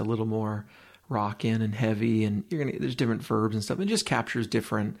one that's a little more rockin' and heavy, and there's different verbs and stuff. It just captures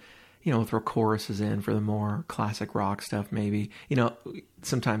different... we'll throw choruses in for the more classic rock stuff, maybe.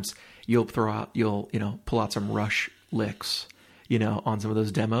 Sometimes you'll pull out some Rush licks, on some of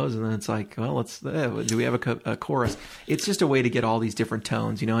those demos, and then it's like, well, do we have a chorus? It's just a way to get all these different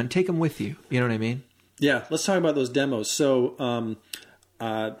tones, and take them with you. You know what I mean? Yeah, let's talk about those demos. So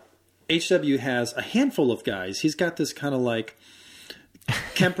HW has a handful of guys. He's got this kind of like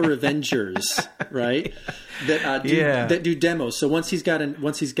Kemper Avengers, right? That do demos. So once he's got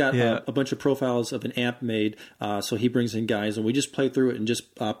a bunch of profiles of an amp made, so he brings in guys, and we just play through it and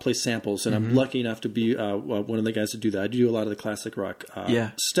just play samples. And I'm lucky enough to be one of the guys to do that. I do a lot of the classic rock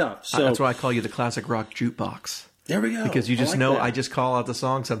stuff. So that's why I call you the classic rock jukebox. There we go. Because you just I just call out the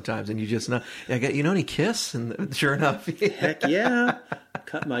song sometimes, and you just know. Any Kiss? And sure enough, heck yeah,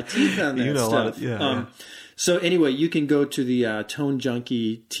 cut my teeth on that stuff. So anyway, you can go to the Tone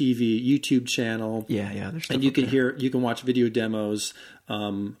Junkie TV YouTube channel. And you can watch video demos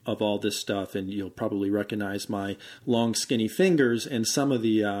of all this stuff, and you'll probably recognize my long, skinny fingers in some of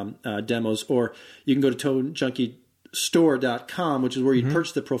the demos. Or you can go to ToneJunkieStore.com, which is where you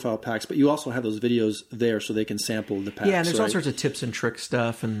purchase the profile packs, but you also have those videos there so they can sample the packs. Yeah, and there's all sorts of tips and tricks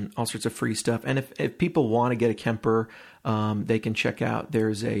stuff and all sorts of free stuff. And if people want to get a Kemper, they can check out.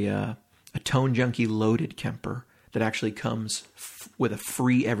 There's a Tone Junkie loaded Kemper that actually comes with a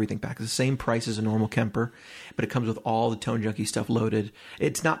free everything pack. It's the same price as a normal Kemper, but it comes with all the Tone Junkie stuff loaded.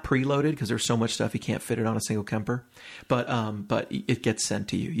 It's not preloaded because there's so much stuff you can't fit it on a single Kemper, but it gets sent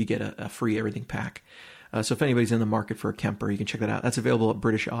to you. You get a free everything pack. So if anybody's in the market for a Kemper, you can check that out. That's available at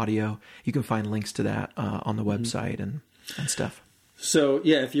British Audio. You can find links to that on the website and stuff. So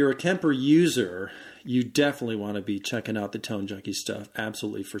yeah, if you're a Kemper user, you definitely want to be checking out the Tone Junkie stuff.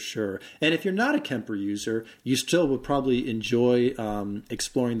 Absolutely, for sure. And if you're not a Kemper user, you still would probably enjoy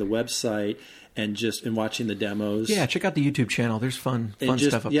exploring the website and watching the demos. Yeah, check out the YouTube channel. There's fun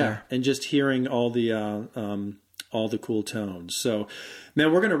stuff up there. And just hearing all the cool tones. So,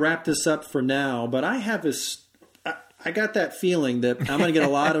 man, we're going to wrap this up for now. But I have this. I got that feeling that I'm going to get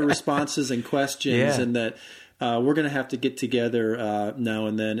a lot of responses and questions, and that. We're going to have to get together now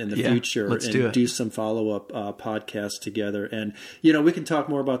and then in the future and do some follow-up podcasts together. And, we can talk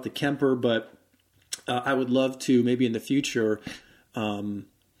more about the Kemper, but I would love to maybe in the future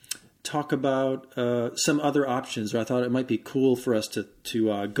talk about some other options. Or I thought it might be cool for us to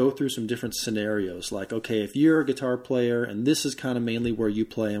go through some different scenarios. Like, okay, if you're a guitar player and this is kind of mainly where you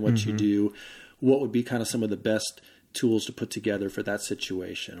play and what you do, what would be kind of some of the best tools to put together for that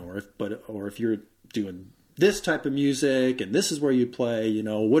situation? Or if you're doing this type of music and this is where you play,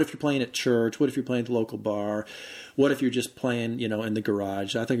 what if you're playing at church? What if you're playing at the local bar? What if you're just playing, in the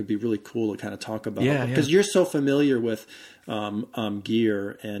garage? I think it'd be really cool to kind of talk about because you're so familiar with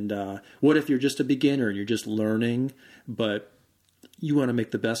gear. And what if you're just a beginner and you're just learning, but you want to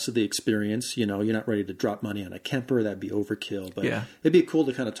make the best of the experience? You're not ready to drop money on a Kemper. That'd be overkill. But it'd be cool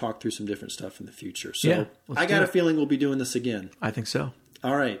to kind of talk through some different stuff in the future. So I got a feeling we'll be doing this again. I think so.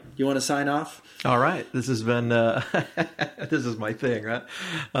 All right. You want to sign off? All right. This has been, this is my thing, right?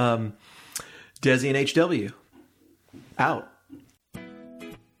 Desi and HW. Out.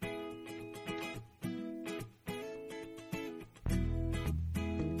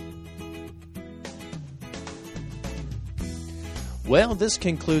 Well, this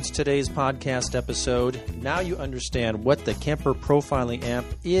concludes today's podcast episode. Now you understand what the Kemper profiling amp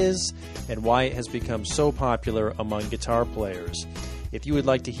is and why it has become so popular among guitar players. If you would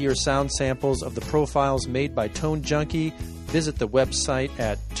like to hear sound samples of the profiles made by Tone Junkie, visit the website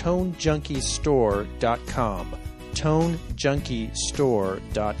at ToneJunkieStore.com.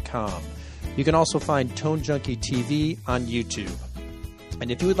 ToneJunkieStore.com. You can also find Tone Junkie TV on YouTube. And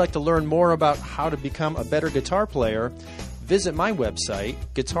if you would like to learn more about how to become a better guitar player, visit my website,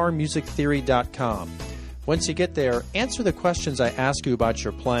 GuitarMusicTheory.com. Once you get there, answer the questions I ask you about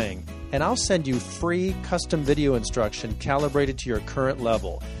your playing, and I'll send you free custom video instruction calibrated to your current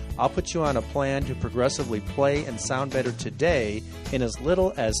level. I'll put you on a plan to progressively play and sound better today in as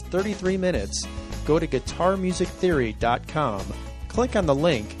little as 33 minutes. Go to guitarmusictheory.com. Click on the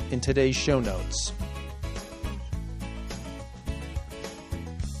link in today's show notes.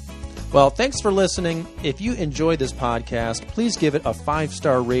 Well, thanks for listening. If you enjoyed this podcast, please give it a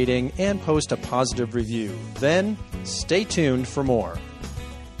 5-star rating and post a positive review. Then, stay tuned for more.